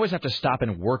 I always have to stop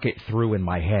and work it through in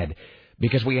my head.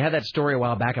 Because we had that story a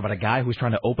while back about a guy who's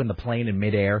trying to open the plane in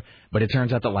midair, but it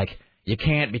turns out that, you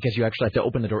can't because you actually have to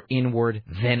open the door inward,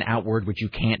 then outward, which you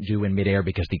can't do in midair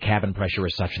because the cabin pressure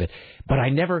is such that... But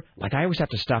I always have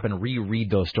to stop and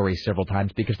reread those stories several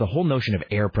times because the whole notion of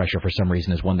air pressure for some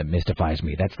reason is one that mystifies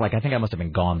me. That's I think I must have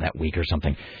been gone that week or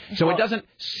something. So it doesn't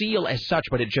seal as such,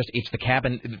 but it's the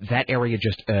cabin, that area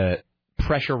just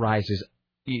pressurizes,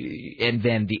 and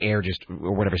then the air just,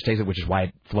 or whatever, stays it, which is why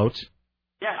it floats.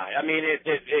 Yeah,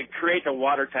 it creates a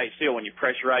watertight seal. When you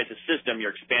pressurize the system,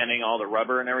 you're expanding all the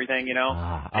rubber and everything, and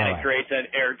it creates an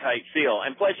airtight seal.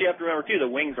 And plus, you have to remember, too, the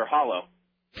wings are hollow.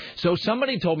 So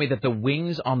somebody told me that the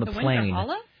wings on the plane... Wings are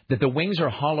hollow? That the wings are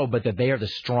hollow, but that they are the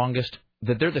strongest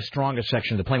that they're the strongest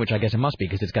section of the plane, which I guess it must be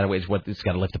because it's got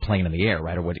to lift the plane in the air,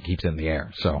 right, or what it keeps it in the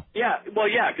air. So. Yeah,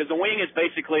 because the wing is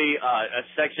basically a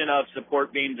section of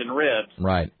support beams and ribs,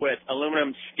 right, with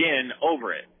aluminum skin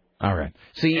over it. All right.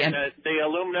 See, and the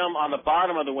aluminum on the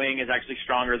bottom of the wing is actually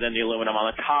stronger than the aluminum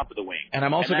on the top of the wing. And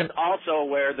that's also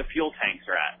where the fuel tanks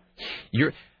are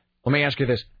at. Let me ask you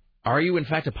this: are you in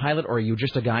fact a pilot, or are you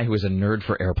just a guy who is a nerd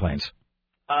for airplanes?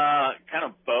 Kind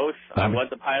of both. I was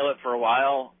a pilot for a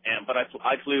while, but I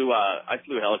flew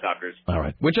helicopters. All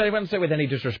right. Which I wouldn't say with any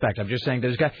disrespect. I'm just saying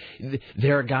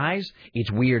there are guys.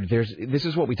 It's weird. This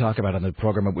is what we talk about on the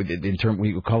program.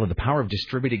 We call it the power of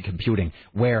distributed computing,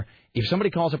 where if somebody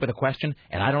calls up with a question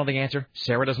and I don't know the answer,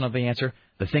 Sarah doesn't know the answer.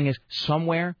 The thing is,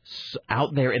 somewhere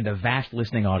out there in the vast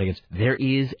listening audience, there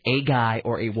is a guy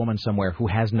or a woman somewhere who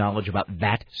has knowledge about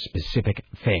that specific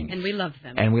thing. And we love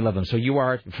them. So you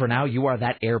are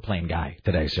that airplane guy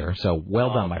today, sir. So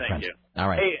well done, my friend. Thank you. All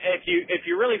right. Hey, if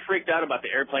you're really freaked out about the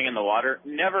airplane in the water,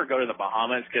 never go to the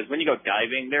Bahamas, because when you go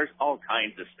diving, there's all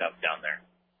kinds of stuff down there.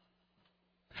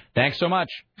 Thanks so much.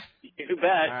 You bet.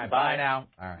 All right, bye now.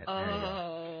 All right.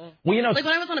 Oh. Well, like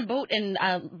when I was on a boat in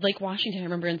Lake Washington, I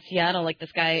remember in Seattle, like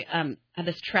this guy had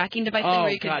this tracking device thing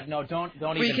where you God, no, don't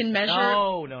where even. you can measure.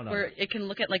 No. Where it can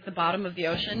look at like the bottom of the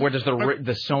ocean. Where does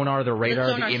the sonar, the radar,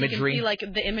 the imagery? So you can see like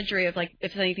the imagery of like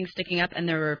if anything's sticking up, and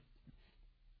there were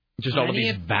just all of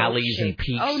these valleys and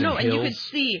peaks. Oh no, and hills. you could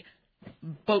see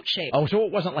boat shape. Oh, so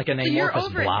it wasn't like an amorphous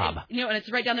blob. And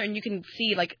it's right down there, and you can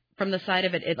see like from the side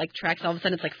of it, it like tracks. All of a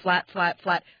sudden, it's like flat.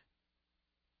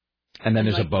 And then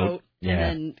there's like a boat. And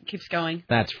then keeps going.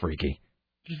 That's freaky.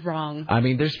 It's wrong. I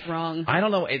mean, there's wrong. I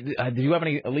don't know. Do you have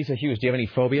any, Lisa Hughes? Do you have any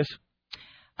phobias?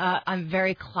 I'm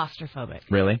very claustrophobic.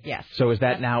 Really? Yes. So is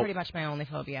that That's now pretty much my only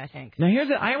phobia, I think. Now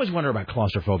I always wonder about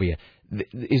claustrophobia.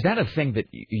 Is that a thing that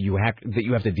you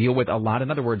have to deal with a lot? In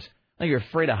other words, like you're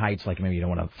afraid of heights, like maybe you don't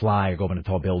want to fly or go up in a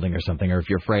tall building or something, or if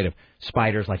you're afraid of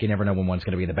spiders, like you never know when one's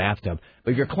going to be in the bathtub.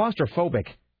 But if you're claustrophobic,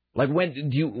 like when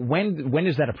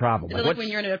is that a problem? Is it like when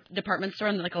you're in a department store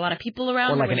and like a lot of people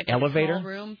around, or like an elevator?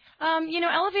 Small room?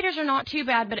 Elevators are not too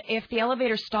bad, but if the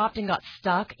elevator stopped and got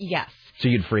stuck, yes. So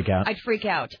you'd freak out? I'd freak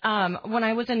out. When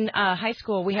I was in high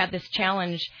school, we had this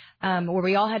challenge where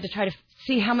we all had to try to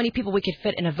see how many people we could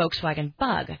fit in a Volkswagen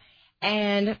Bug.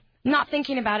 And not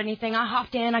thinking about anything, I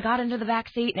hopped in, I got into the back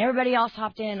seat, and everybody else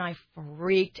hopped in. I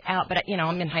freaked out. But,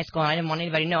 I'm in high school, and I didn't want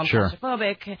anybody to know I'm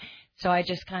claustrophobic. So I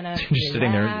just kind of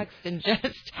sitting there and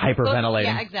just hyperventilating.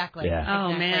 Yeah, exactly. Yeah.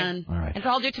 Oh, man. All right. And so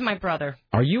I'll do it to my brother.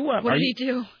 Are you? What did he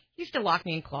do? He used to lock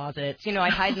me in closets.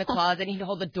 I'd hide in the closet. He'd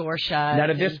hold the door shut. Now,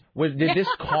 did this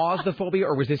cause the phobia,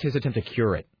 or was this his attempt to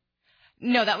cure it?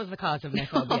 No, that was the cause of my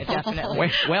phobia,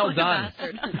 definitely. Well done.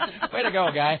 Way to go,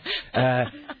 guy.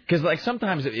 Because like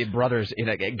sometimes brothers,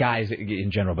 guys in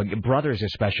general, but brothers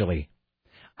especially.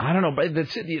 I don't know, but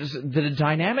the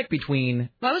dynamic between...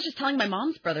 Well, I was just telling my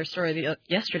mom's brother story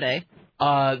yesterday.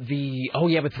 But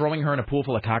throwing her in a pool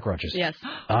full of cockroaches. Yes. It's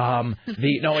my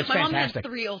fantastic. My mom has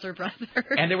 3 older brothers.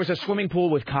 And there was a swimming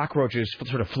pool with cockroaches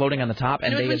sort of floating on the top.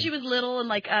 And it was when she was little,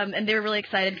 and and they were really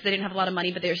excited because they didn't have a lot of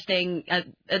money, but they were staying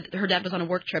her dad was on a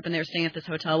work trip, and they were staying at this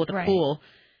hotel with a pool.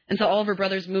 And so all of her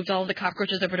brothers moved all of the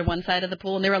cockroaches over to one side of the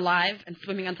pool, and they were alive and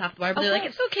swimming on top of the water. But they're like,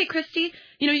 it's okay, Christy.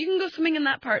 You can go swimming in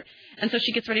that part. And so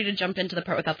she gets ready to jump into the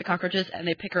part without the cockroaches, and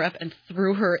they pick her up and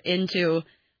threw her into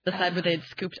the side where they had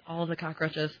scooped all of the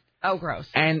cockroaches. Oh, gross.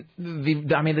 And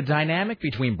the dynamic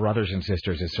between brothers and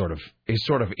sisters is sort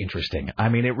of interesting. I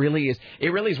mean, it really is.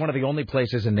 It really is one of the only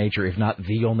places in nature, if not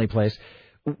the only place,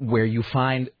 where you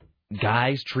find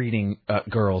guys treating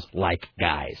girls like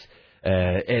guys.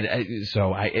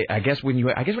 So I guess when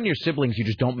you're siblings, you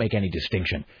just don't make any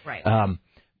distinction. Right.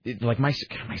 Like my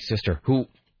sister, who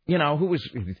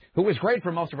was great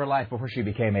for most of her life before she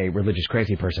became a religious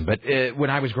crazy person. But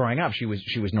when I was growing up, she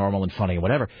was normal and funny and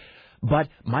whatever. But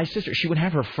my sister, she would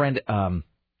have her friend.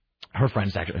 Her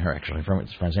friend's her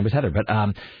friend's name was Heather. But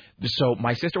so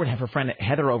my sister would have her friend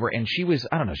Heather over, and she was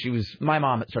my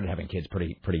mom started having kids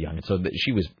pretty young, and so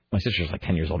my sister was like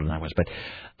 10 years older than I was,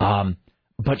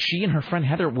 But she and her friend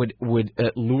Heather would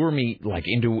lure me like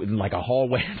into like a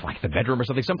hallway, like the bedroom or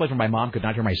something, someplace where my mom could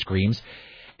not hear my screams.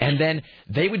 And then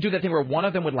they would do that thing where one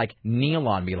of them would like kneel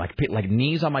on me, like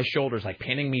knees on my shoulders, like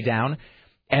pinning me down.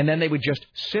 And then they would just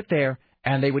sit there,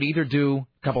 and they would either do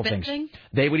a couple things.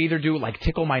 They would either do like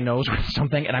tickle my nose with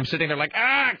something, and I'm sitting there like,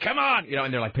 come on,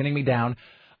 and they're like pinning me down.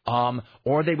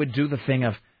 Or they would do the thing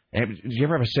of, did you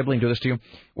ever have a sibling do this to you,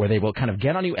 where they will kind of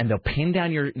get on you and they'll pin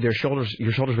down your shoulders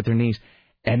with their knees.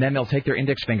 And then they'll take their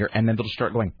index finger, and then they'll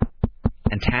start going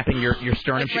and tapping your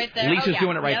sternum. Like right there? Lisa's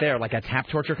doing it right there, like a tap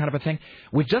torture kind of a thing,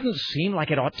 which doesn't seem like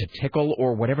it ought to tickle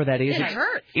or whatever that is. It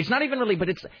hurts. It's not even really, but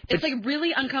it's like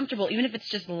really uncomfortable, even if it's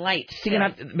just light. See,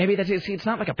 maybe that's it. See, it's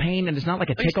not like a pain and it's not like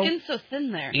a tickle. Your skin's so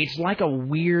thin there. It's like a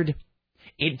weird.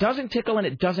 It doesn't tickle and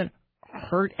it doesn't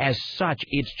hurt as such.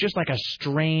 It's just like a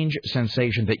strange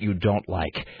sensation that you don't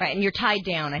like. Right, and you're tied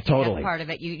down. I think that's part of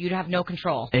it. You'd have no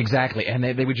control. Exactly, and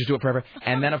they would just do it forever.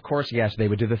 And then, of course, yes, they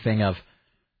would do the thing of,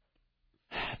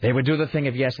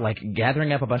 like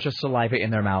gathering up a bunch of saliva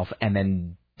in their mouth and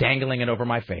then dangling it over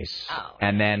my face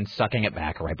and then sucking it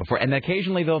back right before. And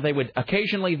occasionally, though,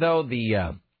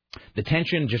 the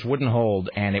tension just wouldn't hold,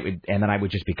 and then I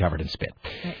would just be covered in spit.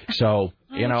 So,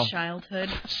 childhood.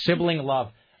 Sibling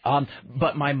love.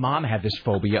 But my mom had this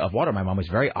phobia of water. My mom was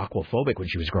very aquaphobic when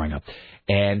she was growing up.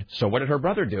 And so what did her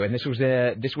brother do? And this was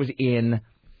in,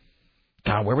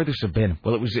 God, where would this have been?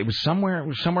 Well, it was somewhere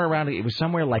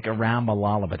like around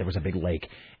Malala, but there was a big lake.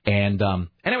 And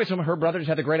anyway, so her brother just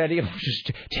had the great idea of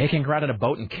just taking her out in a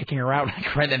boat and kicking her out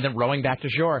and then rowing back to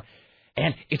shore.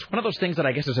 And it's one of those things that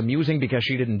I guess is amusing because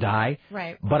she didn't die.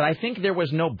 Right. But I think there was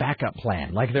no backup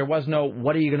plan. Like, there was no,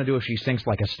 what are you going to do if she sinks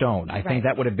like a stone? I think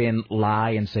that would have been lie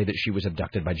and say that she was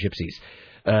abducted by gypsies.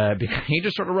 Because he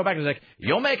just sort of wrote back and was like,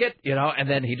 you'll make it, and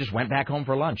then he just went back home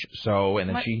for lunch. So, and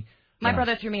then My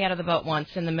brother threw me out of the boat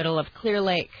once in the middle of Clear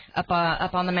Lake up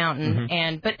on the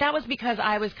mountain, but that was because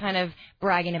I was kind of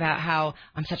bragging about how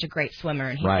I'm such a great swimmer,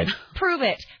 and he said, prove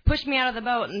it, pushed me out of the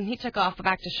boat, and he took off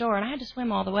back to shore, and I had to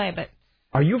swim all the way, but...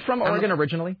 Are you from Oregon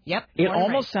originally? Yep. It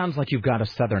almost sounds like you've got a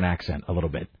southern accent a little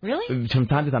bit. Really? From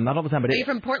time to time, not all the time, but... Are you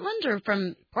from Portland or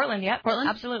from... Portland, yeah. Portland?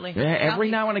 Absolutely. Yeah, every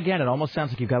now and again, it almost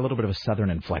sounds like you've got a little bit of a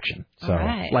southern inflection. So,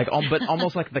 but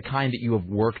almost like the kind that you have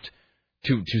worked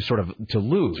to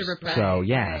lose. To repress. So,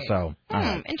 yeah, so...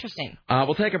 Interesting.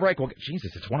 We'll take a break.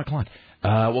 Jesus, it's 1 o'clock.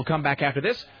 We'll come back after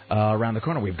this. Around the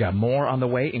corner, we've got more on the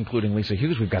way, including Lisa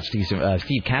Hughes. We've got Steve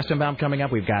Kastenbaum coming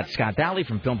up. We've got Scott Daly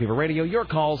from Film Fever Radio. Your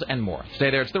calls and more.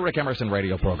 Stay there. It's the Rick Emerson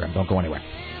radio program. Don't go anywhere.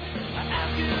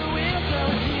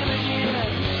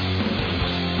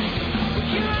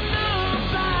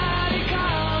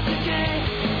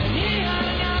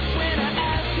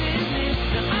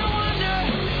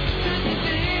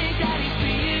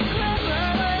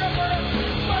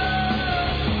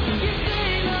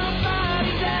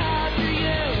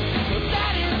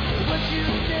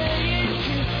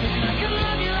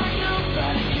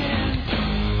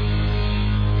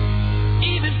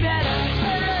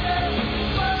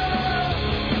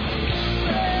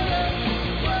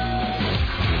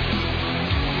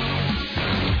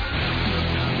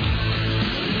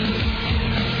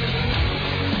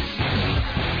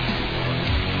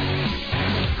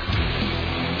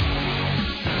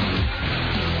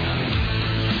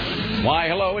 Why,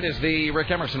 hello, it is the Rick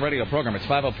Emerson radio program. It's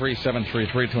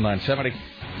 503-733-2970.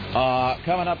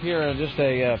 Coming up here in just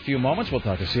a few moments, we'll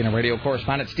talk to CNN radio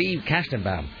correspondent Steve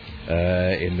Kastenbaum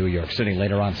in New York City.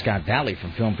 Later on, Scott Daly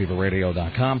from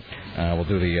FilmFeverRadio.com. We'll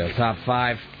do the top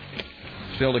 5.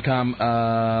 Still to come,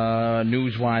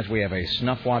 news-wise, we have a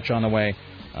snuff watch on the way,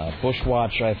 bush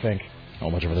watch, I think. A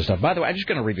whole bunch of other stuff. By the way, I'm just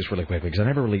going to read this really quickly because I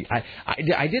never really...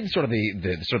 I did sort of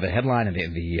the headline and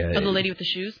the lady with the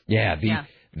shoes? Yeah,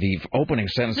 the opening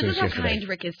sentences yesterday. This is how kind yesterday.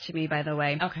 Rick is to me, by the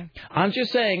way. Okay. I'm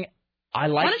just saying, Why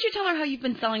don't you tell her how you've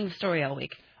been selling the story all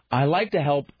week? I like to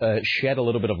help shed a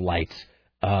little bit of light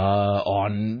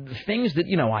on things that,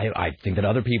 I think that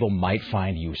other people might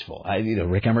find useful.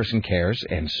 Rick Emerson cares,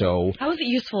 and so... How is it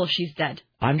useful if she's dead?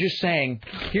 I'm just saying,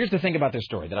 here's the thing about this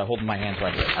story that I hold in my hands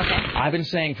right here. Okay. I've been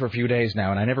saying for a few days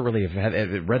now, and I never really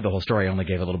have read the whole story. I only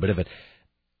gave a little bit of it.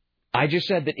 I just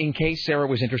said that in case Sarah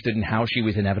was interested in how she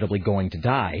was inevitably going to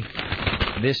die,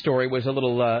 this story was a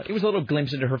little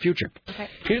glimpse into her future. Okay.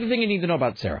 Here's the thing you need to know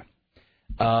about Sarah.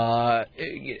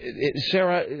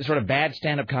 Sarah, sort of bad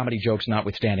stand-up comedy jokes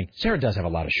notwithstanding, Sarah does have a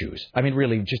lot of shoes. I mean,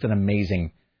 really, just an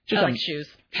amazing... I like shoes.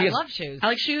 I love shoes. I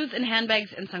like shoes and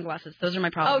handbags and sunglasses. Those are my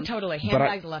problems. Oh, totally.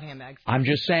 Handbags. I love handbags. I'm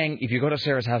just saying, if you go to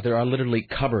Sarah's house, there are literally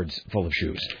cupboards full of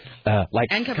shoes.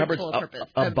 And cupboards full of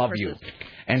above you.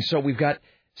 And so we've got...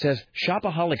 Says,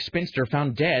 shopaholic spinster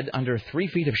found dead under 3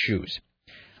 feet of shoes.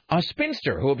 A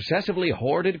spinster who obsessively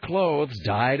hoarded clothes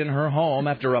died in her home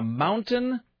after a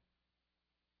mountain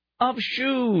of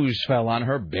shoes fell on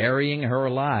her, burying her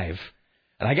alive.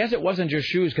 And I guess it wasn't just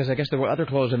shoes, because I guess there were other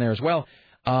clothes in there as well.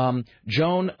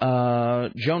 Joan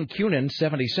Cunin,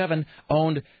 77,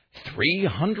 owned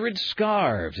 300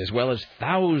 scarves, as well as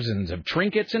thousands of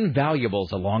trinkets and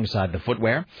valuables alongside the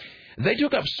footwear. They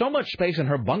took up so much space in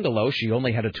her bungalow, she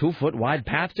only had a 2-foot wide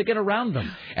path to get around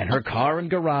them, and her car and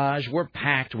garage were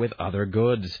packed with other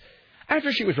goods.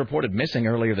 After she was reported missing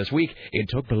earlier this week, it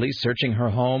took police searching her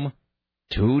home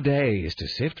 2 days to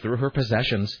sift through her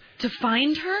possessions. To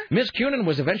find her? Miss Cunin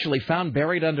was eventually found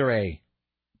buried under a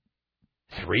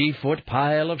 3-foot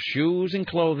pile of shoes and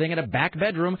clothing in a back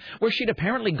bedroom where she'd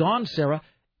apparently gone, Sarah,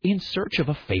 in search of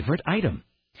a favorite item.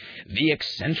 The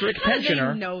eccentric pensioner...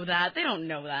 How do they know that? They don't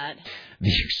know that.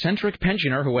 The eccentric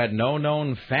pensioner, who had no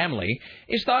known family,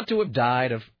 is thought to have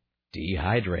died of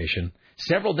dehydration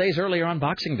several days earlier on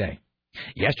Boxing Day.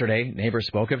 Yesterday, neighbors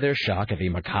spoke of their shock at the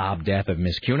macabre death of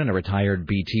Miss Cunin, a retired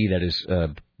BT that is,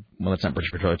 well, it's not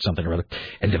British Patrol, it's something or other,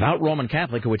 a devout Roman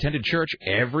Catholic who attended church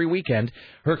every weekend.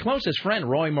 Her closest friend,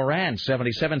 Roy Moran,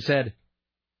 77, said,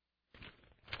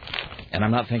 and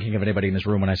I'm not thinking of anybody in this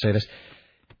room when I say this,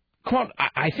 quote,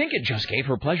 I think it just gave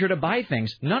her pleasure to buy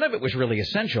things. None of it was really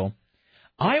essential.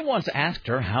 I once asked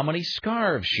her how many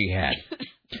scarves she had.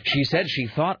 She said she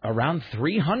thought around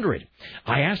 300.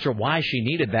 I asked her why she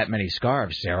needed that many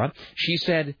scarves, Sarah. She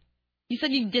said... You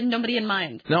said you didn't nobody in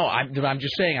mind. No, I'm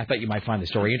just saying I thought you might find the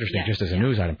story interesting just as a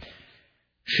news item.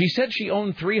 She said she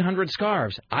owned 300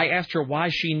 scarves. I asked her why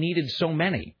she needed so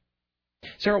many.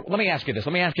 Sarah, let me ask you this.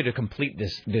 Let me ask you to complete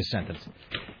this sentence.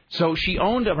 So she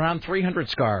owned around 300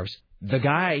 scarves. The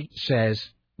guy says,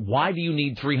 why do you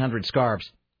need 300 scarves?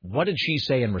 What did she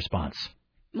say in response?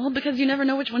 Well, because you never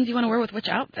know which ones you want to wear with which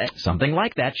outfit. Something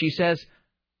like that. She says,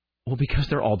 well, because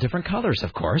they're all different colors,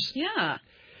 of course. Yeah.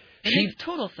 It makes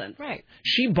total sense. Right.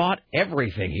 She bought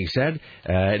everything, he said.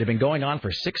 It had been going on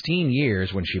for 16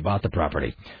 years when she bought the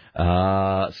property.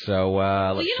 Let's see. You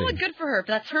know what? Good for her. If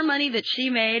that's her money that she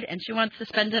made and she wants to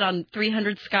spend it on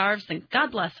 300 scarves, then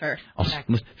God bless her. I'll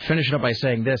finish it up by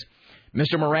saying this.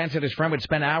 Mr. Moran said his friend would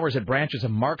spend hours at branches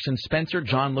of Marks & Spencer,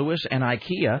 John Lewis, and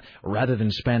IKEA rather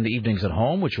than spend evenings at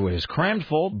home, which was crammed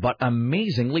full but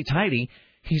amazingly tidy.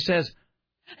 He says...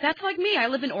 That's like me. I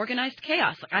live in organized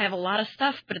chaos. I have a lot of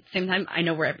stuff, but at the same time, I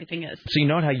know where everything is. So you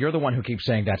know how you're the one who keeps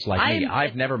saying that's like me.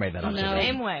 I've never made that observation.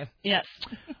 Same way. Yes.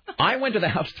 I went to the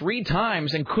house 3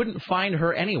 times and couldn't find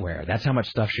her anywhere. That's how much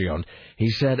stuff she owned. He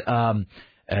said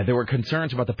there were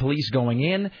concerns about the police going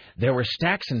in. There were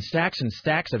stacks and stacks and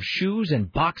stacks of shoes and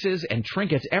boxes and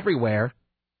trinkets everywhere.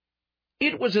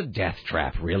 It was a death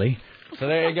trap, really. So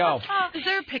there you go. Is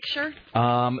there a picture?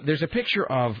 There's a picture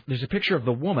of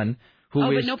the woman.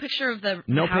 But no picture of the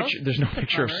house? There's no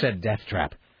picture of said death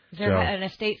trap. Is there an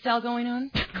estate sale going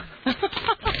on?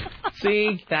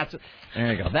 See,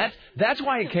 there you go. That's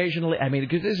why occasionally, I mean,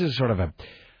 because this is sort of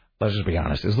let's just be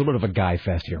honest, it's a little bit of a guy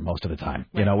fest here most of the time,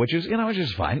 right. which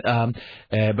is fine.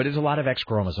 But it's a lot of X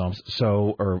chromosomes,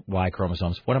 or Y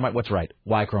chromosomes. What's right?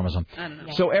 Y chromosome. I don't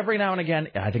know. So every now and again,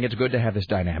 I think it's good to have this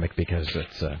dynamic because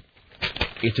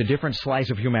it's a different slice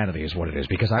of humanity is what it is,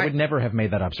 because I would never have made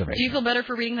that observation. Do you feel better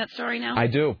for reading that story now? I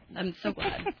do. I'm so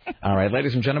glad. All right,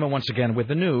 ladies and gentlemen, once again with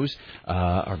the news,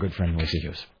 our good friend Lucy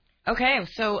Hughes. Okay,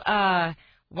 so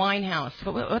Winehouse.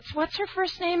 What's her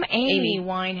first name? Amy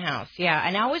Winehouse. Yeah,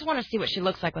 and I always want to see what she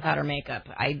looks like without her makeup.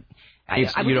 I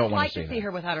would like to see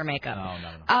her without her makeup.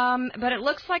 No. But it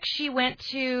looks like she went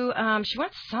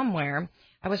somewhere.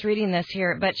 I was reading this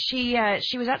here, but she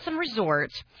was at some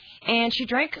resort, and she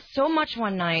drank so much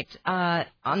one night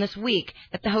on this week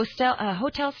that the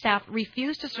hotel staff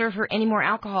refused to serve her any more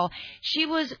alcohol. She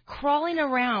was crawling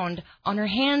around on her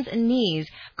hands and knees,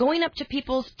 going up to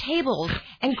people's tables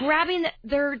and grabbing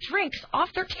their drinks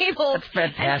off their tables. That's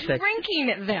fantastic. And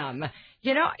drinking them.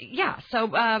 Yeah. So,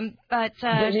 but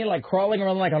you mean like crawling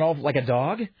around like a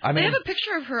dog? I mean, they have a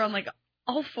picture of her on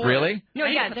all 4. Really? No,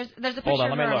 yeah, there's a picture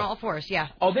of her on all 4s, yeah.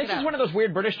 Oh, this is one of those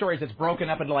weird British stories that's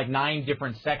broken up into 9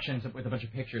 different sections with a bunch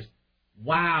of pictures.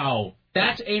 Wow.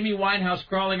 That's Amy Winehouse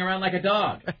crawling around like a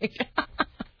dog.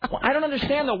 Well, I don't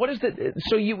understand, though. What is the...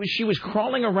 So she was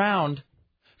crawling around...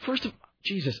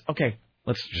 Jesus. Okay,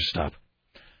 let's just stop.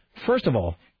 First of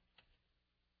all,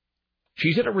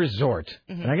 she's at a resort.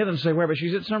 Mm-hmm. And I get them to say where, but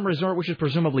she's at some resort which is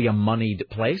presumably a moneyed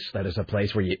place. That is a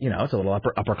place where, it's a little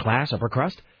upper class, upper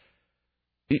crust.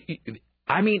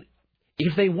 I mean,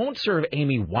 if they won't serve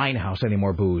Amy Winehouse any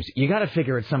more booze, you got to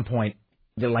figure at some point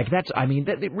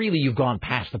really you've gone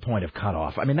past the point of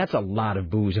cutoff. I mean, that's a lot of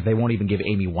booze if they won't even give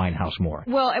Amy Winehouse more.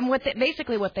 Well, and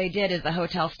basically what they did is the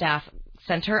hotel staff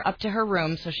sent her up to her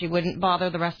room so she wouldn't bother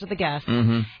the rest of the guests,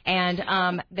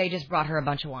 and they just brought her a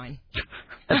bunch of wine.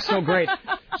 That's so great.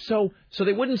 So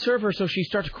they wouldn't serve her, so she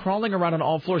starts crawling around on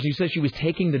all floors. You said she was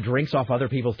taking the drinks off other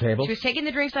people's tables? She was taking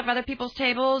the drinks off other people's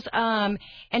tables, and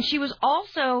she was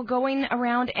also going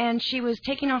around and she was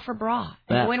taking off her bra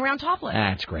and going around topless.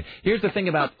 That's great. Here's the thing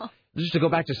about... Just to go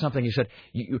back to something you said,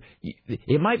 you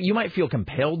might feel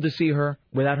compelled to see her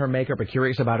without her makeup or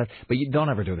curious about it, but you don't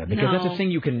ever do that because that's a thing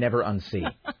you can never unsee.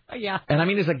 Yeah. And I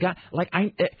mean, as a guy, like,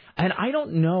 I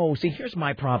don't know. See, here's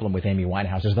my problem with Amy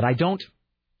Winehouse is that I don't,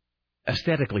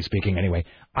 aesthetically speaking anyway,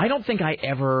 I don't think I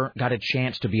ever got a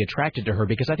chance to be attracted to her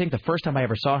because I think the first time I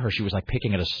ever saw her, she was like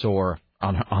picking at a sore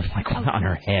on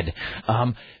her head.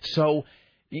 So,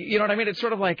 you know what I mean? It's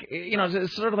sort of like,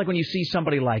 it's sort of like when you see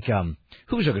somebody like,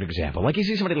 who's a good example? Like you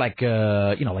see somebody like,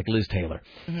 like Liz Taylor,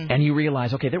 and you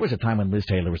realize, okay, there was a time when Liz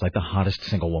Taylor was like the hottest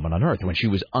single woman on earth, when she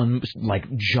was like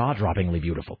jaw-droppingly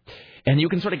beautiful, and you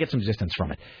can sort of get some distance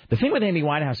from it. The thing with Amy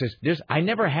Winehouse is, I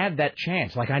never had that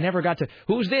chance. Like I never got to,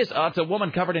 who's this? Oh, it's a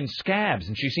woman covered in scabs,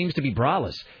 and she seems to be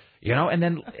braless. And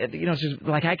then, it's just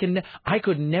like I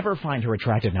could never find her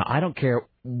attractive. Now, I don't care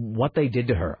what they did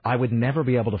to her. I would never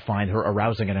be able to find her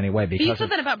arousing in any way. Because you said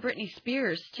that about Britney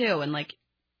Spears, too, and like...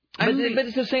 But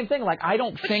it's the same thing. Like, I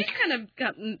don't think... she's kind of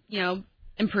gotten,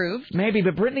 improved. Maybe,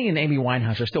 but Britney and Amy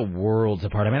Winehouse are still worlds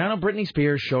apart. I mean, I know Britney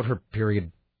Spears showed her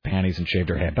period panties and shaved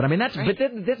her head. But, I mean, that's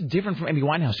different from Amy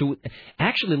Winehouse, who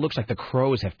actually looks like the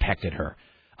crows have pecked at her.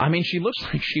 I mean, she looks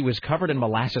like she was covered in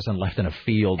molasses and left in a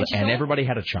field, and everybody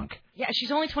had a chunk. Yeah,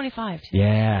 she's only 25. Too.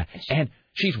 Yeah, and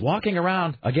she's walking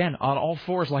around, again, on all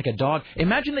fours like a dog.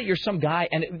 Imagine that you're some guy,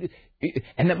 and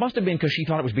that must have been because she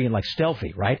thought it was being, like,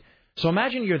 stealthy, right? So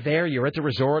imagine you're there, you're at the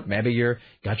resort, maybe you're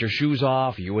got your shoes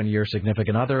off, you and your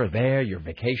significant other are there, you're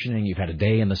vacationing, you've had a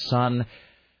day in the sun.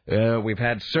 We've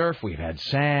had surf, we've had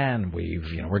sand,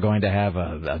 we're going to have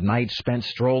a night spent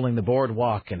strolling the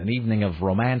boardwalk and an evening of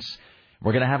romance.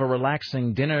 We're going to have a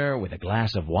relaxing dinner with a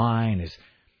glass of wine as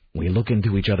we look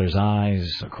into each other's eyes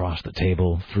across the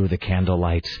table through the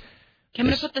candlelight. I'm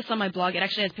going to put this on my blog. It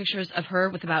actually has pictures of her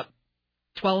with about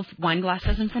 12 wine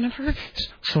glasses in front of her.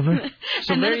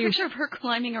 And then a picture of her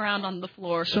climbing around on the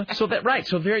floor. So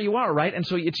there you are, right? And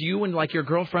so it's you and like your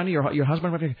girlfriend, your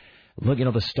husband. Look,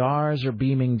 the stars are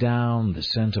beaming down. The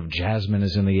scent of jasmine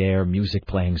is in the air. Music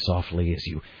playing softly as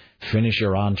you finish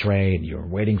your entree, and you're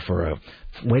waiting for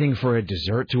a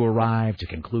dessert to arrive to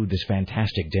conclude this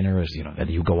fantastic dinner. As that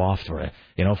you go off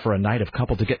for a night of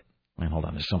couple to get. Man, hold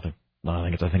on, there's something. No, I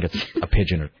think it's a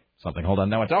pigeon or something. Hold on,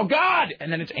 no, it's God,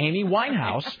 and then it's Amy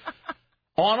Winehouse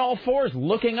on all fours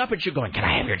looking up at you, going, "Can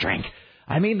I have your drink?"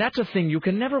 I mean, that's a thing you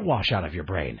can never wash out of your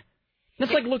brain.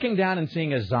 It's like looking down and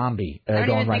seeing a zombie going right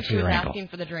through your ankle. I don't think she was asking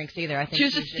for the drinks either. I think she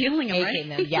was just stealing them,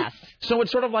 right? Yes. So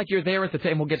it's sort of like you're there at the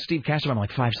table. We'll get Steve Castor in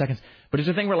like 5 seconds. But it's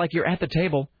a thing where like you're at the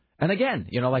table, and again,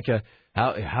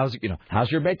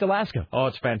 how's your baked Alaska? Oh,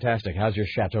 it's fantastic. How's your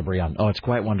Chateaubriand? Oh, it's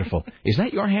quite wonderful. Is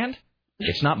that your hand?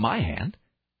 It's not my hand.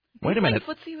 Wait a minute.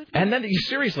 And then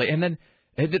seriously, and then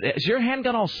has your hand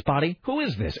got all spotty? Who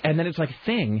is this? And then it's like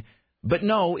thing, but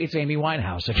no, it's Amy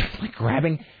Winehouse. It's like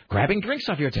grabbing drinks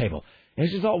off your table.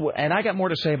 It's just all, and I got more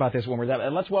to say about this when we're there.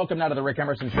 Let's welcome now to the Rick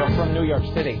Emerson Show from New York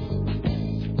City.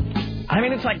 I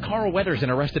mean, it's like Carl Weathers in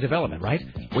Arrested Development, right?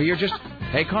 Where you're just,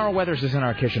 hey, Carl Weathers is in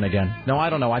our kitchen again. No, I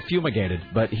don't know. I fumigated,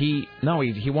 but he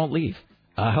won't leave.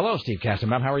 Hello, Steve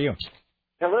Castenbaum. How are you?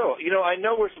 Hello. I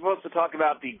know we're supposed to talk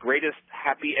about the greatest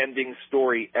happy ending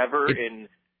story ever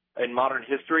in modern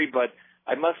history, but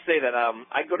I must say that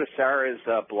I go to Sarah's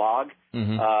blog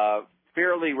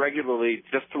fairly regularly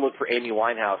just to look for Amy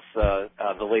Winehouse,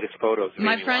 the latest photos of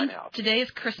Amy Winehouse. Today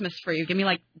is Christmas for you. Give me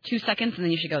like 2 seconds, and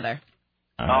then you should go there.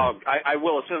 I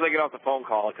will as soon as I get off the phone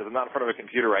call because I'm not in front of a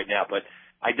computer right now, but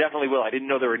I definitely will. I didn't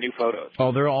know there were new photos.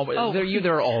 Oh, there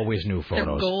are always new photos.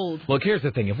 They're gold. Look, here's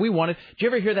the thing. If we wanted, do you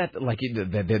ever hear that? Like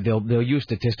they'll use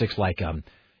statistics like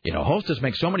Hostess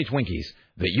makes so many Twinkies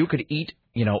that you could eat.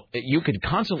 You could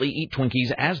constantly eat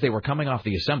Twinkies as they were coming off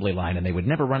the assembly line, and they would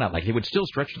never run out. Like they would still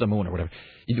stretch to the moon or whatever.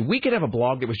 We could have a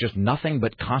blog that was just nothing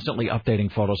but constantly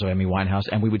updating photos of Amy Winehouse,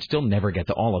 and we would still never get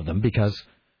to all of them because,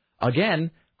 again,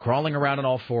 crawling around on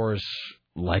all fours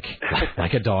like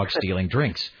a dog stealing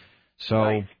drinks. So,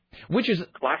 nice. Which is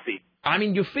classy. I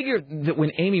mean, you figure that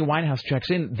when Amy Winehouse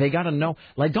checks in, they got to know.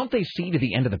 Like, don't they see to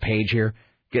the end of the page here?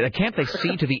 Can't they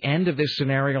see to the end of this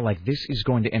scenario, like, this is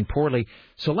going to end poorly?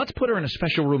 So let's put her in a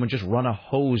special room and just run a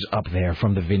hose up there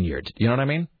from the vineyard. You know what I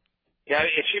mean? Yeah,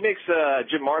 she makes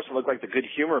Jim Morrison look like the good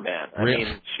humor man. I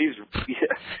mean, she's...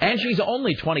 And she's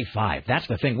only 25. That's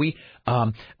the thing.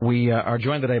 We are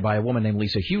joined today by a woman named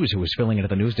Lisa Hughes, who was filling in at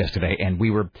the news desk today, and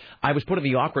I was put in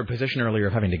the awkward position earlier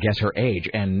of having to guess her age,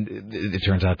 and it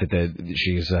turns out that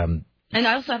she's... And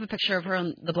I also have a picture of her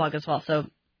on the blog as well, so...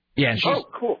 Yeah, and she's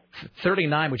cool.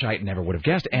 39, which I never would have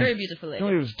guessed. And very beautiful lady.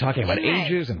 He was talking about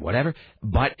ages and whatever,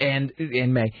 but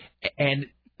in May. And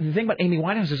the thing about Amy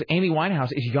Winehouse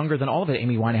is younger than all of it.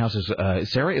 Amy Winehouse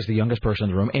is Sarah is the youngest person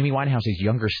in the room. Amy Winehouse is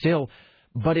younger still,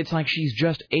 but it's like she's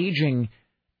just aging.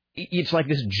 It's like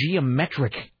this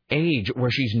geometric age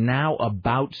where she's now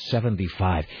about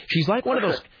 75. She's like one of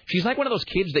those. She's like one of those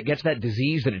kids that gets that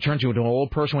disease that it turns you into an old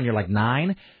person when you're like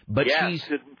 9. But yes,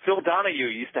 Phil Donahue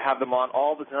used to have them on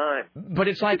all the time. But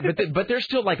it's like, but they're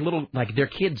still like little, like they're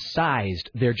kid-sized.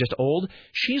 They're just old.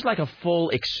 She's like a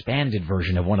full expanded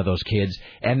version of one of those kids.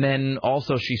 And then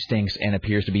also she stinks and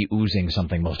appears to be oozing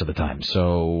something most of the time.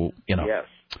 So, you know. Yes.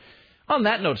 On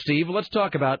that note, Steve, let's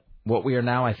talk about what we are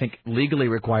now, I think, legally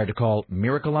required to call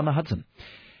Miracle on the Hudson.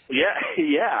 Yeah.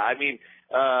 I mean,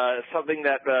 something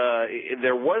that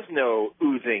there was no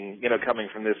oozing, coming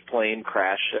from this plane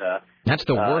crash. That's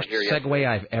the worst segue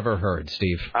I've ever heard,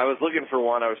 Steve. I was looking for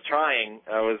one. I was trying.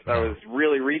 I was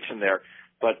really reaching there.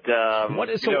 But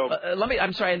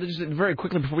I'm sorry. Just very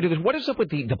quickly before we do this, what is up with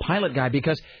the pilot guy?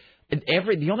 Because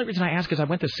the only reason I ask is I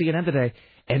went to CNN today,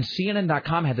 and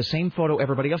CNN.com had the same photo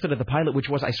everybody else did of the pilot, which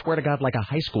was, I swear to God, like a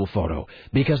high school photo.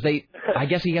 Because I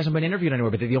guess he hasn't been interviewed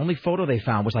anywhere, but the only photo they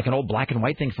found was like an old black and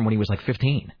white thing from when he was like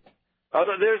 15. Oh,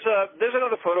 there's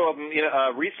another photo of him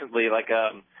recently, like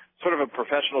sort of a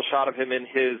professional shot of him in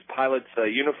his pilot's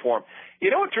uniform.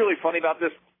 You know what's really funny about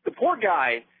this? The poor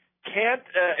guy can't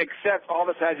accept all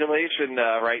this adulation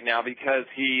right now because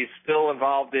he's still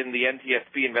involved in the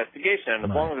NTSB investigation, and as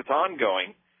long as it's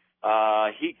ongoing,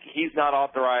 he's not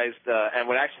authorized and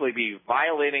would actually be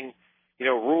violating,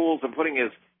 rules and putting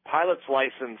his pilot's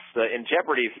license in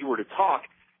jeopardy if he were to talk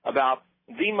about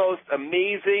the most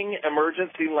amazing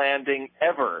emergency landing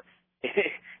ever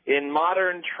in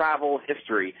modern travel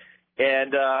history.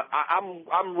 And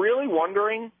I'm really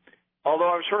wondering,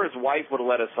 although I'm sure his wife would have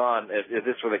let us on if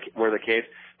this were the case,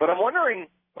 but I'm wondering,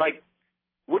 like,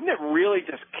 wouldn't it really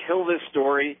just kill this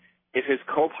story if his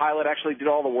co-pilot actually did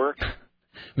all the work?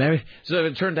 Maybe. So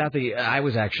it turned out I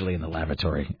was actually in the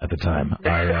lavatory at the time.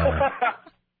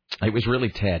 It was really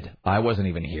Ted. I wasn't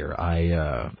even here.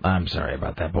 I'm sorry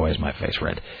about that. Boy, is my face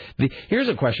red. Here's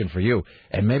a question for you,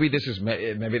 and maybe this has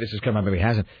come up, maybe it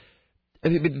hasn't. The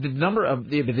number of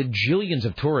the jillions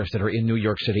of tourists that are in New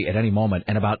York City at any moment,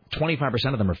 and about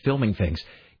 25% of them are filming things.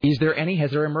 Has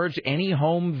there emerged any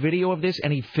home video of this?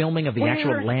 Any filming of the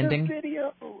actual landing?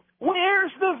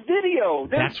 Where's the video?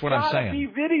 That's what I'm saying. There's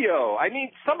gotta be video. I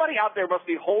mean, somebody out there must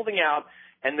be holding out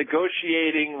and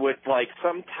negotiating with like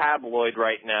some tabloid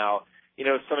right now,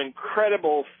 some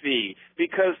incredible fee,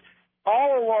 because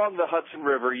all along the Hudson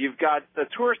River, you've got the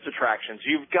tourist attractions.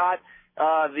 You've got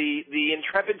the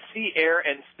Intrepid Sea, Air,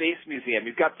 and Space Museum.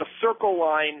 You've got the Circle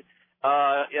Line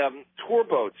tour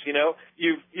boats.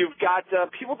 You've got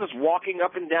people just walking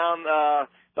up and down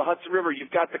the Hudson River.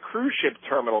 You've got the cruise ship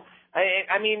terminal.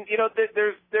 I mean,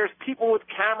 there's people with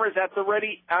cameras at the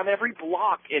ready on every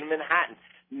block in Manhattan.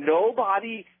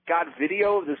 Nobody got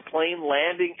video of this plane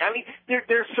landing. I mean,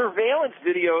 there's surveillance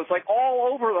videos like all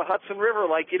over the Hudson River.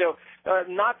 Like,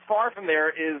 not far from there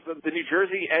is the New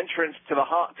Jersey entrance to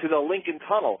the Lincoln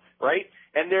Tunnel, right?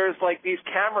 And there's like these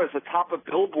cameras atop a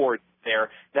billboard there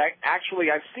that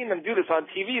actually, I've seen them do this on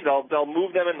TV. They'll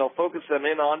move them and they'll focus them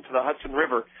in onto the Hudson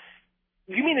River.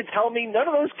 You mean to tell me none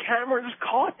of those cameras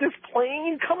caught this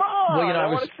plane? Come on, well, I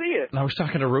want to see it. I was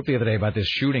talking to Roop the other day about this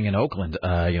shooting in Oakland.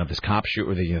 This cop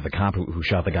the cop who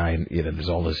shot the guy, and there's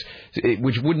all this,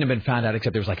 which wouldn't have been found out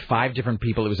except there was like 5 different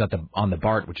people. It was on the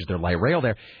BART, which is their light rail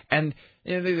there, and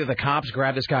the cops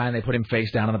grabbed this guy and they put him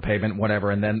face down on the pavement,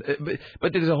 whatever. And then,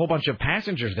 but there's a whole bunch of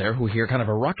passengers there who hear kind of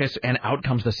a ruckus, and out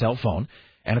comes the cell phone.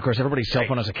 And, of course, everybody's cell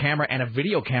phone has a camera and a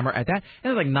video camera at that. And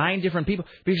there's like 9 different people.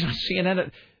 Because on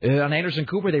CNN, on Anderson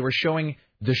Cooper, they were showing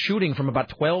the shooting from about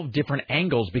 12 different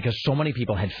angles because so many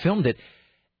people had filmed it.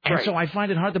 And so I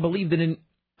find it hard to believe that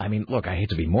look, I hate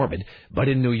to be morbid, but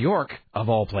in New York, of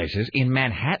all places, in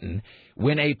Manhattan,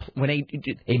 when a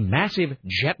massive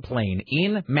jet plane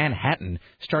in Manhattan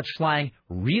starts flying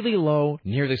really low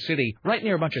near the city, right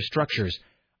near a bunch of structures,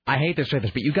 I hate to say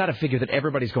this, but you got to figure that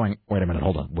everybody's going, wait a minute,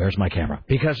 hold on, where's my camera?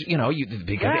 Because,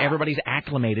 everybody's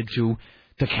acclimated to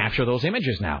capture those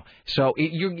images now. So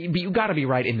you got to be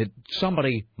right in that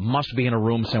somebody must be in a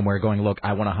room somewhere going, look,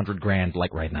 I want $100,000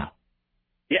 like right now.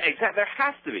 Yeah, exactly. There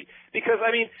has to be. Because,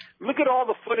 look at all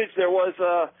the footage there was.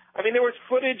 There was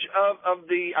footage of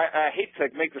the, I hate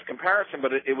to make this comparison,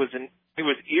 but it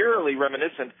was eerily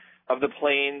reminiscent of the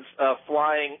planes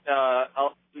flying,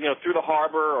 through the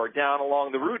harbor or down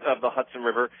along the route of the Hudson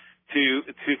River to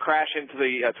crash into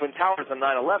the Twin Towers on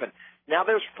 9/11. Now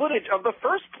there's footage of the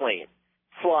first plane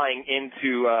flying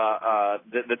into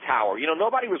the tower.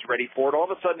 Nobody was ready for it. All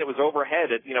of a sudden it was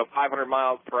overhead at 500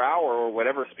 miles per hour or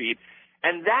whatever speed,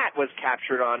 and that was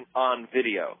captured on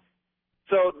video.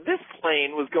 So this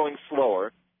plane was going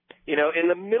slower, in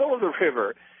the middle of the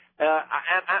river.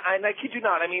 And I kid you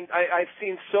not, I've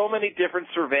seen so many different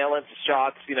surveillance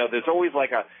shots. There's always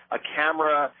like a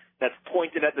camera that's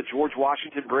pointed at the George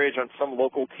Washington Bridge on some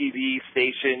local TV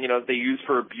station, that they use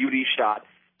for a beauty shot.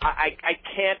 I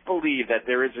can't believe that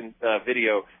there isn't a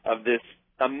video of this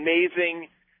amazing,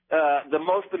 the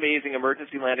most amazing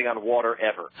emergency landing on water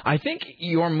ever. I think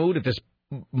your mood at this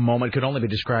moment could only be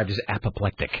described as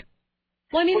apoplectic.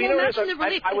 Well, I mean,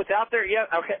 I was out there. Yeah.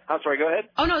 Okay. I'm sorry. Go ahead.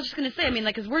 Oh no, I was just gonna say. I mean,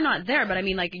 because we're not there, but I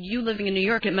mean, you living in New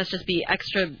York, it must just be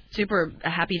extra super a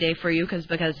happy day for you because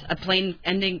a plane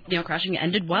crashing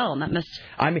ended well, and that must.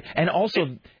 I mean, and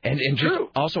also,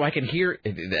 also, I can hear.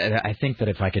 I think that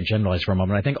if I can generalize for a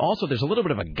moment, I think also there's a little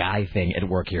bit of a guy thing at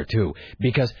work here too,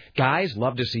 because guys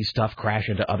love to see stuff crash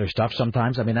into other stuff.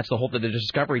 Sometimes, I mean, that's the whole. The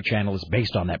Discovery Channel is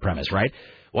based on that premise, right?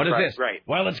 What is this? Right.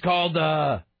 Well,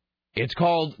 it's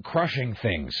called Crushing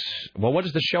Things. Well, what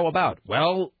is the show about?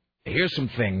 Well, here's some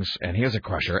things, and here's a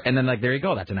crusher, and then, there you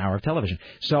go. That's an hour of television.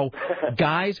 So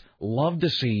guys love to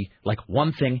see,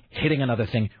 one thing hitting another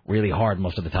thing really hard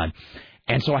most of the time.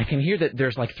 And so I can hear that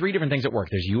there's, 3 different things at work.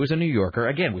 There's you as a New Yorker,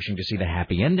 again, wishing to see the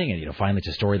happy ending, and, finally it's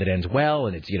a story that ends well,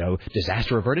 and it's,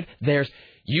 disaster averted. There's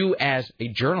you as a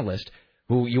journalist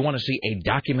who you want to see a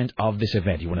document of this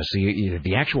event. You want to see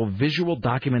the actual visual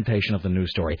documentation of the news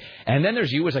story. And then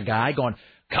there's you as a guy going,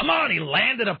 come on, he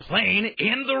landed a plane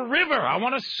in the river. I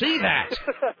want to see that.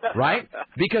 Right?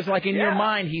 Because in your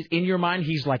mind, he's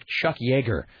like Chuck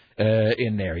Yeager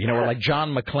in there, or like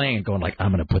John McClane going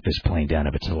I'm going to put this plane down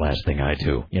if it's the last thing I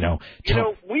do,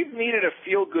 We've needed a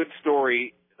feel-good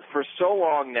story for so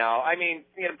long now. I mean,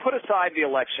 put aside the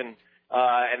election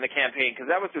and the campaign, because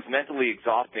that was just mentally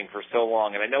exhausting for so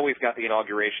long. And I know we've got the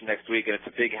inauguration next week, and it's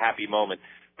a big, happy moment.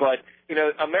 But,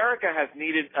 America has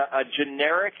needed a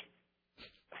generic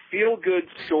feel-good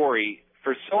story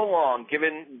for so long,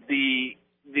 given the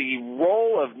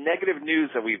role of negative news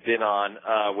that we've been on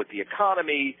with the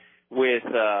economy, with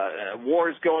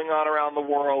wars going on around the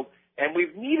world. And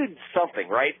we've needed something,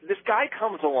 right? This guy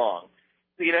comes along.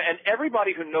 And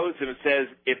everybody who knows him says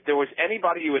if there was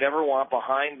anybody you would ever want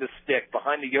behind the stick,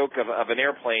 behind the yoke of an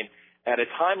airplane at a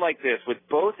time like this with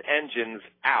both engines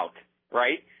out,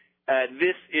 right,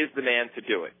 this is the man to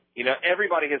do it.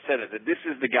 Everybody has said it, that this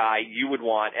is the guy you would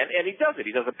want, and he does it.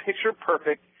 He does a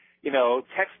picture-perfect,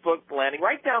 textbook landing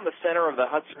right down the center of the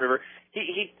Hudson River.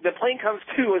 The plane comes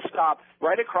to a stop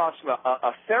right across from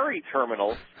a ferry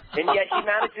terminal, and yet he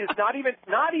manages not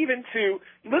even to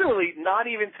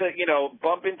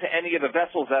bump into any of the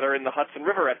vessels that are in the Hudson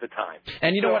River at the time.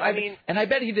 And you know what? I mean, and I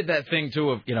bet he did that thing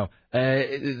too of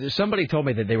somebody told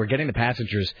me that they were getting the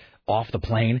passengers off the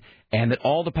plane, and that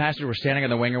all the passengers were standing on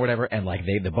the wing or whatever, and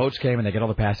the boats came and they get all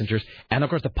the passengers, and of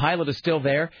course the pilot is still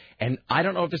there. And I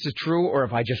don't know if this is true or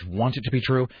if I just want it to be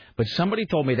true, but somebody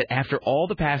told me that after all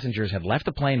the passengers have left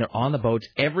the plane, they're on the boats,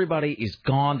 everybody is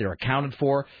gone, they're accounted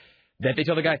for, that they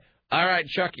tell the guy, all right,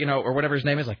 Chuck, or whatever his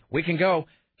name is, we can go,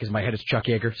 because my head is Chuck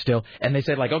Yeager still, and they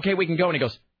said, okay, we can go, and he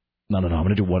goes, no, I'm going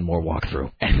to do one more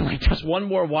walkthrough. And just one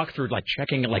more walkthrough,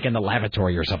 checking in the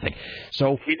lavatory or something.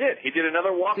 So he did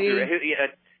another walkthrough.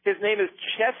 His name is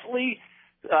Chesley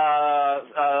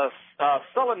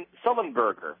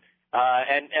Sullenberger,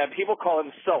 and people call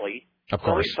him Sully. Of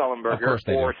course. Sully Sullenberger, of course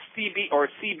they or do.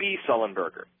 CB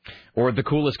Sullenberger. Or the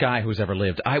coolest guy who's ever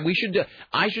lived. I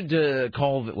should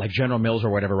call General Mills or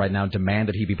whatever right now and demand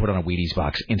that he be put on a Wheaties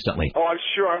box instantly. Oh, I'm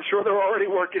sure they're already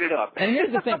working it up. And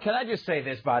here's the thing. Can I just say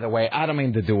this, by the way? I don't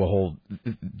mean to do a whole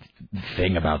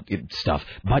thing about stuff,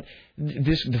 but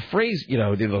the phrase,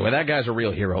 that guy's a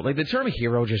real hero. The term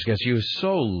hero just gets used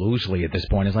so loosely at this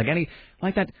point. It's that.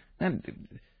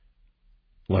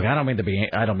 Look, I don't mean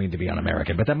to be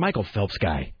un-American, but that Michael Phelps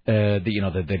guy,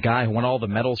 the guy who won all the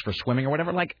medals for swimming or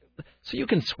whatever, so you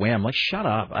can swim. Shut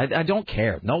up. I don't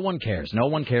care. No one cares. No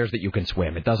one cares that you can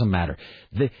swim. It doesn't matter.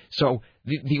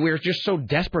 We're just so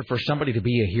desperate for somebody to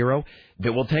be a hero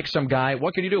that we'll take some guy.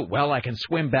 What can you do? Well, I can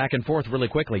swim back and forth really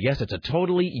quickly. Yes, it's a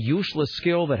totally useless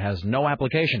skill that has no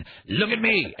application. Look at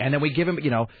me. And then we give him,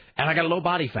 and I got low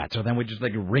body fat. So then we're just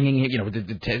ringing him,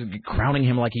 crowning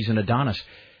him like he's an Adonis.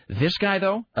 This guy,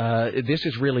 though, this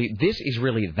is really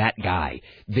that guy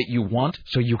that you want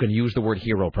so you can use the word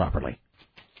hero properly.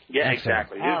 Yeah,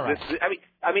 Excellent. exactly. Right.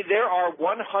 I mean, there are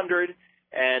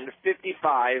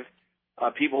 155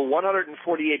 people,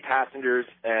 148 passengers,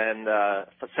 and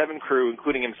 7 crew,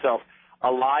 including himself,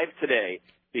 alive today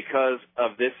because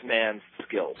of this man's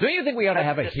skills. Don't you think we ought to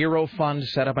have a hero fund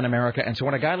set up in America? And so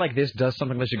when a guy like this does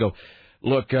something, let's you go,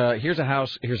 look, here's a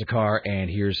house, here's a car, and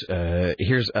here's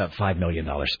 $5 million.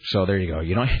 So there you go.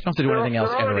 You don't have to do anything else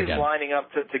ever again. They're already lining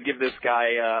up to give this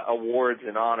guy awards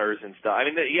and honors and stuff. I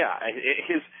mean,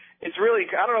 it's really,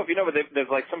 I don't know if you know, but there's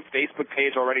some Facebook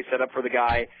page already set up for the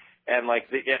guy. and like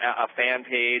a fan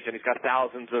page, and he's got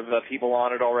thousands of people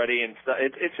on it already, and stuff.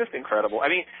 It's just incredible. I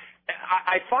mean,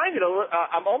 I find it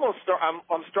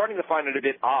I'm starting to find it a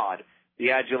bit odd, the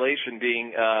adulation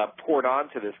being poured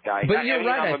onto this guy. But you're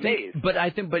right. I'm amazed. I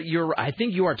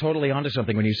think you are totally onto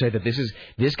something when you say that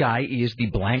this guy is the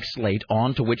blank slate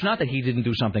onto which, not that he didn't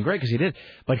do something great, because he did,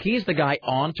 but he's the guy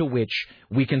onto which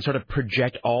we can sort of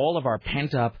project all of our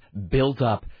pent up, built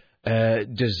up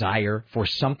desire for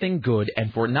something good,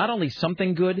 and for not only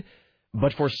something good,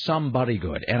 but for somebody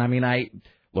good. And I mean,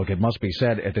 look, it must be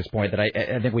said at this point that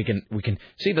I think we can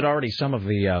see that already some of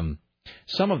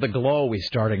the glow is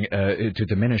starting to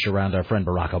diminish around our friend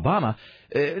Barack Obama.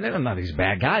 Not that he's a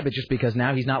bad guy, but just because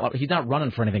now he's not running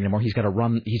for anything anymore. He's got to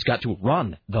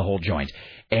run the whole joint,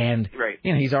 and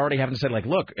he's already having to say, like,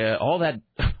 look, all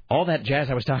that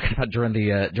jazz I was talking about during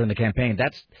the campaign,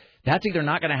 that's either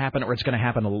not going to happen or it's going to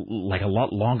happen like a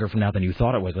lot longer from now than you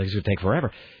thought it was. Like, it's going to take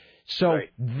forever. So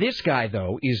this guy,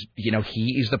 though, is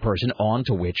he is the person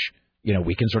onto which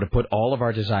we can sort of put all of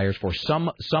our desires for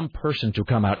some person to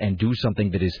come out and do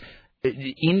something that is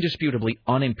indisputably,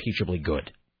 unimpeachably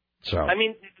good. So I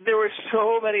mean, there were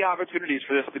so many opportunities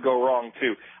for this to go wrong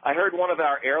too. I heard one of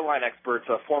our airline experts,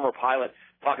 a former pilot,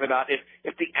 talking about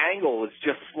if the angle is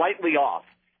just slightly off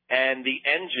and the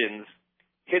engines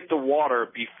hit the water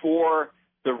before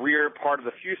the rear part of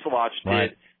the fuselage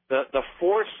did, the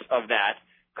force of that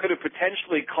could have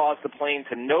potentially caused the plane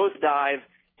to nosedive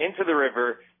into the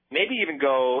river, maybe even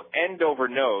go end over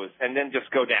nose, and then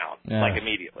just go down, like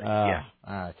immediately.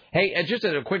 Hey, just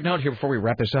a quick note here before we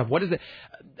wrap this up. What is it?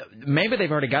 Maybe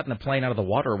they've already gotten the plane out of the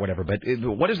water or whatever, but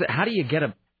what is it? How do you get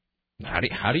a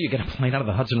plane out of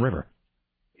the Hudson River?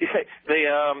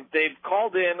 They've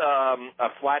called in a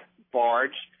flat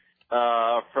barge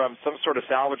from some sort of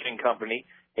salvaging company,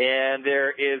 and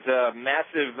there is a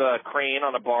massive crane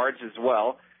on a barge as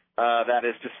well that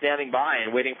is just standing by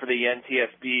and waiting for the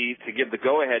NTSB to give the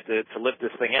go-ahead to lift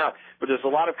this thing out. But there's a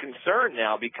lot of concern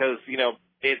now because,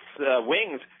 its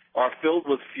wings are filled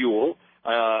with fuel,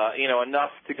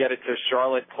 enough to get it to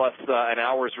Charlotte plus an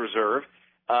hour's reserve.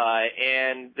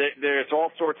 And there's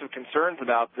all sorts of concerns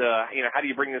about, how do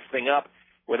you bring this thing up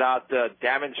without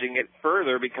damaging it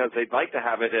further, because they'd like to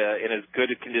have it in as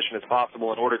good a condition as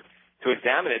possible in order to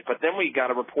examine it. But then we got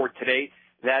a report today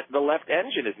that the left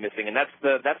engine is missing, and that's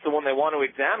the one they want to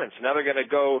examine. So now they're going to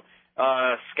go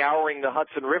scouring the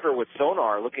Hudson River with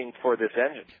sonar looking for this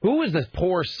engine. Who is this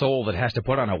poor soul that has to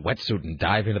put on a wetsuit and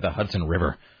dive into the Hudson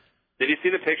River? Did you see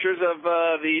the pictures of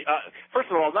first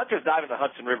of all, not just dive in the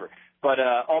Hudson River, but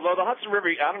although the Hudson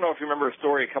River, I don't know if you remember a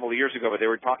story a couple of years ago, but they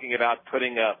were talking about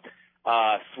putting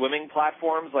swimming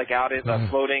platforms like out in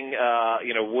floating,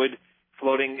 wood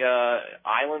floating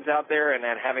islands out there, and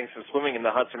then having some swimming in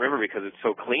the Hudson River because it's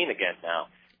so clean again now.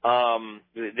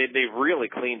 They've really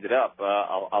cleaned it up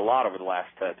a lot over the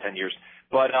last 10 years.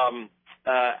 But I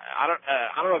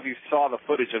don't know if you saw the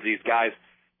footage of these guys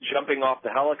jumping off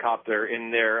the helicopter in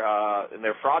their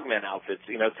frogmen outfits,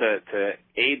 to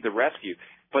aid the rescue.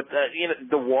 But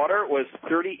the water was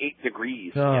 38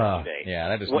 degrees yesterday. Yeah,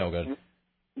 that is no good.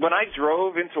 When I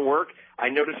drove into work, I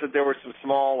noticed that there were some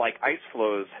small, ice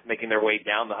flows making their way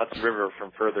down the Hudson River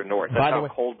from further north. That's how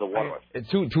cold the water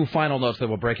was. Two final notes that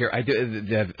we'll break here.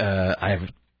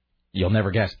 You'll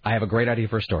never guess. I have a great idea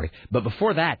for a story. But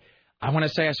before that, I want to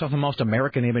say I saw the most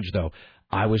American image, though.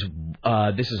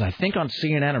 This is, I think, on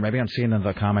CNN or maybe on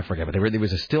CNN.com, I forget. But there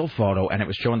was a still photo, and it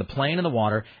was showing the plane in the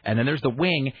water, and then there's the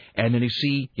wing, and then you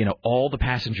see, all the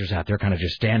passengers out there kind of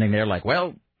just standing there like,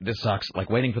 well, this sucks, like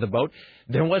waiting for the boat.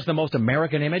 There was the most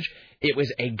American image. It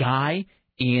was a guy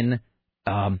in,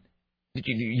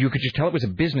 you could just tell it was a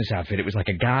business outfit. It was like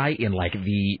a guy in like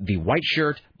the white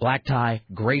shirt, black tie,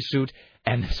 gray suit,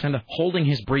 and kind of holding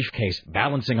his briefcase,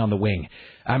 balancing on the wing.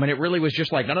 I mean, it really was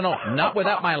just like, no, not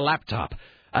without my laptop.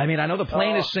 I mean, I know the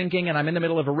plane is sinking and I'm in the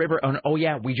middle of a river. And, oh,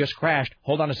 yeah, we just crashed.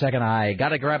 Hold on a second. I got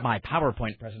to grab my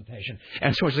PowerPoint presentation.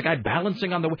 And so it's the guy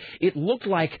balancing on the wing. It looked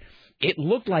like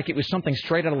it was something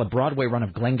straight out of the Broadway run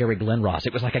of Glengarry Glen Ross.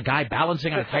 It was like a guy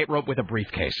balancing on a tightrope with a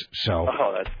briefcase. So,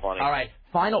 that's funny. All right,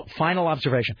 final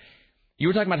observation. You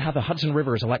were talking about how the Hudson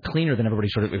River is a lot cleaner than everybody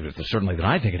certainly than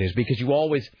I think it is, because you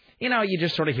always, you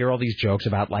just sort of hear all these jokes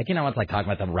about it's like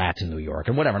talking about the rats in New York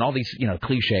and whatever, and all these,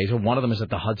 cliches. And one of them is that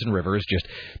the Hudson River is just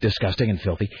disgusting and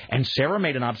filthy. And Sarah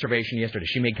made an observation yesterday.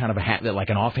 She made kind of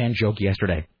an offhand joke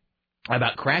yesterday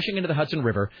about crashing into the Hudson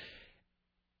River,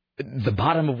 the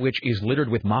bottom of which is littered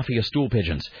with mafia stool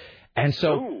pigeons. And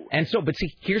so, but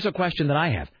see, here's a question that I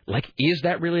have. Is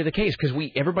that really the case? Because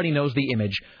everybody knows the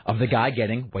image of the guy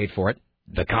getting, wait for it,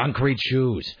 the concrete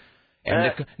shoes.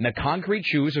 And the concrete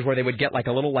shoes is where they would get like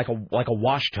a little like a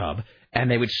wash tub,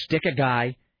 and they would stick a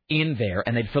guy in there,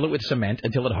 and they'd fill it with cement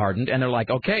until it hardened, and they're like,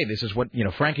 okay, this is what,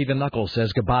 Frankie the Knuckles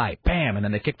says goodbye. Bam! And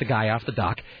then they kick the guy off the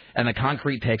dock, and the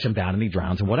concrete takes him down, and he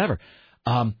drowns and whatever.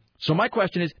 So my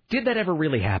question is, did that ever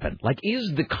really happen? Like,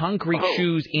 is the concrete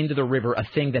shoes into the river a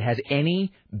thing that has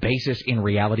any basis in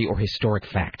reality or historic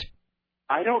fact?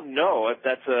 I don't know if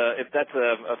that's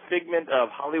a figment of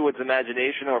Hollywood's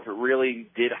imagination or if it really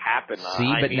did happen.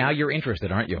 Now you're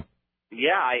interested, aren't you?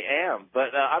 Yeah, I am,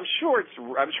 but I'm sure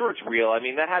it's real. I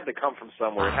mean, that had to come from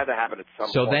somewhere. It had to happen at some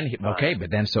point.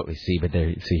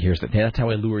 That's how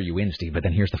I lure you in, Steve. But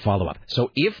then here's the follow-up. So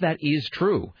if that is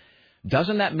true,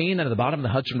 doesn't that mean that at the bottom of the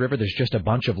Hudson River there's just a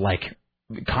bunch of like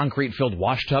concrete-filled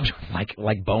wash tubs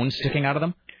like bones sticking out of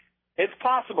them? It's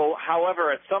possible.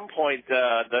 However, at some point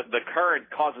the current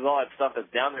causes all that stuff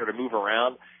that's down there to move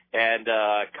around. And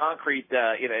concrete,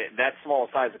 that small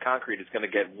size of concrete is going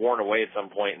to get worn away at some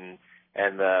point,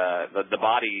 and the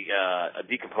body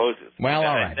decomposes. Well,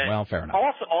 all right. Well, fair enough.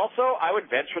 Also, I would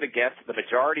venture to guess the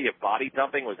majority of body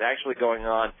dumping was actually going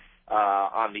on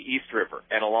the East River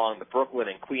and along the Brooklyn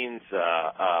and Queens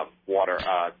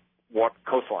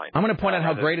coastline. I'm going to point out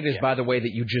how great it is, by the way,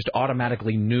 that you just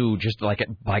automatically knew, just like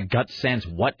by gut sense,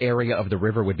 what area of the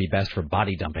river would be best for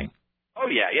body dumping. Oh,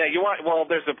 yeah.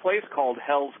 There's a place called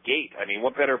Hell's Gate. I mean,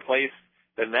 what better place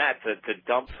than that to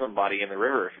dump somebody in the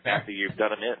river after you've done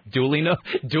them in?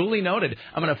 Duly noted.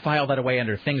 I'm going to file that away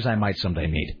under things I might someday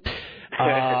need.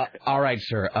 All right,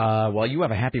 sir. Well, you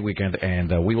have a happy weekend,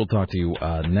 and we will talk to you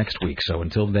next week. So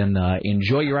until then,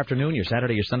 enjoy your afternoon, your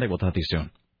Saturday, your Sunday. We'll talk to you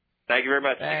soon. Thank you very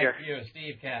much. Thank Take care. you,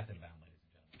 Steve Katzenbaum, ladies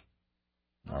and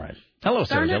gentlemen. All right. Hello,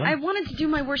 Sarah Dillon. I wanted to do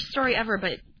my worst story ever,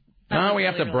 but... No, we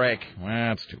have to break. Well,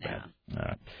 that's too bad. Yeah. All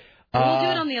right. We'll do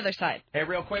it on the other side. Hey,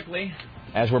 real quickly,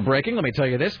 as we're breaking, let me tell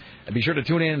you this. Be sure to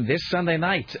tune in this Sunday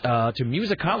night to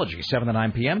Musicology, 7 to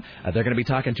 9 p.m. They're going to be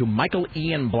talking to Michael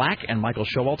Ian Black and Michael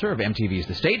Showalter of MTV's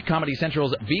The State, Comedy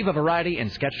Central's Viva Variety, and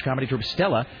sketch comedy troupe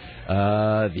Stella.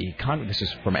 This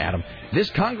is from Adam. This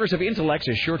Congress of Intellects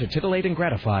is sure to titillate and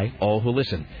gratify all who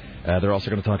listen. They're also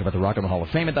going to talk about the Rock and Roll Hall of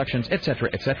Fame inductions,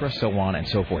 etc., so on and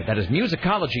so forth. That is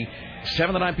Musicology,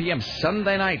 7 to 9 p.m.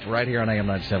 Sunday night, right here on AM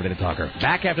 970 The Talker.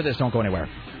 Back after this. Don't go anywhere.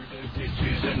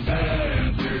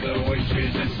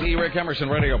 The Rick Emerson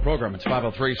radio program. It's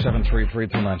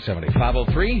 503-733-2970.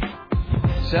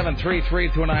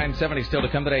 503-733-2970. Still to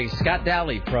come today, Scott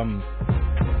Daly from...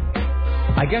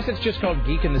 I guess it's just called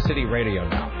Geek in the City Radio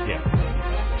now. Yeah.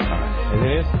 All right.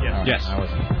 It is? Yes. Yes.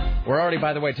 We're already,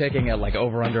 by the way, taking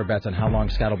over-under bets on how long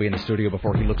Scott will be in the studio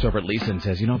before he looks over at Lisa and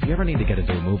says, if you ever need to get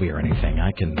into a movie or anything,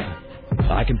 I can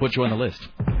put you on the list.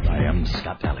 I am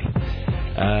Scott Daly.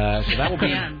 So that will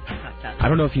be... I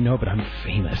don't know if you know, but I'm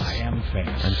famous. I am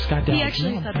famous. I'm Scott Daly. He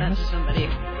actually said that to somebody.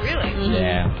 Really? Mm-hmm.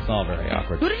 Yeah, it's all very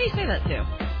awkward. Who did he say that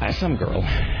to? Some girl.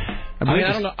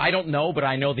 I don't know, but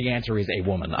I know the answer is a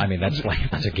woman. I mean, that's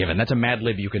a given. That's a Mad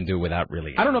Lib you can do without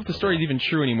really... I don't know if the story is even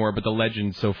true anymore, but the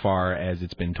legend so far, as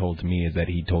it's been told to me, is that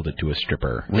he told it to a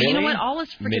stripper. But you know what? All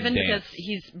is forgiven because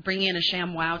he's bringing in a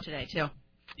sham wow today, too.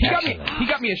 He got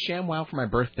me a sham wow for my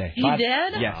birthday. He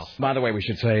did? Yes. By the way, we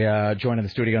should say joined in the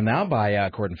studio now by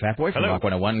Gordon Fatboy from Rock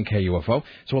 101 KUFO.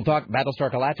 So we'll talk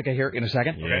Battlestar Galactica here in a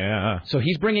second. Yeah. So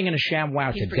he's bringing in a sham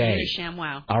wow today. He's bringing in a sham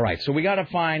wow. All right. So we got to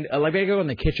find, we got to go in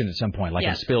the kitchen at some point,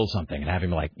 and spill something and have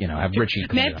him, have Richie.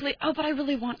 May I please? Oh, but I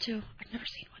really want to. I've never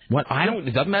seen one.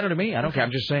 It doesn't matter to me. I don't care.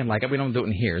 I'm just saying, we don't do it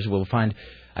in here. So we'll find,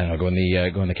 I don't know, go in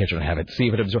the kitchen and have it, see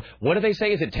if it absorbs. What do they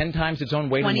say? Is it 10 times its own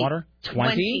weight in water?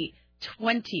 20.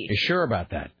 You sure about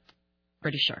that?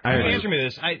 Pretty sure. Answer me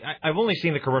this. I've only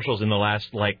seen the commercials in the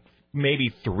last,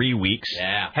 maybe 3 weeks.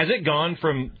 Yeah. Has it gone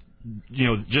from,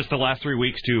 just the last 3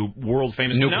 weeks to world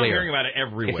famous? Nuclear. Now I'm hearing about it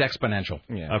everywhere. It's exponential.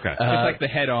 Yeah. Okay. It's like the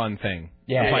head-on thing.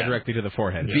 Yeah. Apply directly to the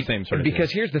forehead. It's the same sort of Because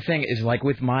thing. here's the thing is,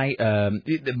 with my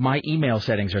my email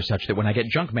settings are such that when I get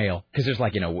junk mail, because there's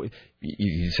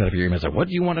you set up your emails, what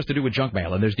do you want us to do with junk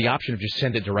mail? And there's the option of just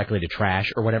send it directly to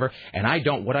trash or whatever. And I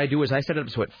don't. What I do is I set it up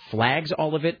so it flags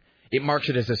all of it. It marks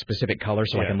it as a specific color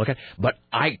so I can look at it. But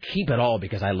I keep it all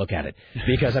because I look at it.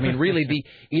 Because, really,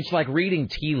 it's like reading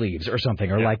tea leaves or something.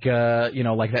 Or like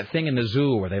that thing in the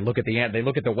zoo where they look at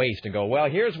the waist and go, well,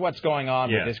 here's what's going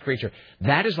on with this creature.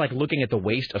 That is like looking at the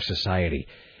waste of society.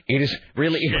 It is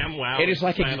really... It is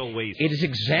like... It is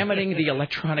examining the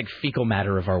electronic fecal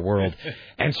matter of our world.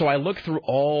 And so I look through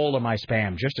all of my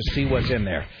spam just to see what's in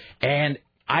there. And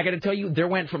I got to tell you, there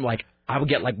went from I would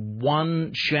get like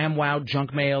one ShamWow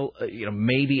junk mail,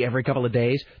 maybe every couple of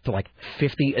days, to like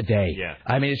 50 a day. Yeah.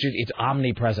 I mean, it's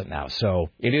omnipresent now. So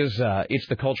it is. It's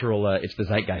the cultural. It's the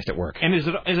zeitgeist at work. And is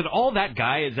it all that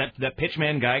guy? Is that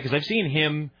pitchman guy? Because I've seen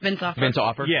him. Vince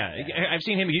Offer. Yeah, I've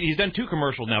seen him. He's done 2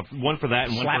 commercials now. One for that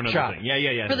and one for another thing.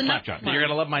 Yeah. For the slap nuts. chop. You're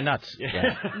gonna love my nuts.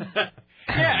 Yeah.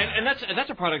 And that's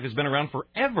a product that's been around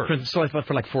forever.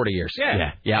 For like 40 years.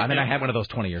 Yeah. I mean, I had one of those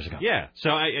 20 years ago. Yeah.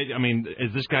 So I mean,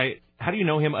 is this guy? How do you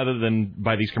know him other than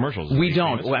by these commercials? We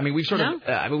don't. Well, I mean, we've sort of.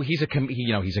 He's a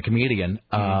he's a comedian,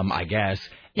 I guess.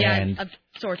 Yeah, and, of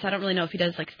sorts. I don't really know if he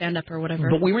does like stand up or whatever.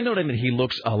 But we were noting that he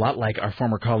looks a lot like our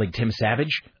former colleague Tim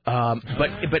Savage,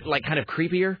 but like kind of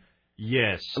creepier.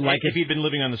 Yes, like if he'd been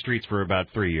living on the streets for about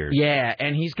 3 years. Yeah,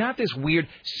 and he's got this weird...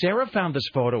 Sarah found this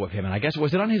photo of him, and I guess,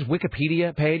 was it on his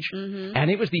Wikipedia page? Mm-hmm.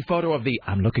 And it was the photo of the,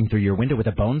 I'm looking through your window with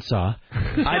a bone saw.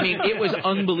 I mean, it was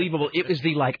unbelievable. It was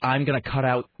the, like, I'm going to cut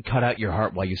out your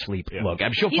heart while you sleep look.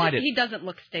 She'll find it. He doesn't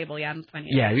look stable, I'm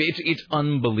finding Yeah, it's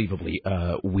unbelievably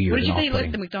weird. What did you say he looked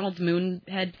like, the McDonald's moon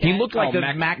head guy? He looked like the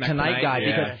Mac Tonight guy, yeah.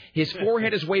 because his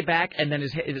forehead is way back, and then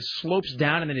his head slopes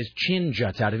down, and then his chin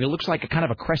juts out, and it looks like a kind of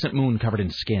a crescent moon covered in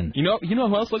skin. You know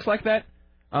who else looks like that?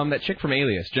 That chick from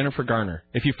Alias, Jennifer Garner.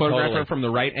 If you photograph her from the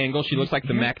right angle, she looks like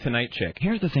the Mac Tonight chick.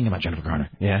 Here's the thing about Jennifer Garner.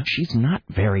 Yeah. She's not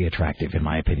very attractive, in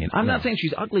my opinion. I'm not saying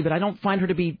she's ugly, but I don't find her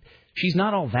to be... She's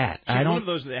not all that. She's one of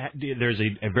those. There's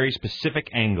a very specific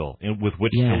angle with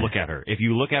which to look at her. If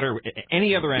you look at her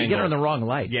any other angle, you get her in the wrong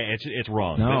light. Yeah, it's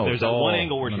wrong. No, there's one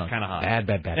angle where she's kind of hot.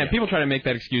 Bad. And people try to make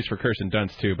that excuse for Kirsten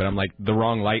Dunst too, but I'm like, the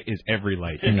wrong light is every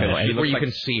light. No, where you can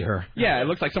see her. Yeah, it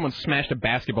looks like someone smashed a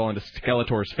basketball into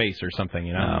Skeletor's face or something.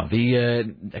 No,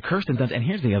 the Kirsten Dunst. And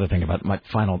here's the other thing about my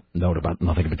final note about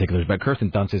nothing in particular, but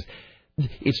Kirsten Dunst is,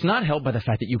 it's not helped by the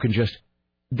fact that you can just.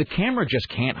 The camera just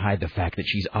can't hide the fact that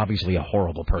she's obviously a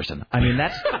horrible person. I mean,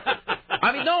 that's... look,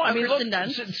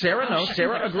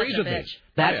 Sarah agrees with me.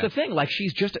 That's the thing. Like,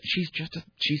 she's just a C.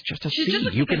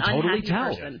 You can totally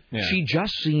tell. Yeah. She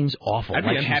just seems awful. I'd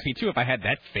be unhappy, too, if I had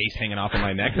that face hanging off of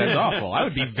my neck. That's awful. I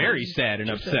would be very sad and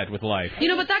upset with life.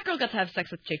 But that girl got to have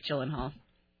sex with Jake Gyllenhaal.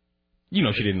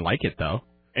 She didn't like it, though.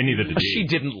 And neither did she.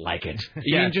 Didn't like it.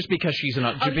 Yeah, just because she's an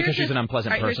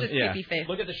unpleasant person. Yeah.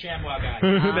 Look at the ShamWow guy.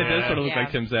 That does sort of look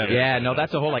like Tim Savage. Yeah, no,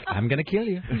 that's a whole like I'm gonna kill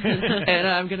you, and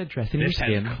I'm gonna dress in your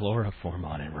skin. Has chloroform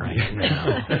on it right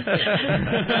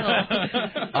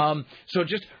now. So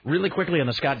just really quickly on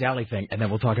the Scott Daly thing, and then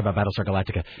we'll talk about Battlestar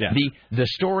Galactica. Yeah. The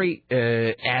story,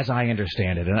 as I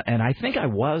understand it, and I think I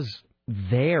was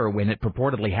there when it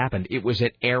purportedly happened. It was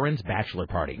at Aaron's bachelor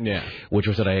party, which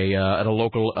was at a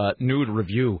local nude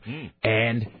review,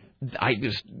 and I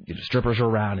just strippers were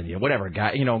around and whatever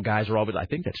guys were all. I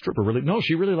think that stripper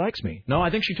she really likes me. No, I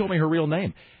think she told me her real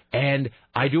name, and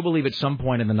I do believe at some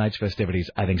point in the night's festivities,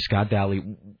 I think Scott Daly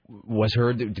was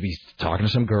heard to be talking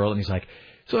to some girl, and he's like,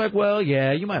 well,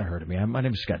 yeah, you might have heard of me. My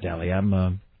name's Scott Daly.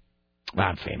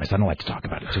 I'm famous. I don't like to talk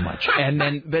about it too much. And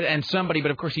then, but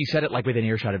of course, he said it like within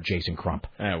earshot of Jason Crump,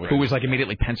 who was like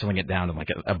immediately penciling it down in like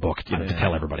a book to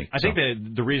tell everybody. I think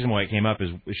that the reason why it came up is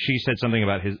she said something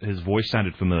about his voice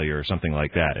sounded familiar or something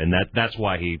like that, and that's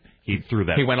why he threw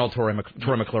that. He went all Troy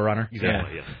McClure on her.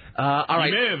 Exactly. Yeah. All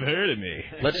right. You may have heard of me.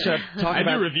 Let's talk about... I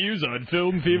do reviews on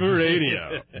Film Fever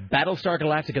Radio. Battlestar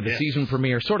Galactica, the season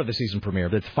premiere, sort of the season premiere.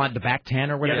 The back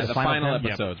 10 or whatever. Yeah, the final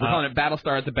episodes. We're calling it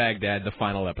Battlestar at the Baghdad, the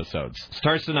final episodes.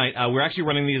 Starts tonight. We're actually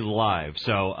running these live,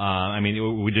 so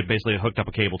we just basically hooked up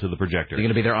a cable to the projector. You're going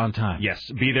to be there on time. Yes,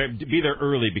 be there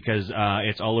early because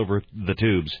it's all over the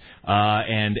tubes,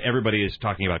 and everybody is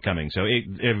talking about coming. So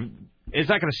it's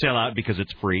not going to sell out because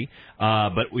it's free,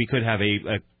 but we could have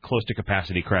a close to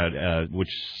capacity crowd, which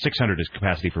 600 is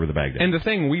capacity for the Baghdad. And the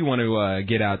thing we want to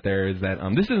get out there is that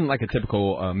this isn't like a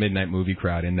typical midnight movie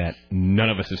crowd in that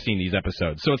none of us have seen these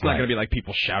episodes. So it's not going to be like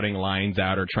people shouting lines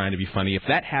out or trying to be funny. If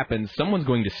that happens, someone's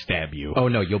going to stab you. Oh,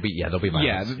 no, there'll be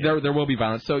violence. Yeah, there will be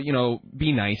violence. So,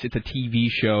 be nice. It's a TV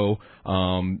show.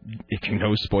 If you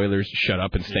know spoilers, shut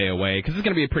up and stay away because it's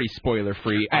going to be a pretty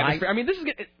spoiler-free atmosphere. This is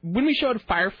when we showed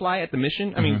Firefly at the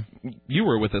Mission. I mean, you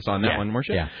were with us on that one, weren't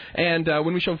you? Yeah. And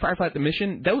when we showed Firefly at the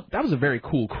Mission, that was a very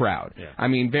cool crowd. Yeah. I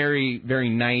mean, very, very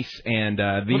nice. And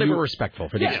they were respectful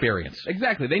for the experience.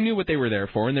 Exactly. They knew what they were there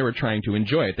for, and they were trying to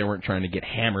enjoy it. They weren't trying to get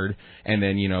hammered and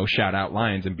then, shout out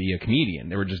lines and be a comedian.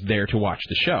 They were just there to watch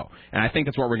the show. And I think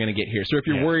that's what we're going to get here. So if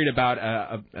you're worried about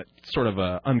a sort of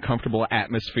a uncomfortable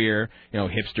atmosphere,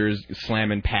 hipsters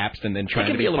slamming Pabst and then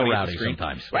trying to be a little funny rowdy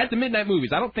sometimes. At the midnight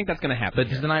movies, I don't think that's going to happen.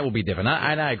 But tonight will be different.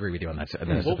 I agree with you on that.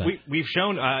 Well, we've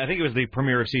shown, I think it was the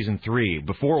premiere of season 3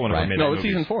 before one of our midnight movies.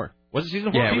 Season 4. Was it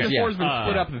season 4? Yeah, season 4 has been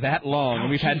split up that long, and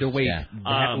we've had to wait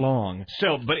that long.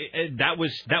 So, but that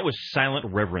was silent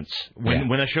reverence when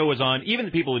the show was on. Even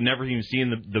the people who'd never even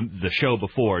seen the show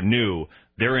before knew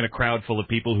they're in a crowd full of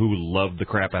people who loved the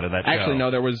crap out of that show. Actually,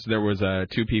 no, there was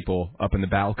 2 people up in the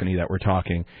balcony that were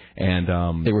talking,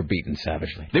 and they were beaten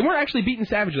savagely. They weren't actually beaten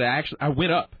savagely. I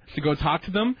went up to go talk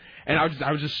to them, and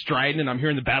I was just striding, and I'm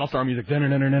hearing the Battlestar music, boom,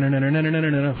 and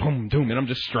I'm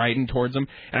just striding towards them,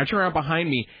 and I turn around behind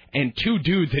me, and 2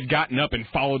 dudes had gotten up and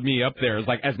followed me up there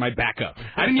as my backup.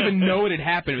 I didn't even know it had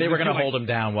happened. They were going to hold him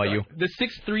down while you... The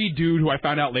 6'3" dude who I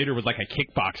found out later was like a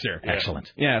kickboxer.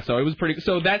 Excellent. Yeah, so it was pretty...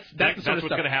 So that's the sort of what's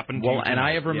going to happen to Well, you and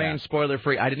I have remained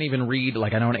spoiler-free. I didn't even read, I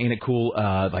know Ain't It Cool,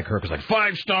 Herc was like,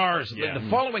 5 stars, the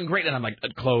following great, and I'm like,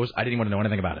 close. I didn't want to know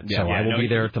anything about it, so I will be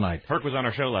there tonight. Herc was on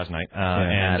our show last night,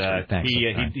 and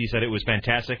he said it was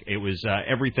fantastic. It was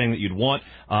everything that you'd want,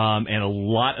 and a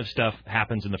lot of stuff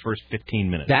happens in the first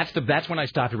 15 minutes. That's when I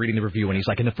stopped reading the review, and he's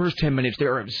like, in the first 10 minutes,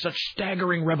 there are such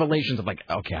staggering revelations. I'm like,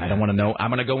 okay, I don't want to know. I'm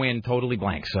going to go in totally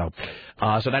blank. So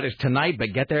that is tonight,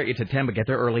 but get there. It's at 10, but get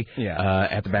there early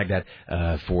at the Baghdad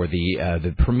for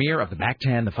the premiere of the back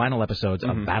 10, the final episodes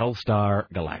of Battlestar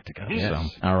Galactica. Yes. So,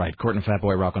 all right, Court and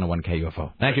Fatboy Rock on a 1K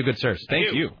UFO. Thank you, good sirs.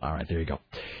 Thank you. All right, there you go.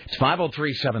 It's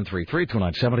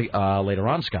 503-733-2970. Later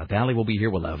on, Scott Daly will be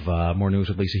here. We'll have more news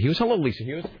with Lisa Hughes. Hello, Lisa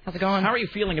Hughes. How's it going? How are you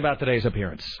feeling about today's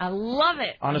appearance? I love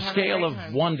it. On a scale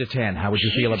of 1 to 10, how would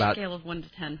you feel about... Scale of 1 to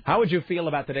 10. How would you feel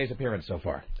about today's appearance so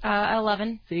far?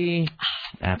 11. See,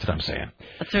 that's what I'm saying.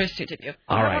 That's very sweet of you.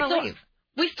 All right. So,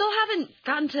 we still haven't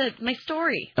gotten to my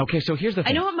story. Okay, so here's the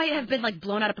thing. I know it might have been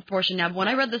blown out of proportion now, but when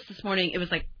I read this morning, it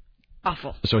was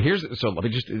awful. So let me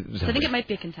just... So I think it might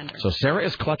be a contender. So Sarah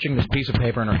is clutching this piece of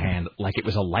paper in her hand like it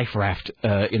was a life raft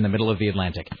in the middle of the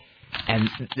Atlantic. And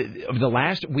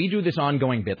we do this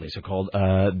ongoing Bitly, so called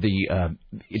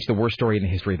it's the worst story in the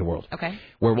history of the world. Okay.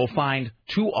 Where we'll find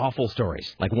 2 awful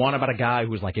stories, like one about a guy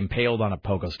who's impaled on a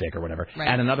pogo stick or whatever, right,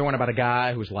 and another one about a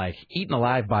guy who's eaten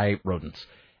alive by rodents.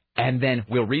 And then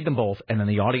we'll read them both, and then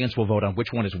the audience will vote on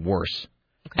which one is worse.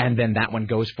 Okay. And then that one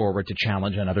goes forward to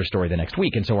challenge another story the next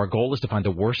week. And so our goal is to find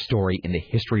the worst story in the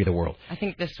history of the world. I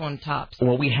think this one tops.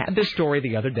 Well, we had this story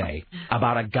the other day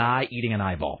about a guy eating an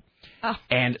eyeball. Oh.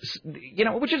 And,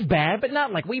 which is bad, but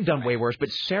not we've done way worse.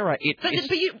 But Sarah, But you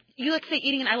say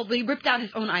eating an eyeball, but he ripped out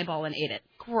his own eyeball and ate it.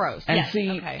 Gross. And yes.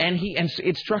 and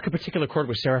it struck a particular chord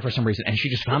with Sarah for some reason, and she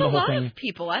just found the whole thing. A lot of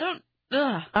people, I don't...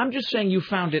 Ugh. I'm just saying you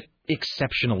found it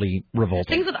exceptionally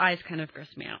revolting. Things with eyes kind of gross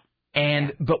me out.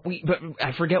 And but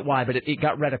I forget why, but it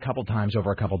got read a couple times over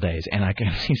a couple days, and I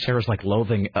can see Sarah's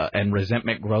loathing and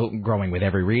resentment growing with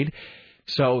every read.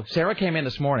 So Sarah came in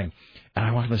this morning, and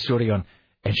I went to the studio,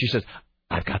 and she says,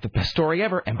 "I've got the best story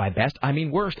ever, and by best I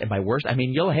mean worst, and by worst I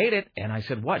mean you'll hate it." And I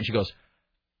said, "What?" And she goes,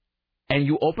 "And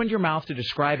you opened your mouth to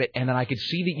describe it, and then I could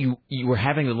see that you were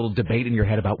having a little debate in your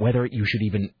head about whether you should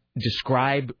even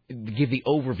give the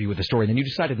overview of the story, and then you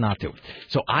decided not to.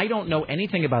 So I don't know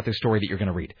anything about this story that you're going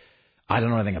to read. I don't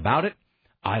know anything about it.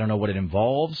 I don't know what it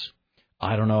involves.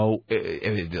 I don't know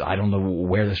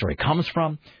where the story comes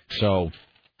from. So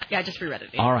yeah, I just reread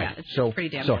it. All right. Yeah, it's pretty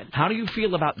damn good. How do you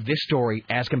feel about this story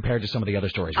as compared to some of the other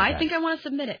stories? I think I want to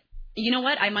submit it. You know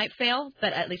what? I might fail,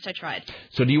 but at least I tried.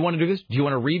 So do you want to do this? Do you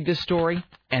want to read this story,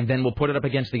 and then we'll put it up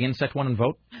against the insect one and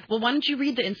vote? Well, why don't you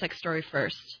read the insect story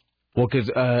first? Well,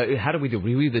 because how do we do?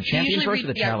 We read the champion first or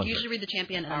the challenger? Yeah, usually read the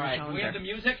champion and all right. the challenger. Do we have the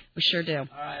music? We sure do. All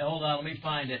right, hold on. Let me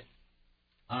find it.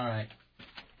 All right.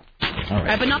 All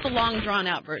right, but not the long,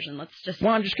 drawn-out version. Let's just...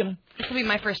 Well, I'm just going to... This will be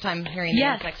my first time hearing the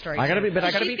insect story. I got to be...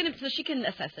 So she can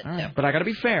assess it, right. too. But I got to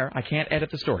be fair. I can't edit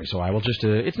the story, so I will just...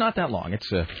 it's not that long. It's...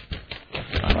 All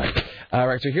right. All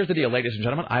right, so here's the deal, ladies and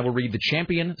gentlemen. I will read the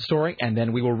champion story, and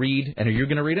then we will read... And are you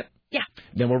going to read it? Yeah.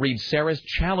 Then we'll read Sarah's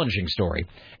challenging story.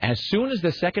 As soon as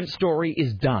the second story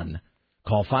is done...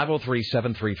 Call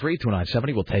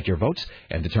 503-733-2970. We'll take your votes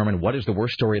and determine what is the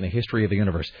worst story in the history of the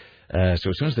universe. So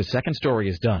as soon as the second story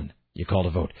is done, you call to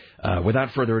vote.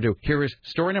 Without further ado, here is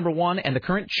story number 1 and the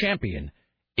current champion.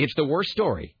 It's the worst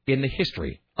story in the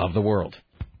history of the world.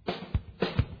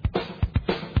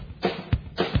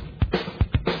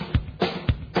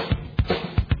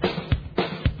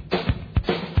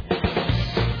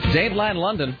 Dateline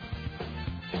London.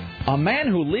 A man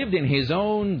who lived in his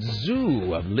own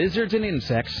zoo of lizards and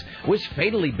insects was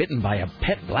fatally bitten by a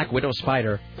pet black widow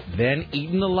spider, then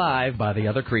eaten alive by the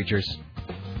other creatures.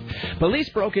 Police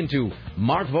broke into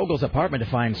Mark Vogel's apartment to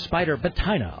find spider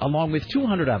Bettina, along with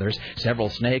 200 others, several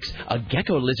snakes, a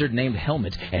gecko lizard named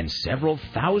Helmet, and several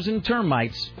thousand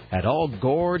termites had all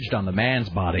gorged on the man's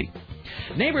body.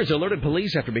 Neighbors alerted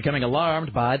police after becoming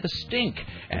alarmed by the stink,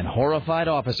 and horrified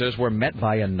officers were met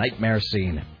by a nightmare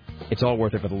scene. It's all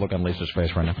worth it for the look on Lisa's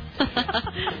face right now.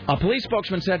 A police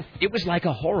spokesman said it was like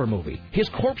a horror movie. His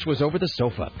corpse was over the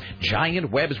sofa.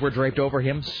 Giant webs were draped over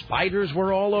him. Spiders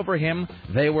were all over him.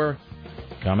 They were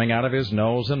coming out of his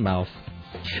nose and mouth.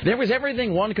 There was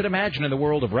everything one could imagine in the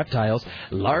world of reptiles.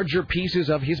 Larger pieces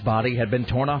of his body had been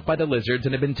torn off by the lizards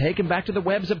and had been taken back to the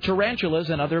webs of tarantulas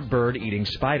and other bird-eating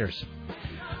spiders.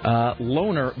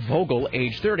 Loner Vogel,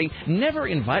 age 30, never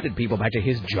invited people back to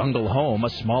his jungle home, a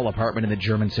small apartment in the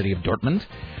German city of Dortmund.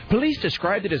 Police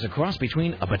described it as a cross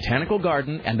between a botanical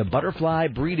garden and the butterfly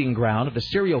breeding ground of the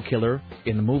serial killer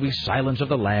in the movie Silence of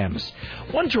the Lambs.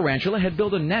 One tarantula had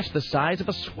built a nest the size of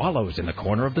a swallow's in the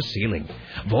corner of the ceiling.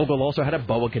 Vogel also had a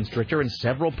boa constrictor and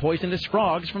several poisonous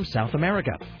frogs from South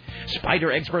America.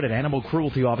 Spider expert and animal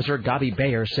cruelty officer Gabi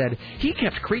Bayer said he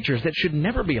kept creatures that should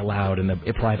never be allowed in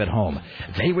a private home.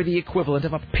 They were the equivalent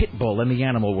of a pit bull in the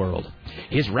animal world.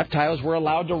 His reptiles were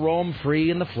allowed to roam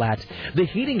free in the flat. The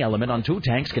heating element on 2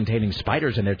 tanks containing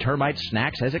spiders and their termite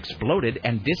snacks has exploded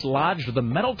and dislodged the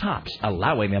metal tops,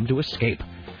 allowing them to escape.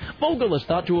 Vogel is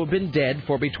thought to have been dead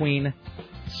for between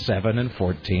 7 and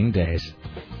 14 days.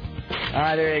 All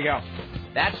right, there you go.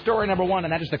 That's story number 1,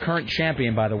 and that is the current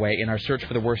champion, by the way, in our search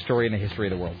for the worst story in the history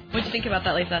of the world. What do you think about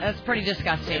that, Lisa? That's pretty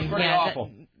disgusting. It's pretty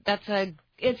awful.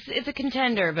 It's a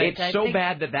contender, but it's so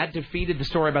bad that defeated the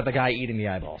story about the guy eating the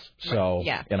eyeballs. So,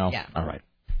 all right.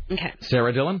 Okay.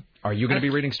 Sarah Dillon, are you going to be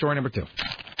reading story number 2?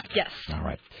 Yes. All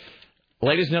right.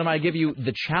 Ladies and gentlemen, I give you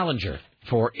the challenger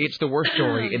for It's the Worst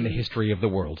Story in the History of the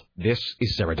World. This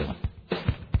is Sarah Dillon.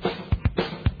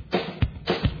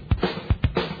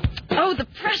 Oh, the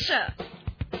pressure!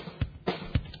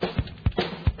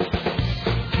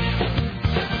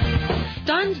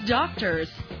 Stunned doctors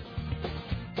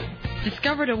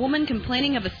discovered a woman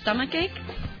complaining of a stomachache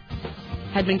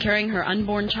had been carrying her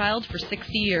unborn child for 60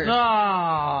 years.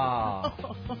 Oh,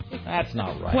 that's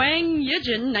not right. Huang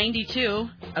Yijin, 92,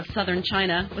 of southern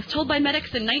China, was told by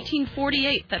medics in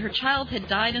 1948 that her child had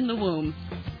died in the womb.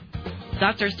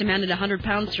 Doctors demanded 100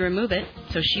 pounds to remove it,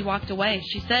 so she walked away.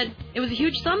 She said, "It was a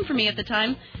huge sum for me at the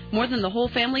time, more than the whole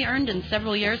family earned in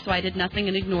several years, so I did nothing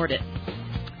and ignored it."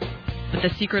 But the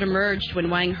secret emerged when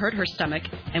Wang hurt her stomach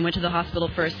and went to the hospital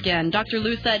for a scan. Dr.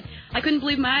 Liu said, "I couldn't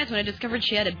believe my eyes when I discovered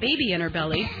she had a baby in her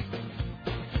belly."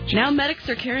 Now medics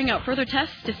are carrying out further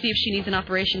tests to see if she needs an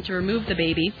operation to remove the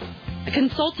baby. A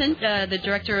consultant, the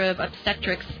director of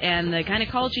obstetrics and the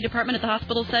gynecology department at the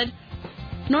hospital said,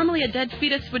 "Normally a dead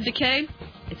fetus would decay.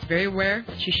 It's very rare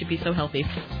that she should be so healthy."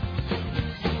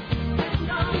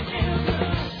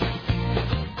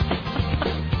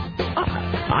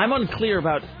 I'm unclear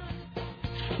about...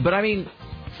 But I mean...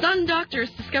 Stunned doctors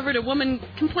discovered a woman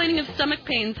complaining of stomach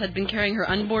pains had been carrying her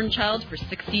unborn child for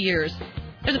 60 years.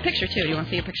 There's a picture, too. Do you want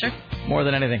to see a picture? More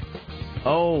than anything.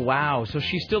 Oh, wow. So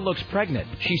she still looks pregnant.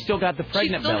 She's still got the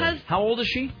pregnant belly. How old is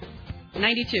she?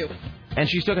 92. And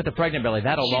she's still got the pregnant belly.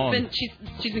 That alone.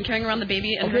 She's been carrying around the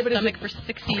baby in her stomach for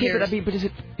 60 years. But is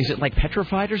it like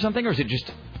petrified or something, or is it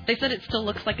just... They said it still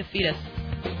looks like a fetus.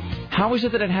 How is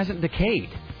it that it hasn't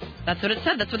decayed? That's what it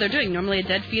said. That's what they're doing. Normally a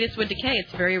dead fetus would decay.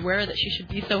 It's very rare that she should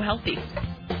be so healthy.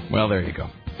 Well, there you go.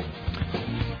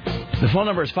 The phone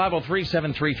number is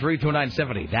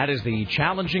 503-733-2970. That is the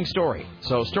challenging story.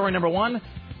 So story number 1,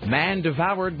 man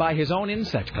devoured by his own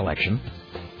insect collection.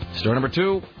 Story number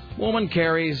 2, woman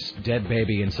carries dead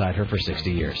baby inside her for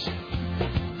 60 years.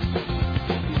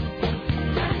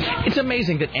 It's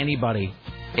amazing that anybody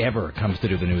ever comes to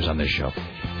do the news on this show.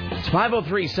 It's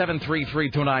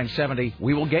 503-733-2970.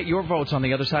 We will get your votes on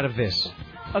the other side of this.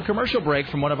 A commercial break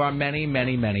from one of our many,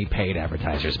 many, many paid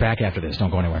advertisers. Back after this. Don't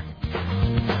go anywhere.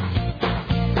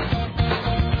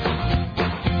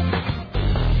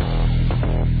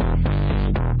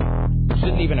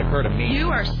 Didn't even occur to me.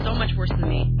 You are so much worse than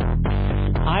me.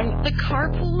 I'm the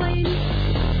carpool lane.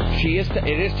 She is.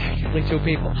 It is technically 2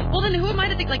 people. Well, then who am I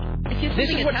to think like if you have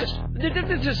something attached?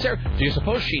 Do you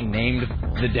suppose she named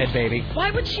the dead baby?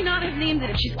 Why would she not have named it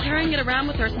if she's carrying it around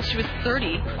with her since she was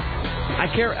 30?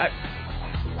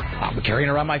 I'm carrying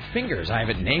around my fingers. I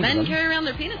haven't named them. Men carry around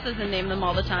their penises and name them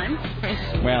all the time.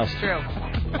 Well, it's true.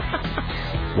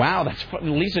 Wow, that's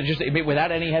fun. Lisa, just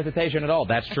without any hesitation at all.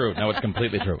 That's true. No, it's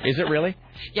completely true. Is it really?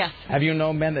 Yes. Have you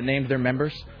known men that named their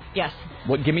members? Yes.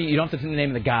 What? Give me. You don't have to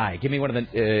name the guy. Give me one of the.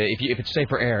 If it's safe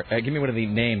for air, give me one of the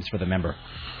names for the member.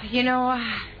 You know,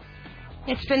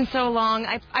 It's been so long.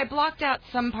 I blocked out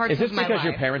some parts of my life. Is this because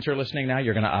your parents are listening now?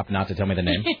 You're going to opt not to tell me the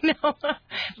name? No.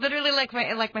 Literally, like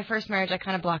my first marriage, I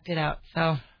kind of blocked it out.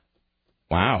 So.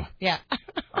 Wow. Yeah.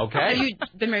 Okay. Have you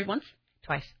been married once?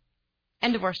 Twice.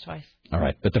 And divorced twice. All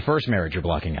right. But the first marriage you're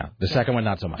blocking out. The second one,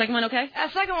 not so much. Second one, okay?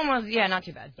 Second one was, not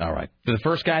too bad. All right. The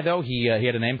first guy, though, he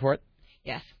had a name for it?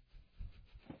 Yes.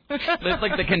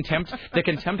 Like the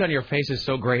contempt on your face is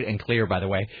so great and clear, by the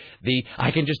way.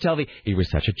 I can just tell he was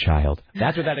such a child.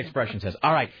 That's what that expression says.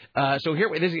 All right. So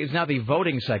this is now the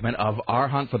voting segment of our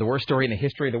hunt for the worst story in the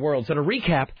history of the world. So to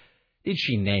recap, did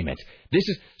she name it? This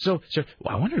is so.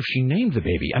 I wonder if she named the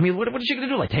baby. I mean, what is she going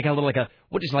to do? Like take out a little like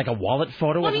a wallet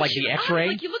photo of like the X-ray?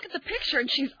 Like you look at the picture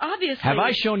and she's obviously. Have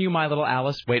I shown you my little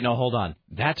Alice? Wait, no, hold on.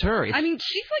 That's her. I mean,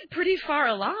 she's like pretty far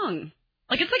along.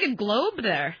 Like it's like a globe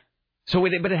there. So,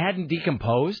 but it hadn't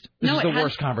decomposed. This is the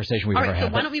worst conversation we've ever had.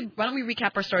 So why don't we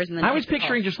recap our stories and then? I was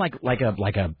picturing just like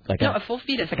a full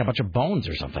fetus, like a bunch of bones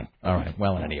or something. All right.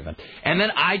 Well, in any event, and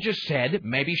then I just said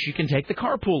maybe she can take the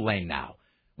carpool lane now,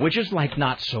 which is like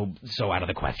not so out of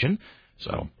the question.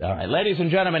 So, all right, ladies and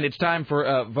gentlemen, it's time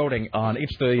for voting on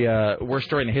each the worst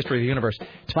story in the history of the universe.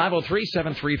 It's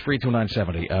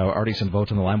 503-733-2970. Already some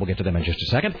votes on the line. We'll get to them in just a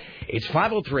second. It's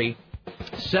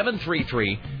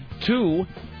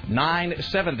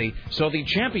 503-733-2970. So the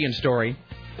champion story,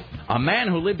 a man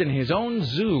who lived in his own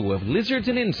zoo of lizards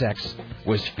and insects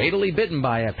was fatally bitten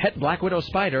by a pet black widow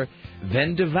spider,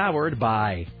 then devoured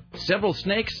by several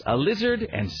snakes, a lizard,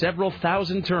 and several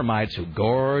thousand termites who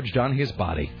gorged on his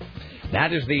body.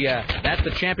 That's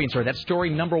the champion story. That's story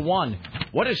number 1.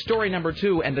 What is story number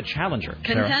 2 and the challenger?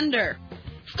 Contender.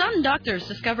 Stunned doctors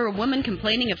discover a woman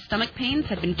complaining of stomach pains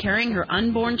had been carrying her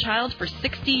unborn child for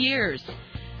 60 years.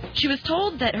 She was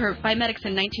told by medics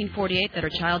in 1948 that her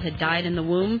child had died in the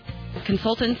womb.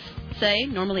 Consultants say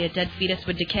normally a dead fetus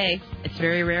would decay. It's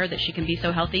very rare that she can be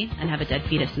so healthy and have a dead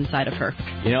fetus inside of her.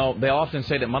 You know, they often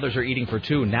say that mothers are eating for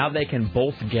 2. Now they can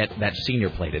both get that senior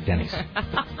plate at Denny's.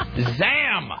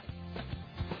 Zam!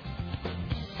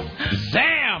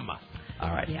 Zam! All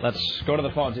right, Let's go to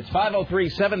the phones. It's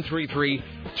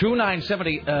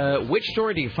 503-733-2970. Which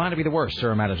story do you find to be the worst,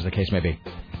 Sir Matt, as the case may be?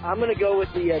 I'm going to go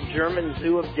with the German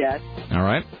Zoo of Death. All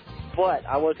right. But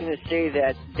I was going to say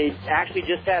that they actually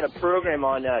just had a program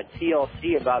on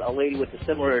TLC about a lady with a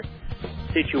similar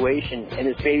situation, and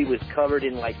this baby was covered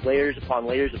in like layers upon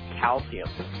layers of calcium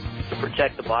to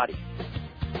protect the body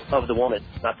of the woman,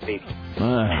 not the baby.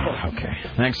 Okay.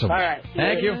 Thanks so much. All right.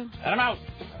 Thank you. And I'm out.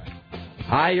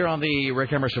 Hi, you're on the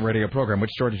Rick Emerson radio program.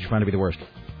 Which story did you find to be the worst?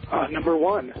 Number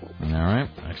 1. All right.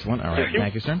 Excellent. All right.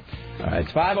 Thank you, sir. All right.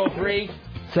 It's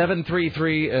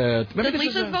 503-733. Does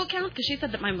Lisa's vote count? Because she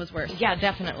said that mine was worse. Yeah,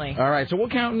 definitely. All right. So we'll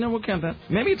count that.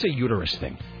 Maybe it's a uterus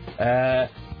thing.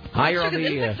 Higher on the.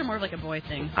 Insects are more of like a boy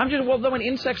thing. Though in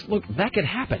insects, look, that could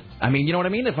happen. I mean, you know what I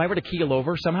mean? If I were to keel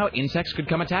over, somehow insects could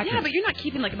come attack me. Yeah, but you're not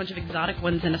keeping like a bunch of exotic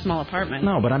ones in a small apartment.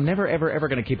 No, but I'm never, ever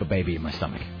going to keep a baby in my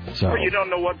stomach. So. Well, you don't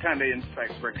know what kind of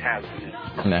insects Rick has in it.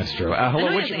 That's true.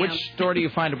 Hello, which story do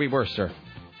you find to be worse, sir?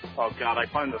 Oh, God, I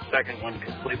find the second one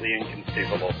completely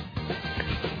inconceivable.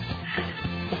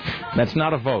 That's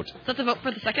not a vote. So that's a vote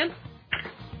for the second?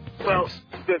 Well,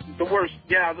 the worst,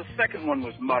 the second one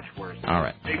was much worse. All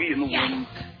right. Baby in the womb,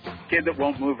 kid that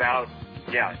won't move out.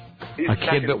 Yeah. A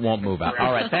kid that won't move out.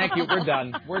 All right, thank you. We're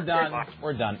done.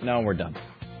 No, we're done.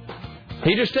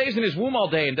 He just stays in his womb all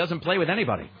day and doesn't play with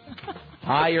anybody.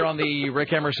 Hi, you're on the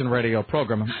Rick Emerson radio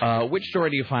program. Which story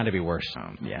do you find to be worse?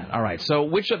 All right. So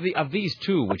which of these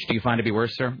 2, which do you find to be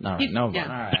worse, sir? All right. No vote. All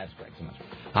right, that's great. So much.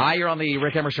 Hi, you're on the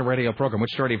Rick Emerson radio program.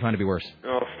 Which story do you find to be worse?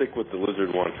 I'll stick with the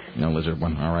lizard one. No lizard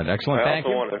one. All right, excellent. Thank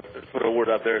you. I also want to put a word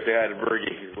out there. Say hi to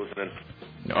Bergie. He's listening.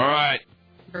 All right.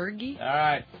 Bergie? All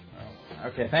right.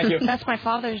 Okay, thank you. That's my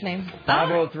father's name.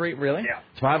 503, really? Yeah.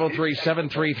 It's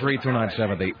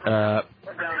 503-733-2970.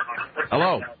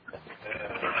 Hello.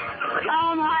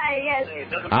 Hi, yes.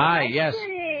 Hi, yes.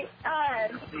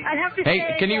 I'd have to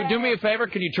Hey, can you do me a favor?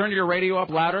 Can you turn your radio up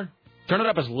louder? Turn it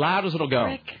up as loud as it'll go.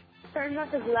 Rick, turn it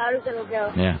up as loud as it'll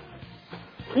go. Yeah.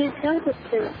 You tell us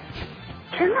to.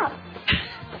 Turn up.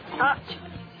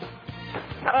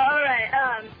 All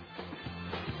right.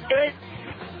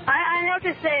 I have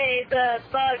to say the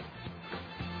bug.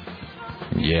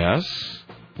 Yes.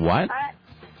 What?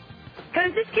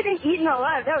 Because just getting eaten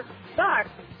alive, that would suck.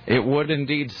 It would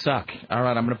indeed suck. All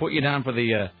right, I'm going to put you down for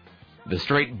the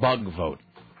straight bug vote.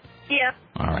 Yeah.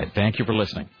 All right, thank you for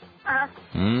listening. All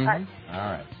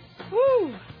right.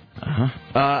 Woo.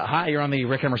 Hi, you're on the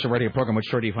Rick Emerson radio program. Which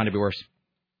story do you find to be worse?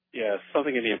 Yeah,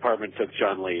 Something in the Apartment took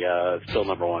John Lee. Still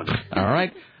number one. All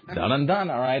right. Done and done.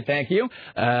 All right, thank you.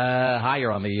 Hi,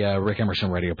 you're on the Rick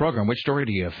Emerson radio program. Which story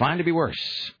do you find to be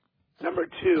worse? Number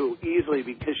 2, easily,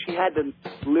 because she had to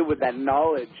live with that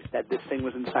knowledge that this thing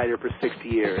was inside her for 60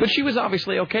 years. But she was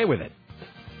obviously okay with it.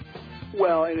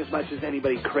 Well, in as much as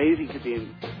anybody crazy could be,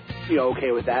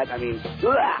 okay with that. I mean,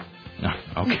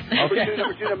 okay.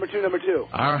 Number two.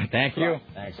 All right, thank you.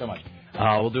 Thanks so much.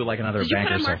 We'll do like another Did you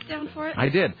banker. put a mark down for it? I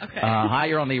did. Okay. Hi,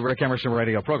 you're on the Rick Emerson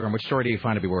radio program. Which story do you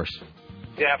find to be worse?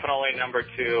 Definitely number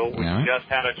 2. We just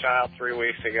had a child 3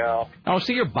 weeks ago. Oh,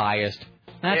 see, you're biased.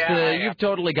 You've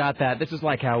totally got that. This is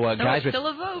like how guys with still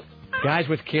a vote. Guys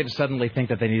with kids suddenly think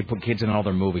that they need to put kids in all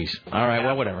their movies. All right,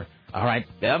 well, whatever. All right,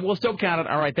 we'll still count it.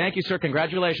 All right, thank you, sir.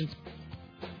 Congratulations.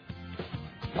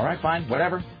 All right, fine,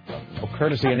 whatever. No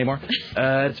courtesy anymore.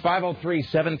 It's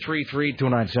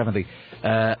 503-733-2970.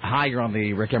 Hi, you're on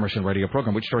the Rick Emerson radio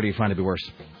program. Which story do you find to be worse?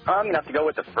 I'm going to have to go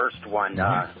with the first one.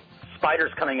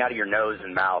 Spiders coming out of your nose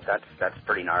and mouth. That's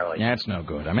pretty gnarly. Yeah, that's no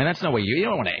good. I mean, that's no way you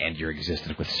don't want to end your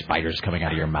existence with spiders coming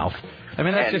out of your mouth. I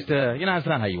mean, that's that's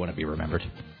not how you want to be remembered.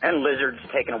 And lizards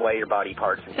taking away your body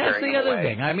parts and That's carrying the them other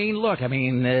away. thing. I mean, look.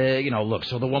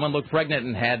 So the woman looked pregnant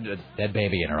and had a dead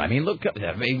baby in her. I mean, look.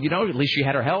 At least she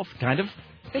had her health, kind of.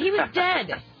 But he was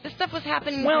dead. This stuff was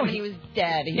happening when he was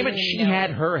dead. But she had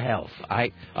her health.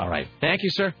 All right. Thank you,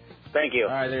 sir. Thank you.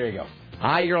 All right, there you go.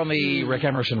 Hi, you're on the Rick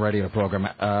Emerson radio program.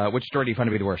 Which story do you find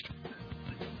to be the worst?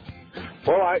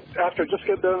 Well, after just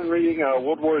got done reading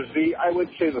World War Z, I would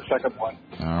say the second one.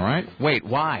 All right. Wait,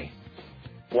 why?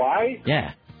 Why?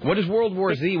 Yeah. What is World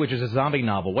War Z, which is a zombie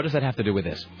novel? What does that have to do with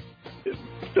this?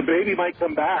 The baby might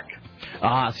come back.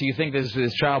 So you think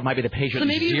this child might be the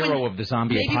patient zero of the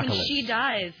zombie apocalypse? Maybe when she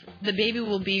dies, the baby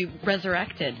will be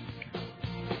resurrected.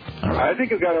 All right. I think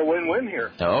we've got a win-win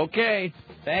here. Okay.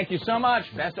 Thank you so much.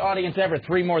 Best audience ever.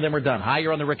 3 more, then we're done. Hi,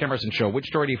 you're on the Rick Emerson Show. Which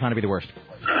story do you find to be the worst?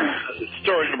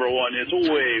 Story number 1 is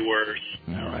way worse.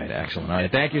 All right, excellent. All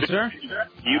right, thank you, sir.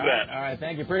 You bet. All right,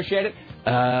 thank you. Appreciate it.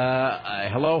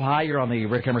 Hello, hi, you're on the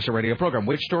Rick Emerson radio program.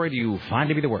 Which story do you find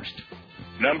to be the worst?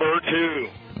 Number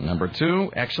 2. Number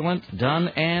 2, excellent. Done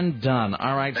and done.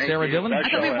 All right, Thank Sarah you. Dillon. I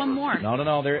thought we had one more. No.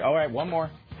 All right, one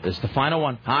more. This is the final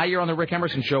one. Hi, you're on the Rick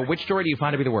Emerson Show. Which story do you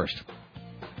find to be the worst?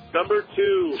 Number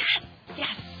 2. Yes.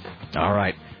 All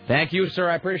right. Thank you, sir.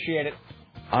 I appreciate it.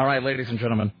 All right, ladies and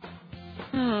gentlemen.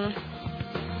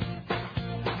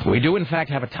 We do, in fact,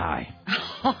 have a tie.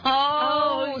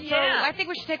 Oh, yeah. So I think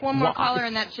we should take one more caller,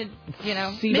 and that should,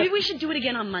 Maybe we should do it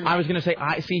again on Monday. I was going to say,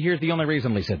 here's the only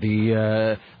reason, Lisa.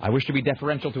 I wish to be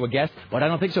deferential to a guest, but I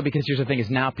don't think so, because here's the thing is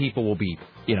now people will be,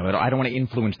 I don't want to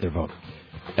influence their vote.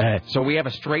 So we have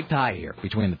a straight tie here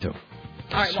between the two.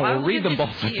 All right, so we'll read them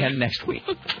both again next week.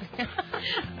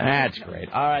 That's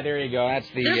great. All right, there you go. That's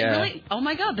the... oh,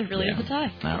 my God, there really is a tie.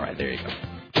 All right, there you go.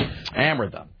 And we're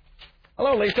done.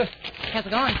 Hello, Lisa. How's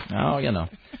it going? Oh,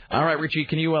 All right, Richie,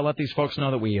 can you let these folks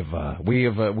know that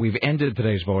we've ended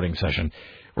today's voting session.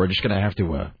 We're just going to have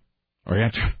to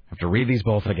read these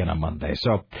both again on Monday.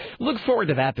 So look forward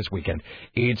to that this weekend.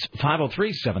 It's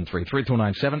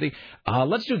 503-733-2970.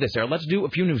 Let's do this, Sarah. Let's do a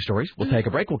few news stories. We'll take a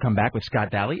break. We'll come back with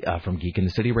Scott Daly from Geek in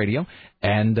the City Radio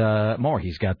and more.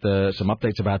 He's got some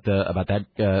updates about that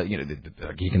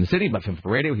Geek in the City, about Film for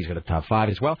Radio. He's got a top 5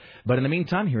 as well. But in the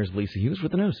meantime, here's Lisa Hughes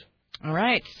with the news. All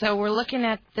right. So we're looking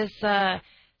at this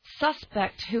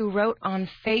suspect who wrote on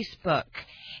Facebook.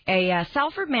 A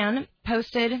Salford man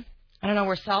posted... I don't know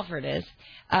where Salford is,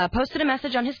 posted a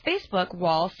message on his Facebook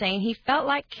wall saying he felt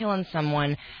like killing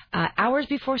someone hours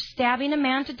before stabbing a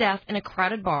man to death in a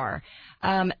crowded bar.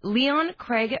 Leon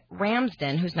Craig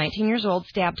Ramsden, who's 19 years old,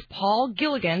 stabbed Paul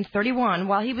Gilligan, 31,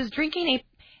 while he was drinking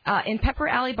in Pepper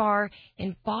Alley Bar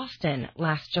in Boston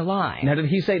last July. Now, did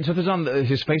he say, so this is on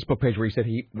his Facebook page where he said,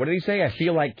 what did he say? I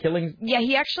feel like killing... Yeah,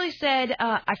 he actually said,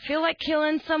 I feel like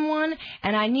killing someone,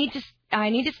 and I need to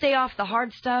stay off the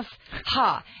hard stuff.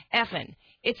 Ha, effing.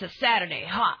 It's a Saturday.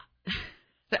 Ha.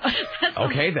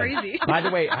 Okay, then. Crazy. By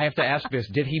the way, I have to ask this.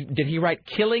 Did he write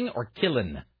killing or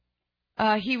killin'?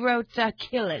 He wrote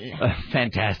killin'.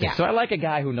 Fantastic. Yeah. So I like a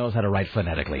guy who knows how to write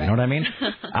phonetically. You know what I mean?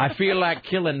 I feel like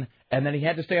killing, and then he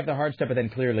had to stay off the hard stuff, but then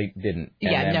clearly didn't.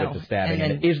 With the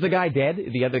stabbing. Is the guy dead?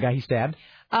 The other guy he stabbed?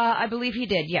 I believe he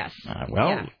did, yes.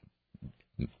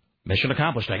 Mission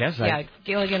accomplished, I guess. Yeah,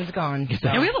 Gilligan's gone.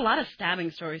 And we have a lot of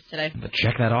stabbing stories today. But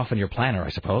check that off in your planner, I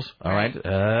suppose. All right.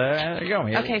 There you go.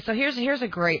 Okay, so here's a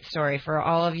great story for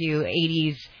all of you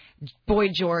 80s Boy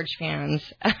George fans.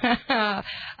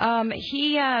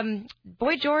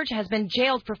 Boy George has been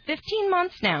jailed for 15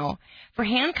 months now for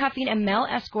handcuffing a male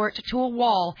escort to a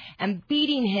wall and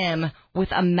beating him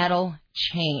with a metal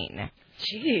chain.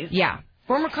 Jeez. Yeah.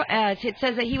 It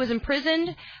says that he was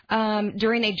imprisoned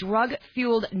during a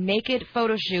drug-fueled naked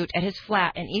photo shoot at his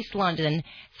flat in East London.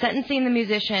 Sentencing the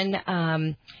musician,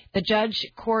 the judge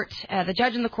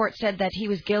in the court said that he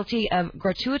was guilty of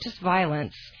gratuitous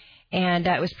violence and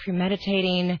it was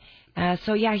premeditating.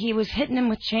 So, yeah, he was hitting him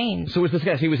with chains. So was this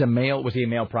guy, was he a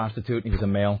male prostitute? He was a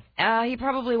male? He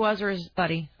probably was, or his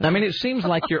buddy. I mean, it seems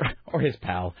like or his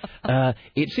pal.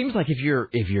 It seems like if you're,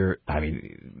 I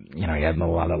mean, he hadn't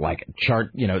a lot of,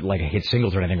 chart, hit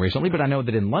singles or anything recently, but I know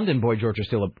that in London, Boy George was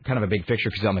still kind of a big fixture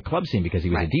because he's on the club scene because he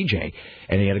was a DJ,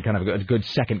 and he had a kind of a good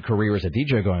second career as a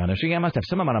DJ going on there. So, yeah, must have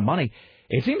some amount of money.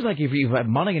 It seems like if you have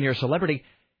money and you're a celebrity,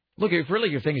 look, if really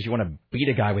your thing is you want to beat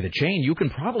a guy with a chain, you can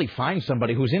probably find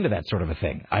somebody who's into that sort of a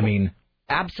thing. I mean...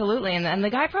 Absolutely, and the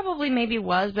guy probably maybe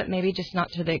was, but maybe just not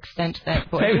to the extent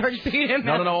that Boy George beat him.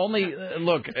 No, only...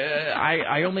 look,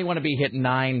 I only want to be hit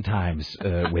 9 times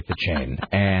with the chain,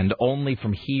 and only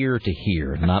from here to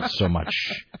here, not so much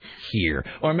here.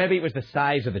 Or maybe it was the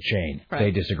size of the chain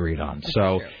they disagreed on.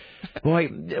 So... Boy,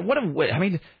 what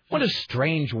a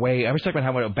strange way. I was talking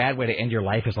about how a bad way to end your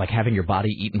life is like having your body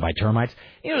eaten by termites.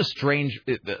 A strange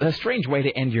way to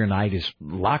end your night is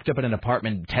locked up in an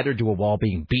apartment, tethered to a wall,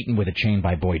 being beaten with a chain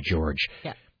by Boy George.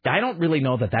 Yeah. I don't really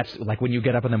know that's like when you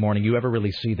get up in the morning, you ever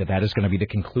really see that is going to be the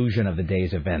conclusion of the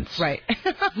day's events. Right.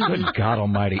 Good God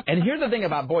Almighty. And here's the thing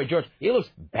about Boy George. He looks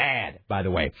bad, by the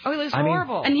way. Oh, he looks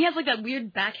horrible. And he has that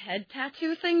weird back head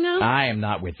tattoo thing now. I am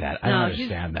not with that. I don't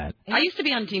understand that. I used to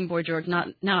be on Team Boy George, not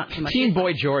too much. Team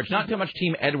Boy George, not too much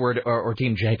Team Edward or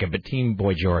Team Jacob, but Team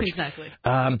Boy George. Exactly.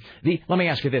 Let me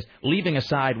ask you this. Leaving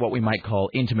aside what we might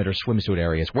call intimate or swimsuit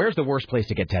areas, where's the worst place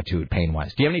to get tattooed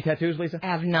pain-wise? Do you have any tattoos, Lisa? I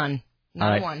have none.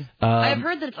 Not one. I've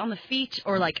heard that it's on the feet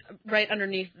or right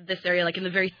underneath this area, in the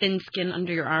very thin skin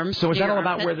under your arms. So is that all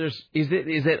about where there's? Is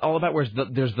it all about where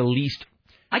there's the least?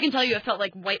 I can tell you, it felt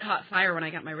like white hot fire when I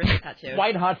got my wrist tattooed.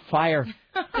 White hot fire.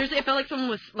 It felt like someone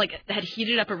was had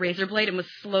heated up a razor blade and was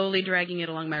slowly dragging it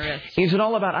along my wrist. Is it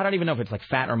all about? I don't even know if it's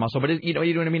fat or muscle, but you know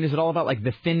what I mean. Is it all about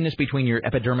the thinness between your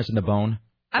epidermis and the bone?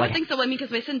 I would think so. I mean, because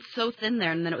my skin's so thin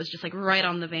there, and then it was just right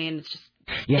on the vein. It's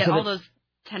just so all those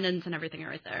tendons and everything are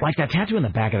right there. That tattoo in the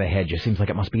back of the head just seems like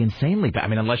it must be insanely bad. I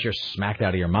mean, unless you're smacked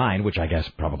out of your mind, which I guess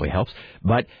probably helps.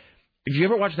 But if you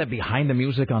ever watch that Behind the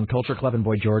Music on Culture Club and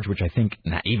Boy George, which I think,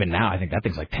 even now, I think that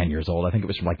thing's 10 years old. I think it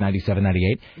was from 97,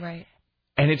 98. Right.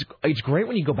 And it's great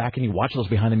when you go back and you watch those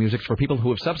Behind the Musics for people who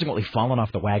have subsequently fallen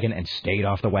off the wagon and stayed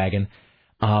off the wagon.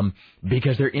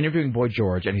 Because they're interviewing Boy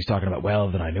George, and he's talking about,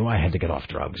 then I knew I had to get off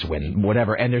drugs when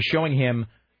whatever. And they're showing him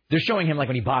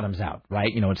when he bottoms out,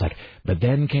 right? It's but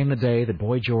then came the day that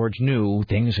Boy George knew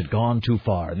things had gone too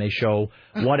far. And they show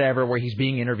whatever where he's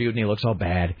being interviewed and he looks all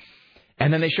bad.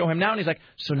 And then they show him now and he's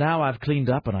so now I've cleaned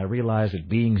up and I realize that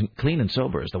being clean and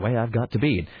sober is the way I've got to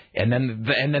be. And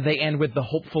then they end with the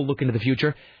hopeful look into the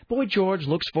future. Boy George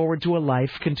looks forward to a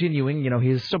life continuing,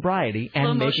 his sobriety.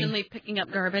 Slow motionly picking up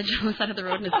garbage on the side of the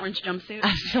road in his orange jumpsuit.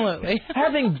 Absolutely.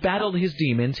 Having battled his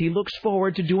demons, he looks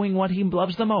forward to doing what he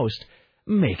loves the most.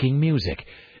 Making music.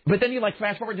 But then you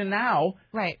fast forward to now,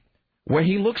 right, where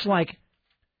he looks like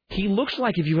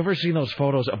if you've ever seen those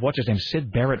photos of what's his name,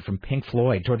 Sid Barrett from Pink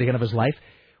Floyd toward the end of his life,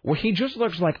 where he just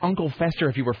looks like Uncle Fester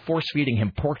if you were force feeding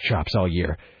him pork chops all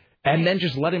year, and then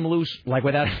just let him loose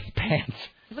without any pants.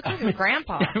 He looks like his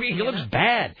grandpa. I mean, he looks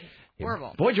bad.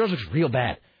 Horrible. Boy George looks real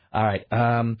bad. All right,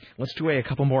 let's do a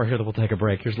couple more here, then we'll take a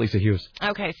break. Here's Lisa Hughes.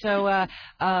 Okay, so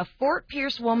a Fort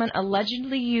Pierce woman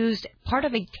allegedly used part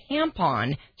of a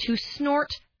tampon to snort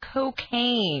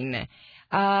cocaine.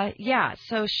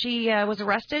 So she was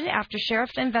arrested after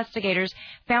sheriff's investigators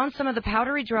found some of the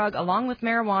powdery drug along with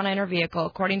marijuana in her vehicle,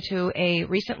 according to a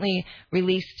recently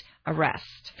released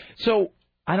arrest. So,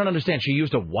 I don't understand. She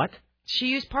used a what? She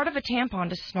used part of a tampon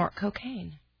to snort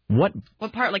cocaine. What?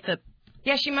 What part?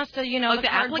 Yeah, she must have, the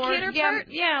applicator part?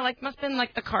 Yeah, must have been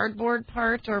the cardboard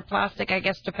part or plastic, I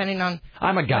guess, depending on...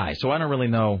 I'm a guy, so I don't really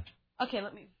know. Okay,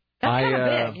 let me... That's kind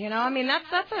of big, I mean,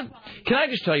 that's a... Can I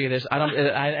just tell you this? I'm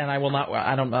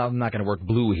not going to work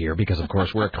blue here because, of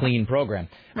course, we're a clean program.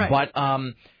 Right. But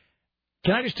can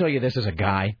I just tell you this as a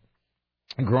guy?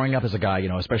 Growing up as a guy,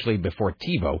 especially before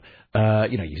TiVo,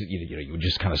 you would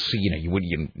just kind of see,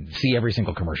 you see every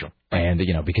single commercial, and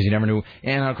because you never knew,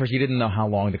 and of course you didn't know how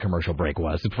long the commercial break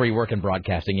was. Before you work in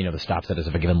broadcasting, the stop set is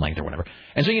of a given length or whatever,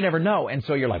 and so you never know, and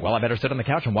so you're like, I better sit on the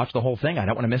couch and watch the whole thing. I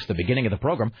don't want to miss the beginning of the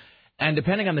program, and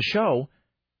depending on the show,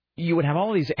 you would have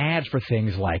all these ads for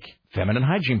things like feminine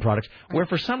hygiene products, where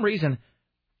for some reason.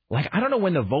 I don't know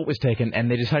when the vote was taken,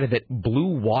 and they decided that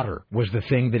blue water was the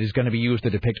thing that is going to be used to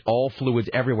depict all fluids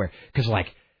everywhere. Because,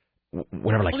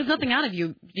 whatever, like... Well, there's nothing out of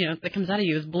you, that comes out of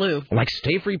you is blue. Like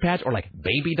Stay Free pads or like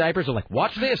baby diapers or like,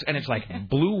 watch this, and it's like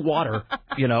blue water,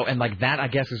 and like that, I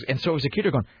guess, is... And so as a kid,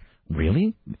 you're going,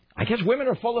 really? I guess women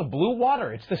are full of blue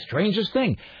water. It's the strangest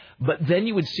thing. But then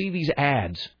you would see these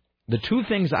ads. The two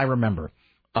things I remember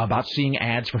about seeing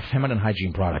ads for feminine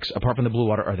hygiene products, apart from the blue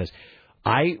water, are this.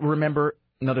 I remember...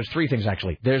 No, there's three things,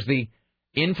 actually. There's the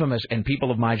infamous, and people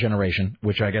of my generation,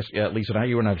 which I guess, Lisa and I,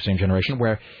 you and I have the same generation,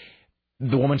 where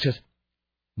the woman says,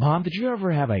 Mom, did you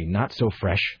ever have a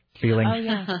not-so-fresh feeling? Oh,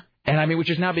 yeah. And I mean, which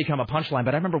has now become a punchline,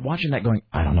 but I remember watching that going,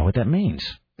 I don't know what that means.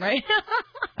 Right?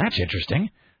 That's interesting.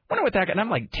 Wonder what that... And I'm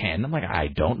like 10. I'm like, I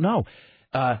don't know.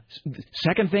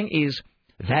 Second thing is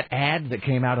that ad that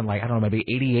came out in like, I don't know, maybe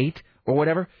 88 or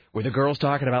whatever, where the girl's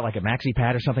talking about like a maxi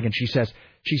pad or something, and she says,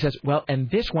 well, and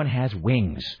this one has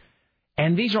wings.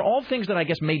 And these are all things that I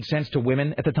guess made sense to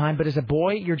women at the time, but as a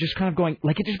boy, you're just kind of going,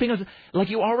 like it just becomes, like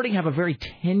you already have a very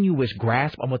tenuous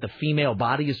grasp on what the female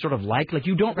body is sort of like. Like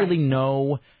you don't really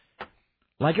know,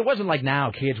 like it wasn't like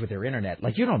now kids with their internet.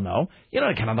 Like you don't know. You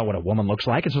don't kind of know what a woman looks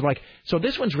like. And so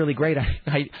this one's really great.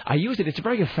 I used it. It's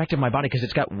very effective in my body because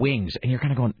it's got wings. And you're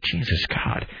kind of going, Jesus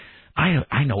God.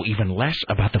 I know even less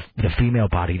about the female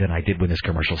body than I did when this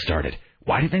commercial started.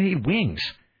 Why did they need wings?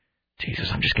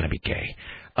 Jesus, I'm just going to be gay.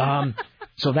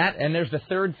 So that, and there's the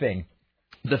third thing.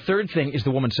 The third thing is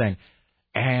the woman saying,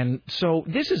 and so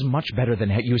this is much better than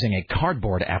using a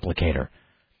cardboard applicator.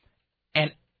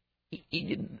 And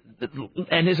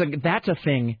that's a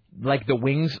thing, like the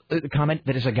wings comment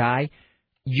that is a guy.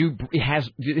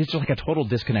 It's like a total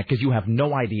disconnect because you have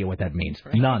no idea what that means.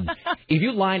 Right. None. If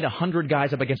you lined 100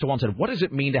 guys up against a wall and said, what does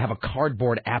it mean to have a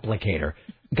cardboard applicator?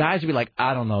 Guys would be like,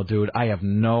 I don't know, dude. I have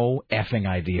no effing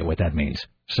idea what that means.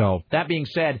 So that being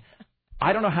said,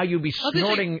 I don't know how you'd be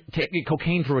snorting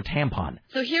cocaine through a tampon.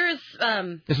 So here's...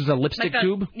 this is a lipstick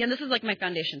tube? Yeah, this is like my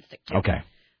foundation stick tube. Okay.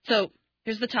 So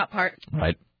here's the top part.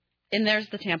 Right. And there's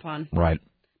the tampon. Right.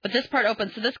 But this part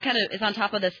opens, so this kind of is on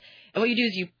top of this. And what you do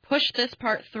is you push this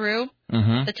part through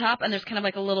the top, and there's kind of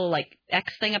like a little like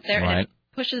X thing up there, and it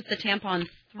pushes the tampon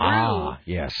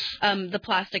through the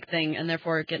plastic thing, and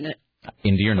therefore getting it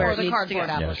into your nose. Or the cardboard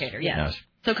applicator, yes.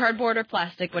 So cardboard or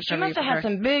plastic, whichever. She must have had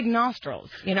some big nostrils.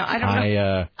 I don't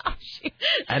know.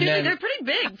 And then, they're pretty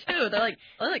big too. They're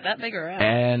like that big around.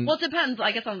 And well, it depends,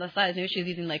 I guess, on the size. Maybe she's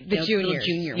using like the juniors.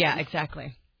 Junior yeah, ones.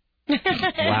 Exactly.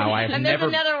 Wow, and there's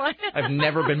another one. I've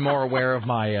never been more aware of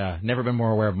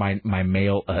my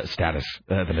male status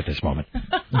than at this moment.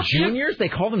 Juniors? They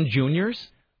call them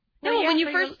juniors? No, when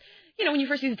you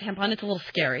first use a tampon, it's a little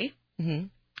scary. Mm-hmm.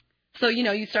 So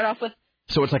you start off with.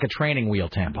 So it's like a training wheel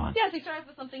tampon. Yeah, so you start off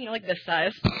with something like this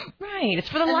size. Right, it's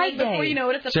for the light day. Before you know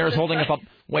it, it's Sarah's holding up.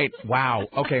 Wait, wow.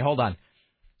 Okay, hold on.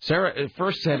 Sarah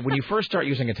first said when you first start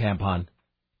using a tampon.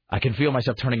 I can feel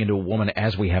myself turning into a woman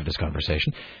as we have this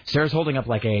conversation. Sarah's holding up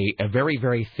like a very,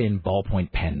 very thin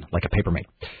ballpoint pen, like a Papermate.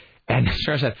 And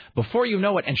Sarah said, before you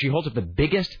know it, and she holds up the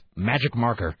biggest magic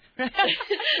marker.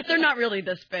 They're not really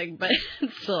this big, but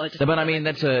still. But I mean,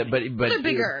 that's a... But they're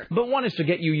bigger. But one is to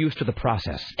get you used to the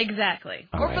process. Exactly.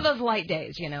 Or for those light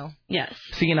days, Yes.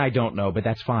 See, and I don't know, but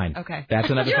that's fine. Okay. That's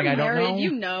another thing I don't know.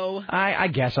 You know. I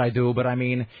guess I do, but I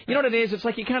mean, you know what it is? It's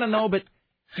like you kind of know, but...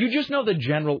 You just know the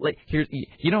general... Like, here,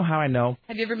 you know how I know?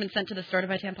 Have you ever been sent to the store to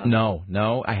buy tampons?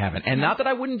 No, I haven't. And not that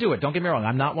I wouldn't do it. Don't get me wrong.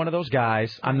 I'm not one of those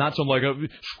guys. I'm not some like,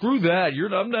 screw that.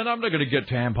 I'm not going to get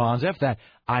tampons. F that.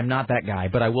 I'm not that guy.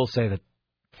 But I will say that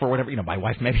for whatever, my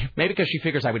wife, maybe because she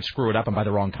figures I would screw it up and buy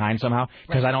the wrong kind somehow.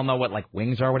 Because I don't know what, like,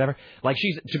 wings are or whatever. Like,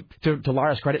 she's... To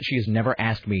Laura's credit, she has never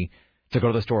asked me to go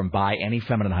to the store and buy any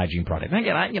feminine hygiene product. And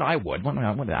again, I would.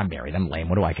 I'm married. I'm lame.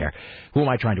 What do I care? Who am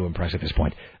I trying to impress at this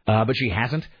point? But she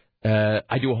hasn't.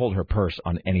 I do hold her purse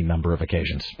on any number of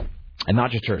occasions. And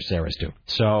not just her, Sarah's too.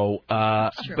 So,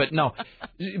 but no.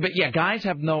 But yeah, guys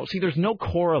have no... See, there's no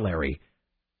corollary.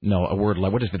 No, a word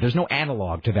like... What is it? There's no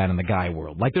analog to that in the guy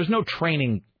world. Like, there's no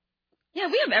training... Yeah,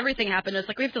 we have everything happen to us.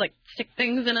 Like, we have to, like, stick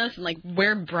things in us and, like,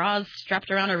 wear bras strapped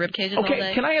around our rib cages all day.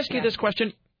 Okay, can I ask you this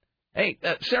question? Hey,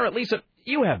 Sarah, Lisa,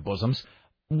 you have bosoms.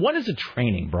 What is a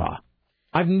training bra?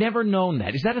 I've never known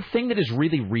that. Is that a thing that is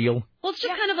really real? Well, it's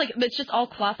just kind of like, it's just all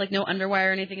cloth, like no underwire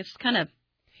or anything. It's just kind of,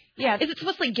 is it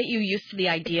supposed to like get you used to the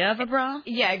idea of a bra?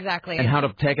 Yeah, exactly. And how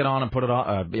to take it on and put it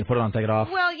on, take it off?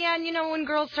 Well, yeah, and when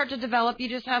girls start to develop, you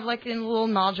just have like little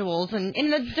nodules, and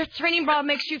the training bra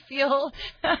makes you feel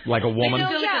like a woman,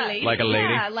 like a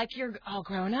lady. Yeah, like you're all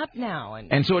grown up now.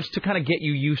 And so it's to kind of get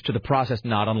you used to the process,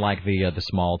 not unlike the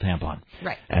small tampon.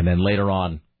 Right. And then later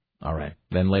on. All right.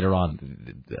 Then later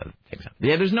on,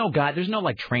 yeah, there's no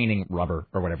like training rubber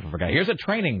or whatever for a guy. Here's a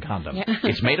training condom. Yeah.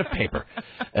 It's made of paper.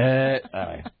 All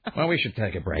right. Well, we should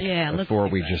take a break. Yeah, before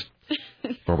we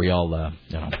all,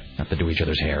 have to do each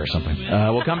other's hair or something.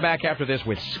 We'll come back after this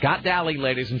with Scott Daly,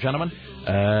 ladies and gentlemen,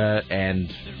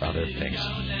 and other things.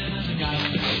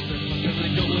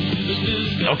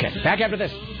 Okay, back after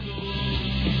this.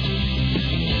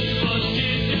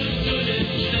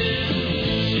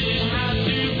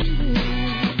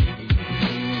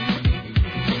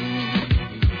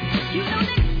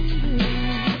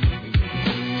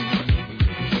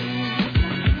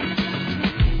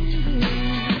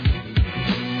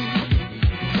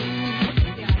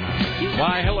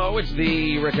 Why, hello, it's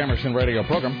the Rick Emerson radio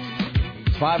program.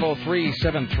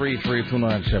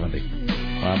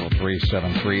 503-733-2970.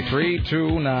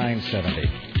 503-733-2970.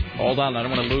 Hold on, I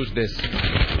don't want to lose this.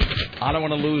 I don't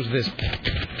want to lose this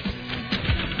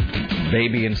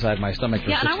baby inside my stomach for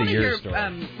 60 years. Yeah, and I want to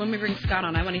hear, when we bring Scott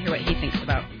on, I want to hear what he thinks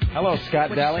about. Hello,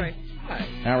 Scott Daly. Hi.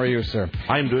 How are you, sir?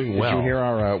 I am doing well. Did you hear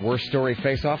our worst story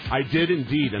face-off? I did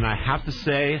indeed, and I have to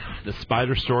say, the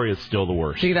spider story is still the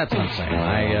worst. See, that's what I'm saying.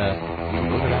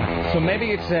 So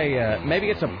maybe it's a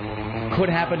could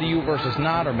happen to you versus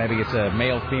not, or maybe it's a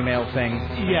male-female thing.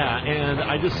 Yeah, and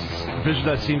I just visioned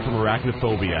that scene from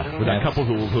Arachnophobia with that couple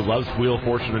who loves Wheel of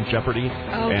Fortune and Jeopardy.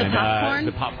 Oh, and the popcorn?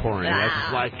 The popcorn. And that's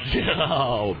just like,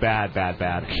 oh,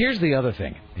 bad. Here's the other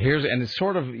thing. And it's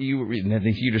sort of, you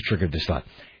just triggered this thought.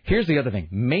 Here's the other thing.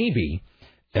 Maybe,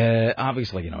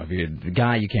 obviously, if you're the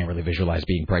guy, you can't really visualize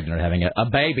being pregnant or having a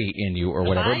baby in you or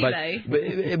whatever. But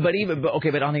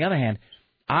on the other hand,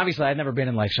 obviously, I've never been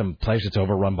in like some place that's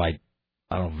overrun by,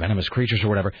 I don't know, venomous creatures or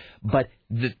whatever. But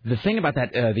the thing about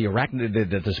that,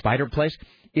 the spider place,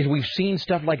 is we've seen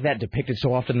stuff like that depicted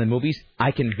so often in the movies,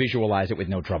 I can visualize it with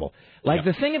no trouble. Like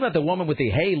the thing about the woman with the,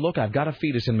 hey, look, I've got a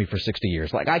fetus in me for 60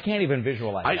 years. Like, I can't even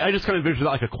visualize it. I just kind of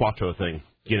visualize like a Quattro thing,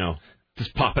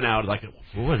 just popping out like,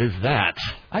 what is that?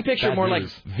 I picture Bad more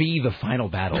news. like V, the final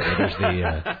battle, where there's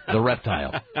the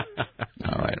reptile.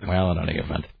 All right, well, in any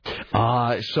event.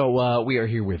 So we are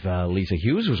here with Lisa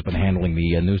Hughes, who's been handling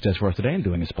the news desk for us today and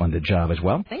doing a splendid job as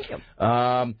well. Thank you.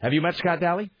 Have you met Scott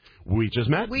Daly? We just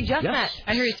met. Met.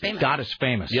 I hear he's famous. Scott is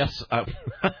famous. Yes.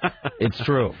 It's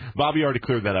true. Bobby already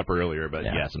cleared that up earlier, but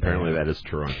yes, apparently that is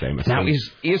true. I'm famous. Now,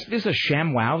 is this a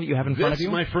sham wow that you have in front of you?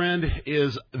 This, my friend,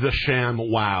 is the sham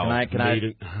wow. Can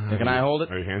I hold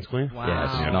it? Are your hands clean? Wow.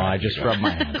 Yes. No, I just rubbed my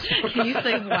hands. Can you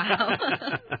say wow?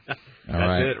 That's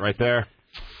it right there.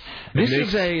 This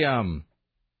is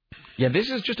this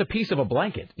is just a piece of a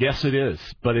blanket. Yes, it is,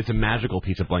 but it's a magical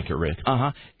piece of blanket, Rick.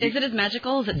 Uh-huh. Is it as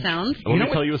magical as it sounds? Let me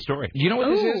tell you a story. You know what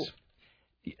this is?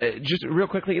 Just real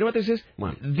quickly, you know what this is?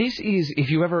 What? This is if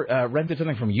you ever rented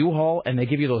something from U-Haul and they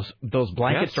give you those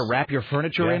blankets to wrap your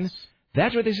furniture in.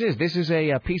 That's what this is. This is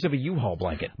a piece of a U-Haul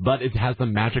blanket. But it has the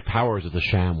magic powers of the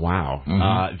sham wow.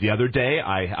 Mm-hmm. The other day,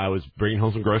 I was bringing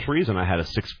home some groceries, and I had a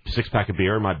six-pack of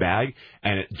beer in my bag,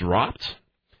 and it dropped,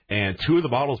 and 2 of the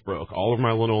bottles broke all over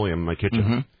my linoleum in my kitchen.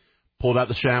 Mm-hmm. Pulled out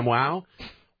the sham wow.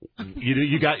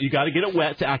 You got to get it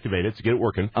wet to activate it, to get it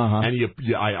working. And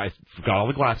I got all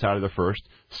the glass out of there first,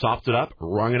 sopped it up,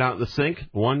 wrung it out in the sink.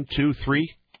 1, 2,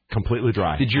 3. Completely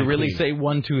dry. Did you really say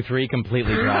 1, 2, 3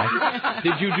 completely dry?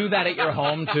 Did you do that at your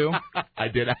home, too? I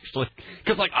did, actually.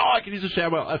 Because, I can use the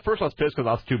ShamWow. At first, I was pissed because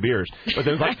I lost 2 beers. But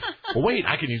then it's well, wait,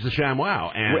 I can use the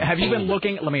ShamWow. And have you been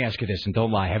looking, let me ask you this, and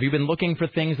don't lie. Have you been looking for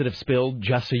things that have spilled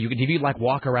just so you could, did you,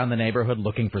 walk around the neighborhood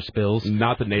looking for spills?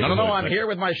 Not the neighborhood. No, I'm here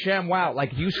with my ShamWow.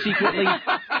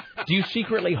 Do you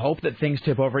secretly hope that things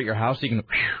tip over at your house so you can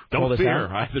pull this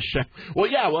out? I have the well,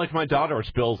 yeah, if my daughter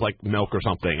spills, milk or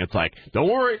something, it's don't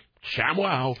worry.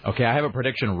 ShamWow. Okay, I have a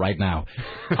prediction right now.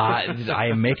 I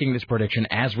am making this prediction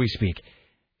as we speak.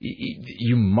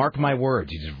 You mark my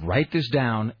words. You just write this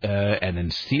down and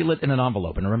then seal it in an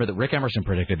envelope. And remember that Rick Emerson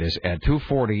predicted this at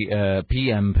 2:40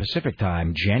 p.m. Pacific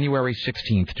Time, January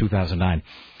 16th, 2009.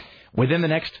 Within the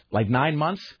next, 9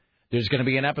 months, there's going to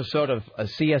be an episode of a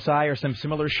CSI or some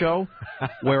similar show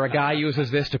where a guy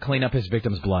uses this to clean up his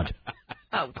victim's blood.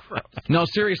 Oh, gross. No,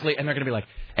 seriously, and they're going to be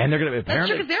apparently... That's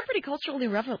true, because they're pretty culturally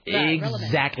relevant.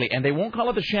 Exactly, and they won't call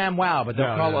it the ShamWow, but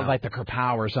they'll call it the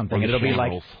Kerpow or something. Or and it'll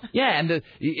shambles. Be and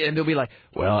they'll be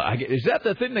well, is that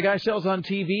the thing the guy sells on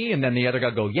TV? And then the other guy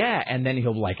will go, yeah, and then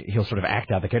he'll sort of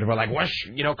act out the character, whoosh,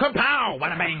 Kerpow,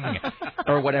 bada bang,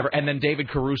 or whatever. And then David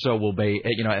Caruso will be,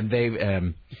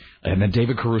 and then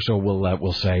David Caruso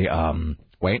will say,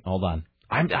 wait, hold on.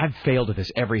 I've failed at this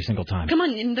every single time. Come on,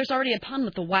 and there's already a pun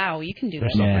with the wow. You can do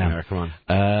There's that. something there. Come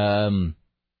on.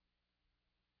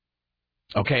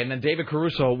 Okay, and then David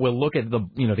Caruso will look at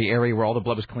the area where all the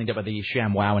blood was cleaned up by the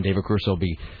ShamWow, and David Caruso will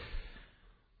be.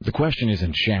 The question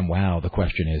isn't ShamWow. The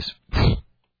question is,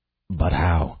 but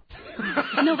how?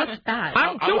 No, that's bad.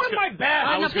 I'm doing my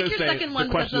best. No, pick your second one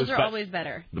because those are always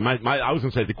better. I was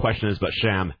going to say the question is, but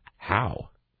Sham, how?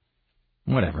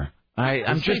 Whatever.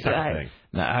 I'm just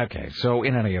okay. So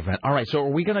in any event, all right. So are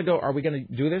we gonna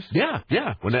do this? Yeah.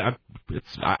 When I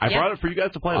brought it for you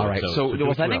guys to play. All with, right. So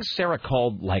I think Sarah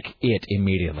called it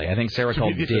immediately. I think Sarah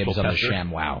called dibs on the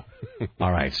Sham Wow.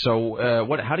 All right. So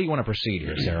how do you want to proceed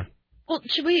here, Sarah? Well,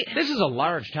 should we? This is a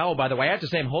large towel, by the way. I have to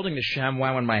say, I'm holding the Sham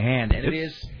Wow in my hand, and it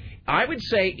is. I would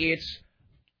say it's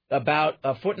about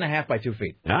 1.5 by 2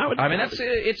 feet. I mean,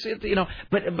 it's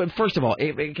But first of all,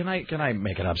 can I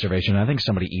make an observation? I think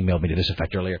somebody emailed me to this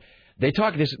effect earlier. They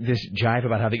talk this jive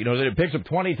about how that it picks up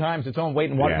 20 times its own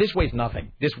weight in water. Yeah. This weighs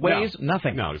nothing. This weighs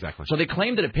nothing. No, exactly. So they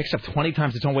claim that it picks up 20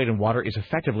 times its own weight in water is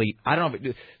effectively, I don't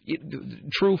know,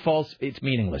 true, false, it's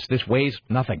meaningless. This weighs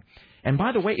nothing. And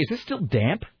by the way, is this still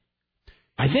damp?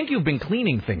 I think you've been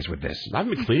cleaning things with this. I've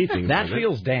been cleaning things. That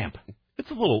feels damp. It's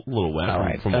a little wet. All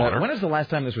right. From water. When is the last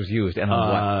time this was used? And on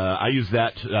what? I used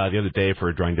that the other day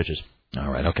for drying dishes. All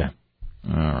right. Okay.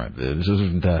 All right. This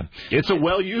isn't. It's a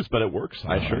well used, but it works.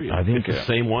 I assure you. I think it's the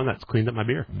same one that's cleaned up my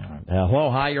beer. Hello,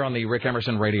 hi. You're on the Rick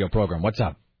Emerson radio program. What's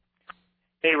up?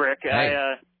 Hey, Rick.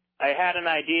 Hey. I had an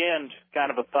idea and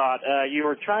kind of a thought. You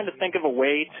were trying to think of a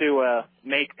way to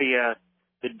make the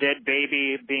dead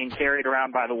baby being carried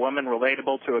around by the woman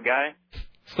relatable to a guy.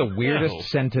 It's the weirdest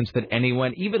sentence that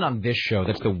anyone, even on this show,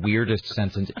 that's the weirdest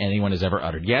sentence anyone has ever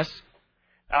uttered. Yes?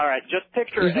 All right, just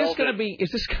picture Is this going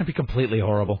to be completely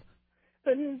horrible?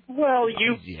 Well,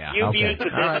 you've used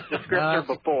the descriptor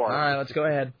before. All right, let's go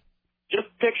ahead. Just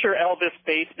picture Elvis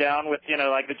face down with,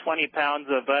 like the 20 pounds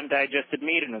of undigested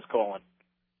meat in his colon.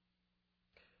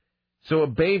 So a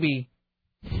baby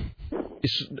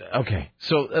is... Okay,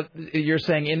 so you're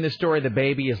saying in this story the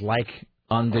baby is like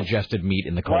undigested meat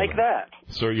in the colon. Like that.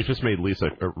 Sir, you just made Lisa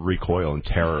recoil in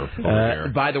terror over here.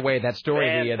 By the way, that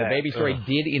story, the baby story,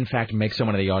 did in fact make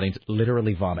someone in the audience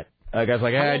literally vomit. Guys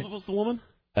like, how old was the woman?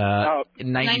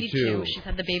 92. She's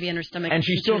had the baby in her stomach. And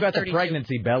she still got 32. the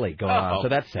pregnancy belly going on, so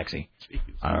that's sexy. Jeez.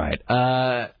 All right.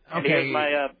 And here's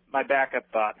my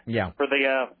backup thought. Yeah. For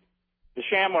the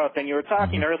ShamWow thing, you were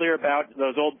talking earlier about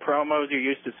those old promos you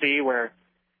used to see where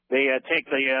they take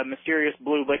the mysterious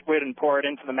blue liquid and pour it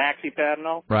into the maxi pad and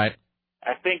all. Right.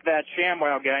 I think that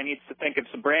ShamWow guy needs to think of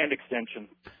some brand extension.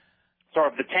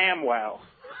 Sort of the TamWow.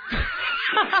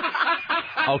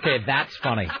 Okay, that's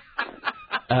funny.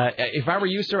 If I were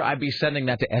you, sir, I'd be sending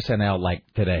that to SNL like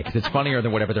today because it's funnier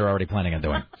than whatever they're already planning on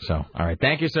doing. So, all right.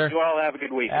 Thank you, sir. You all have a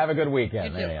good week. Have a good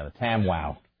weekend. There you go. The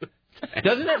TamWow.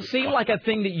 Doesn't that seem like a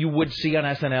thing that you would see on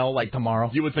SNL like tomorrow?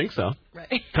 You would think so.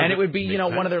 Right. And it would be,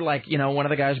 one of their one of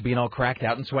the guys being all cracked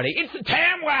out and sweaty. It's the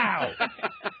TamWow!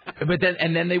 But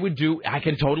then they would do, I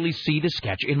can totally see the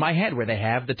sketch in my head where they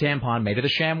have the tampon made of the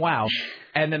ShamWow,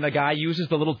 and then the guy uses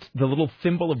the little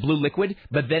thimble of blue liquid,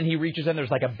 but then he reaches in, there's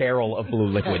like a barrel of blue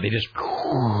liquid. They just...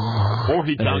 Or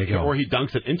he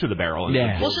dunks it into the barrel.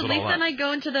 And Well, should Lisa and I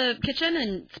go into the kitchen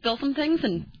and spill some things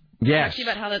and... Yes.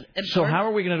 About how that so how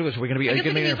are we going to do this? Are we going to be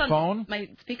going to your phone? My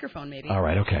speakerphone, maybe. All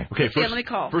right. Okay. First, let me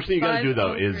call. First thing you got to do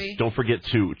though is don't forget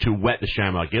to wet the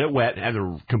ShamWow. Get it wet and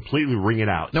to completely wring it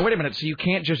out. No, wait a minute. So you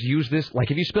can't just use this. Like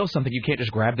if you spill something, you can't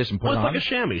just grab this and put it on. It's like a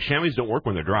chamois. Chamois don't work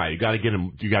when they're dry. You got to get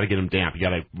them. You got to get them damp. You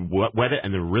got to wet it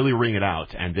and then really wring it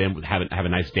out, and then have a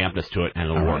nice dampness to it, and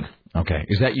it'll work. Okay.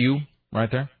 Is that you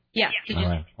right there? Yeah. All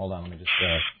right. Hold on. Let me just.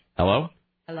 Hello.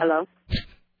 Hello.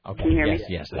 Okay. Can you hear me?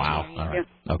 Yes. Wow. All right.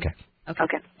 Okay.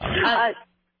 Okay. All right,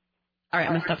 I'm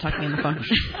going to stop talking on the phone.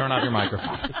 Turn off your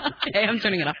microphone. Hey, I'm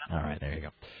turning it off. All right, there you go.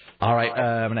 All right,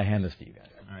 I'm going to hand this to you guys.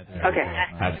 All right, okay.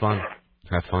 Have fun.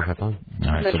 Have fun. Have fun. All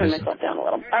right, I'm going to turn myself down a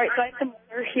little. All right, so I have some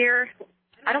water here.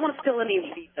 I don't want to spill any of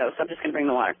these, though, so I'm just going to bring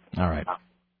the water. All right. All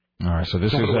right, so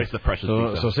this is waste the precious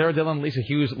so Sarah Dillon, Lisa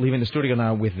Hughes leaving the studio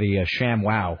now with the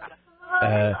ShamWow.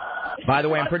 By the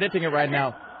way, I'm predicting it right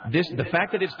now. The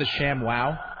fact that it's the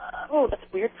ShamWow. Oh, that's a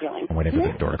weird feeling. I'm waiting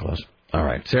for the door to close. All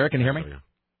right. Sarah, can you hear me?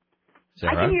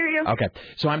 Sarah? I can hear you. Okay.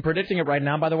 So I'm predicting it right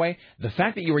now, by the way. The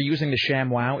fact that you are using the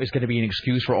ShamWow is going to be an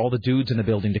excuse for all the dudes in the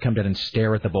building to come down and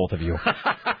stare at the both of you.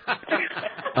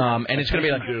 And it's going to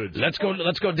be like,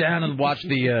 let's go down and watch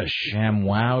the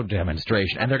ShamWow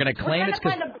demonstration. And they're going to claim it's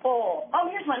because... Oh,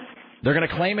 here's one. They're going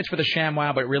to claim it's for the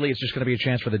ShamWow, but really it's just going to be a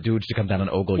chance for the dudes to come down and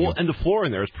ogle you. Well, and the floor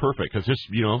in there is perfect. Because just,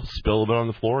 spill a bit on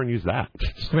the floor and use that.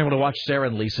 Just be able to watch Sarah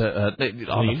and Lisa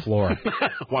on the floor.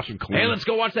 Watch them clean. Hey, let's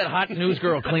go watch that hot news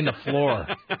girl clean the floor.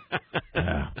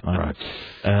 Yeah, all right.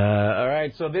 All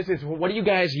right, so this is, what are you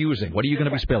guys using? What are you going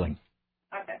to be spilling?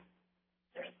 Okay.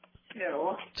 There's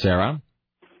two. Sarah?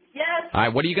 Yes. All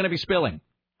right, what are you going to be spilling?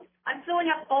 I'm filling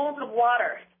up bowls of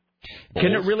water.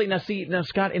 Can it really now,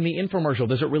 Scott, in the infomercial,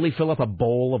 does it really fill up a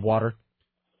bowl of water?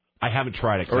 I haven't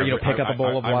tried it. Or pick up a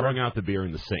bowl of water. I wrung out the beer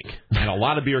in the sink, and a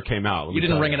lot of beer came out. You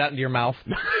didn't wring it out into your mouth.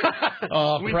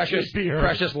 Oh,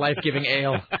 precious life-giving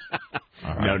ale.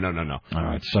 Right. No. All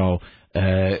right, so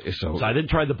I didn't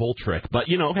try the bowl trick, but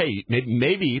hey,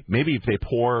 maybe if they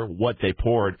pour what they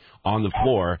poured on the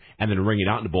floor and then wring it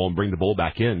out in the bowl and bring the bowl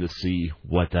back in to see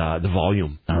what the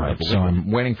volume. All right, so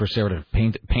I'm waiting for Sarah to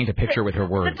paint a picture with her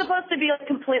words. Is it supposed to be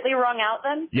completely wrung out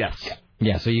then? Yes.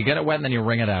 Yeah, so you get it wet and then you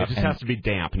wring it out. It just has to be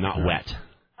damp, not wet.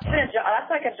 That's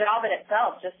like a job in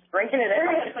itself, just bringing it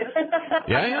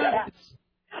in. Yeah.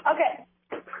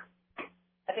 Okay.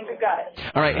 I think we've got it.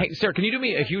 All right. Hey, Sarah, can you do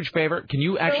me a huge favor? Can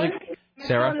you actually...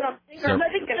 Sarah? No. Sarah.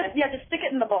 Just stick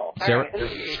it in the bowl. Sarah?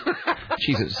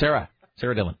 Jesus. Sarah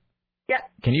Dillon. Yeah.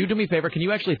 Can you do me a favor? Can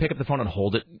you actually pick up the phone and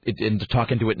hold it and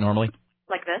talk into it normally?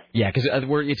 Like this? Yeah, because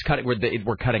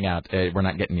we're cutting out. We're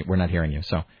not hearing you.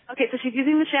 So. Okay, so she's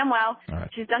using the ShamWow. All right.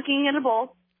 She's dunking it in a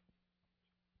bowl.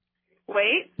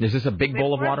 Wait. Is this a big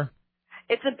bowl of water?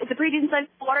 It's a pretty decent sized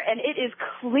water, and it is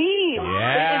clean.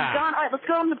 Yeah. It's gone. All right, let's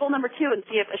go on to bowl number 2 and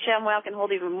see if a ShamWow can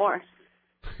hold even more.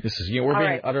 This is we're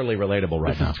being utterly relatable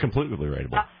right now. This is completely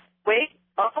relatable. Wait.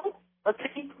 Let's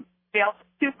see. We have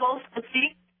 2 bowls. Let's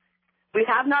see. We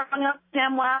have not rung up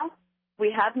ShamWow.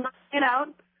 We have not it out.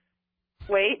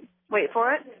 Wait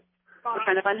for it. We're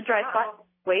trying to find a dry spot.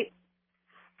 Wait.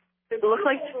 It looks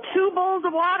like 2 bowls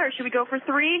of water. Should we go for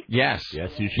 3? Yes, you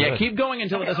should. Yeah, keep going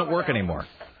until it doesn't work anymore.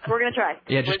 We're going to try.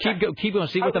 Yeah, just keep going.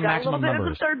 See what the maximum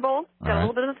number is. Got a little bit of the third bowl. Got a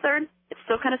little bit of the third. It's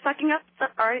still kind of sucking up.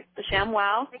 All right, the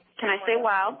ShamWow. Can I say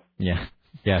wow? Yeah.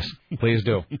 Yes, please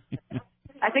do.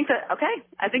 I think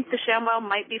the ShamWow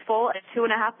might be full at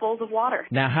 2.5 bowls of water.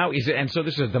 Now, how is it? And so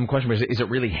this is a dumb question. Is it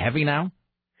really heavy now?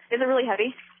 Is it really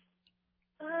heavy?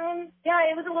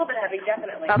 Yeah, it was a little bit heavy,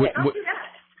 definitely. Okay, not too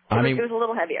bad. It was a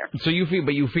little heavier. So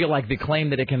you feel like the claim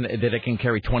that it can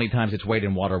carry 20 times its weight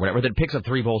in water, or whatever, that it picks up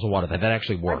 3 bowls of water, that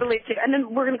actually works. I believe so. And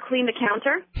then we're going to clean the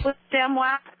counter with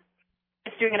ShamWow.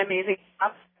 It's doing an amazing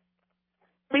job.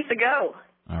 Please to go.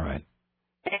 All right.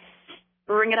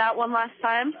 Wring it out one last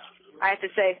time. I have to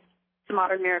say, it's a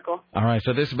modern miracle. All right.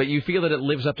 But you feel that it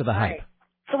lives up to the hype.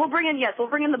 So we'll bring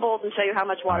in the bowls and show you how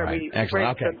much water we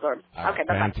excellent. to absorb. Okay,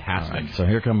 bye-bye. Fantastic. Right, so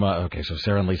here come. So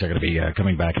Sarah and Lisa are going to be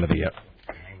coming back into the.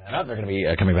 They're going to be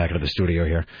coming back into the studio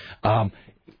here. All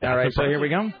right. So here we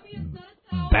go.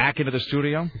 Back into the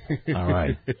studio. All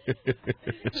right.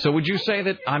 So would you say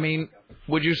that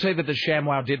the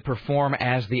ShamWow did perform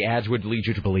as the ads would lead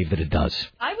you to believe that it does?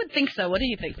 I would think so. What do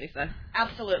you think, Lisa?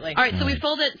 Absolutely. All right. So we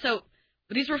filled it. So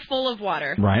these were full of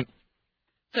water. Right.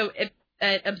 So it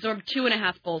absorbed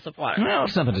 2.5 bowls of water. Well,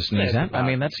 it's nothing to sneeze at. I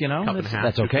mean, that's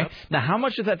okay. Now, how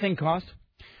much does that thing cost?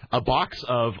 A box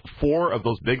of 4 of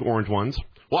those big orange ones.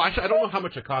 Well, actually, I don't know how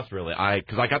much it costs really.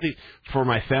 Because I got these for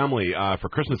my family for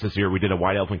Christmas this year. We did a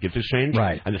white elephant gift exchange,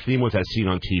 right? And the theme was as seen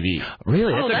on TV.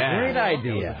 Really, that's a great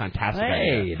idea. It was a fantastic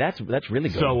idea. Hey, that's really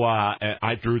good. So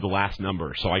I drew the last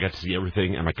number, so I got to see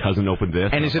everything. And my cousin opened this.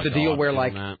 And is it the deal where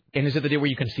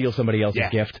you can steal somebody else's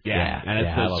gift? Yeah. And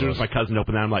as soon as my cousin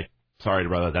opened that, I'm like, sorry,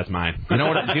 brother, that's mine. You know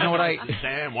what? Do you know what I?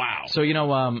 Damn! Wow. So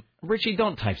Richie,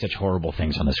 don't type such horrible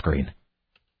things on the screen.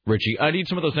 Richie, I need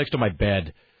some of those next to my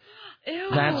bed. Ew.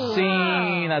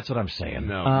 That's what I'm saying.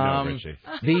 No, Richie.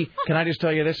 Can I just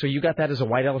tell you this? So you got that as a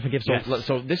white elephant gift.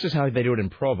 So this is how they do it in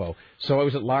Provo. So I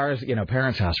was at Lara's,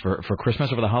 parents' house for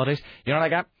Christmas over the holidays. You know what I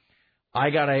got?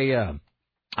 I got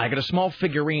a small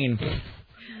figurine.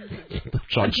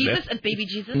 John Smith? A baby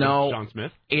Jesus? No. John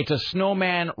Smith? It's a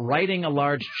snowman riding a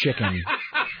large chicken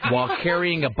while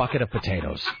carrying a bucket of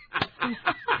potatoes.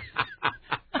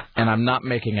 And I'm not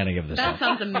making any of this That up.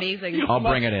 sounds amazing. I'll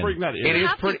bring it in.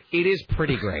 It is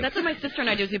pretty great. That's what my sister and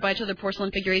I do. Is we buy each other porcelain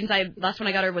figurines. Last one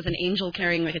I got her was an angel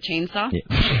carrying like a chainsaw. Yeah.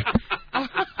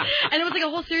 And it was like a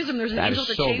whole series of them. There was an angel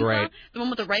with a chainsaw, great. the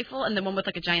one with a rifle, and the one with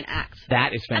like a giant axe.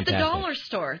 That is fantastic. At the dollar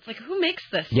store. It's like, who makes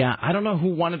this? Yeah, I don't know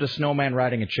who wanted a snowman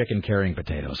riding a chicken carrying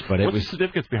potatoes, but What's the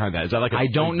significance behind that? Is that like I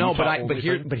don't know, but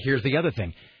here's the other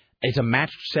thing. It's a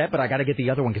matched set, but I got to get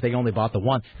the other one because they only bought the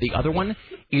one. The other one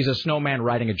is a snowman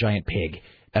riding a giant pig,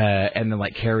 and then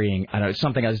like carrying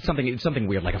something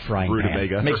weird like a frying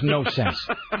pan. Makes no sense.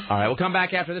 All right, we'll come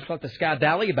back after this. Talk to Scott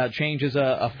Daly about changes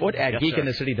afoot at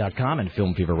geekinthecity.com and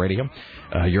Film Fever Radio.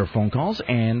 Your phone calls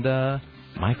and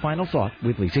my final thought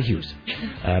with Lisa Hughes.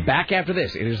 Back after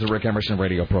this. It is the Rick Emerson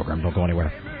Radio program. Don't go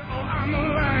anywhere.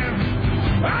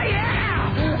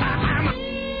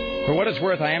 For what it's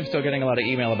worth, I am still getting a lot of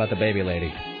email about the baby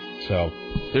lady. So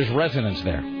there's resonance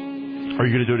there. Are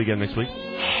you going to do it again next week?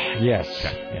 Yes.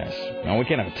 Okay. Yes. No, we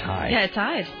can't have a tie. Yeah,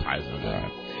 tied. Ties. All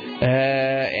right.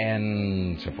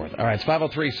 And so forth. All right, it's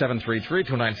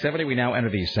 503-733-2970. We now enter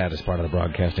the saddest part of the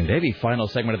broadcasting day, the final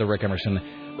segment of the Rick Emerson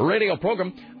radio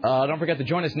program. Don't forget to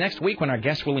join us next week when our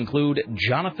guests will include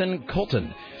Jonathan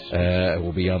Colton.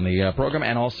 Will be on the program,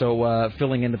 and also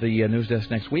filling into the news desk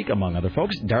next week, among other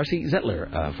folks, Darcy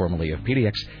Zettler, formerly of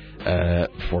PDX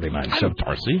 49. So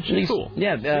Darcy, she's cool.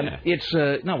 Yeah, it's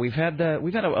no, we've had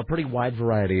a pretty wide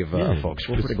variety of folks.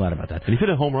 We're pretty glad about that. And you've hit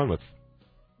a home run with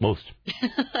most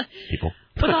people.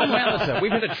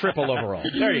 We've hit a triple overall.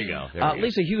 There you go.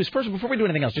 Lisa Hughes, first, before we do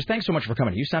anything else, just thanks so much for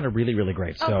coming. You sounded really, really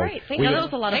great. Oh, great. That was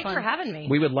a lot of fun. Thanks for having me.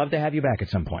 We would love to have you back at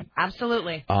some point.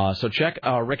 Absolutely. So check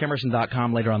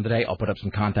rickemerson.com later on today. I'll put up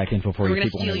some contact info for you. We're going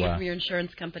to steal you from your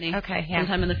insurance company. Okay, yeah.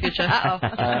 Sometime in the future. Uh-oh.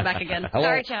 Come back again. Hello.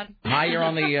 Sorry, Chad. Hi, you're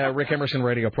on the Rick Emerson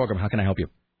radio program. How can I help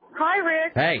you? Hi,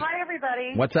 Rick. Hey. Hi,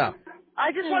 everybody. What's up?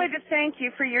 I just wanted to thank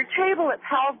you for your table at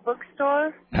Powell's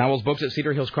Bookstore. Powell's Books at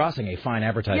Cedar Hills Crossing, a fine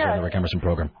advertiser on the Rick Emerson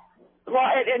program. Well,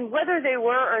 and whether they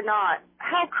were or not,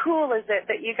 how cool is it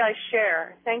that you guys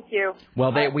share? Thank you.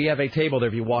 Well, we have a table there.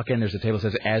 If you walk in, there's a table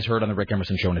that says, as heard on the Rick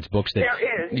Emerson Show, and it's books that... There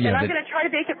is. And I'm going to try to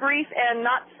make it brief and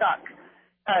not suck.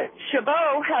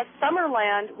 Chabot has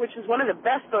Summerland, which is one of the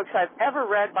best books I've ever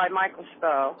read by Michael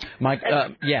Chabot.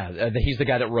 He's the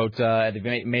guy that wrote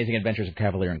The Amazing Adventures of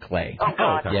Cavalier and Clay. Oh,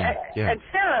 God. Yeah. And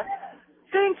Sarah,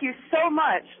 thank you so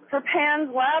much for Pan's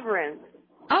Labyrinth.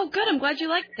 Oh, good. I'm glad you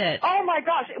liked it. Oh, my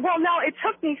gosh. Well, no, it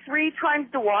took me 3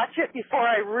 times to watch it before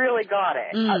I really got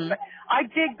it. I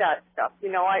dig that stuff.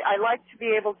 You know, I like to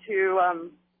be able to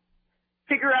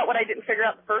figure out what I didn't figure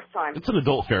out the first time. It's an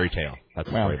adult fairy tale. That's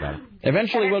the story about it.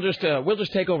 Eventually, we'll just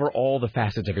take over all the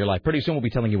facets of your life. Pretty soon, we'll be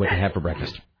telling you what to have for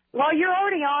breakfast. Well, you're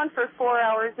already on for 4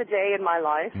 hours a day in my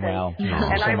life.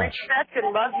 And I respect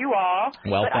and love you all.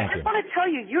 Well, but thank I just want to tell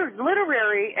you, you're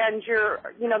literary and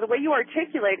the way you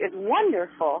articulate is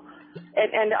wonderful.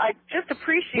 And I just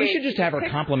appreciate... We should just have her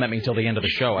compliment me until the end of the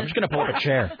show. I'm just going to pull up a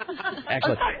chair.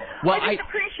 Excellent. Well, I just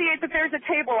appreciate that there's a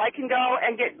table I can go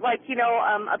and get,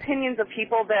 opinions of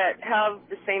people that have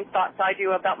the same thoughts I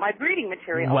do about my breeding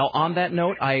material. Well, on that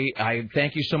note, I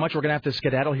thank you so much. We're going to have to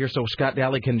skedaddle here so Scott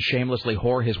Daly can shamelessly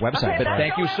whore his website. Okay, but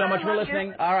thank you so much for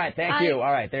listening. All right, thank you.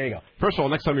 All right, there you go. First of all,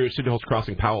 next time you're at Cedar Hills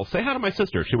Crossing, Powell, say hi to my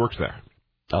sister. She works there.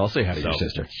 I'll say hi to your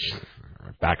sister.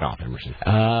 Back off, Emerson.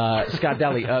 Scott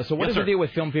Daly, so what is the deal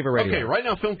with Film Fever Radio? Okay, right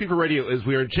now Film Fever Radio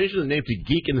we are changing the name to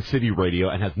Geek in the City Radio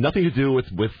and has nothing to do with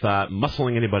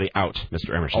muscling anybody out,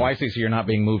 Mr. Emerson. Oh, I see. So you're not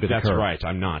being moved to the curb. That's right.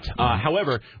 I'm not.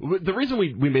 However, the reason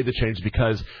we made the change is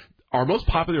because our most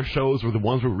popular shows were the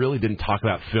ones where we really didn't talk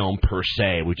about film per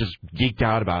se. We just geeked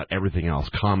out about everything else,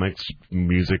 comics,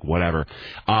 music, whatever.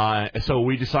 So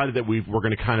we decided that we're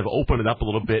going to kind of open it up a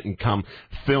little bit and come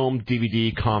film,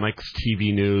 DVD, comics,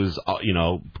 TV news,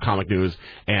 comic news,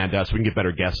 and so we can get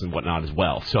better guests and whatnot as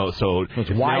well. So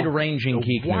it's wide-ranging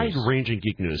geek news. Wide-ranging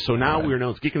geek news. So now we're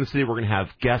known as Geek in the City. We're going to have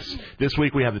guests. This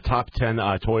week we have the top 10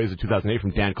 toys of 2008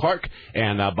 from Dan Clark,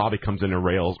 and Bobby comes in and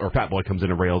rails, or Fat Boy comes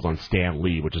in and rails on Stan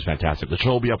Lee, which is fantastic. The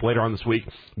show will be up later on this week.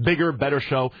 Bigger, better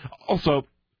show. Also,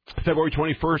 February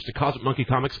 21st at Cosmic Monkey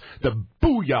Comics, the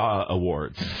Booyah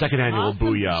Awards. Second annual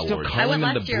Booyah Awards. I went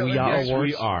last year. Booyah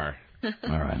Awards? We are. All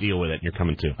right. Deal with it. You're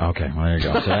coming too. Okay, well, there you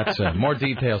go. So that's more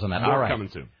details on that. More all right.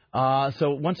 coming soon.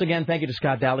 So once again, thank you to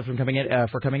Scott Daly for coming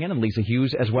in, and Lisa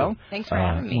Hughes as well. Thanks for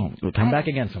having me. We'll come back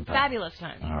again sometime. Fabulous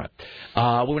time. All right.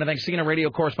 We want to thank CNN radio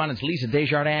correspondents Lisa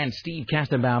Desjardins, Steve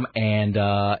Kastenbaum, and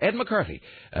Ed McCarthy,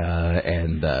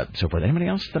 and so forth. Anybody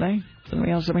else today?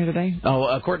 Anybody else today?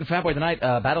 Oh, Court and Fatboy tonight,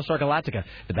 Battlestar Galactica,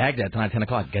 the Baghdad tonight, 10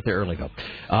 o'clock. Get there early, go.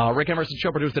 Rick Emerson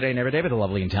show produced today and every day by the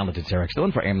lovely and talented Sarah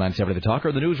Stillen for AM 970 The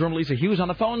Talker. The newsroom, Lisa Hughes on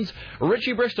the phones.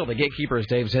 Richie Bristol, the gatekeeper, is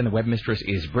Dave Zinn. The web mistress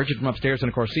is Bridget from upstairs. And,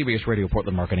 of course, CBS Radio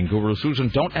Portland marketing guru Susan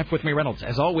Don't F With Me Reynolds.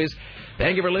 As always,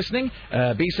 thank you for listening.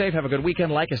 Be safe. Have a good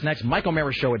weekend. Like us next. Michael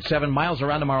Mara Show at 7, Miles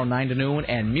Around tomorrow, 9 to noon.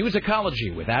 And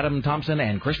Musicology with Adam Thompson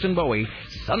and Kristen Bowie,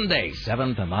 Sunday,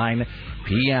 7 to 9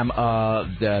 p.m.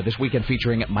 This weekend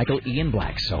featuring Michael Ian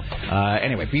Black. So,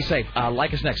 anyway, be safe.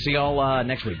 Like us next. See y'all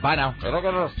next week. Bye now. You're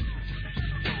going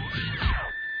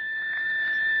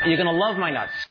to love my nuts.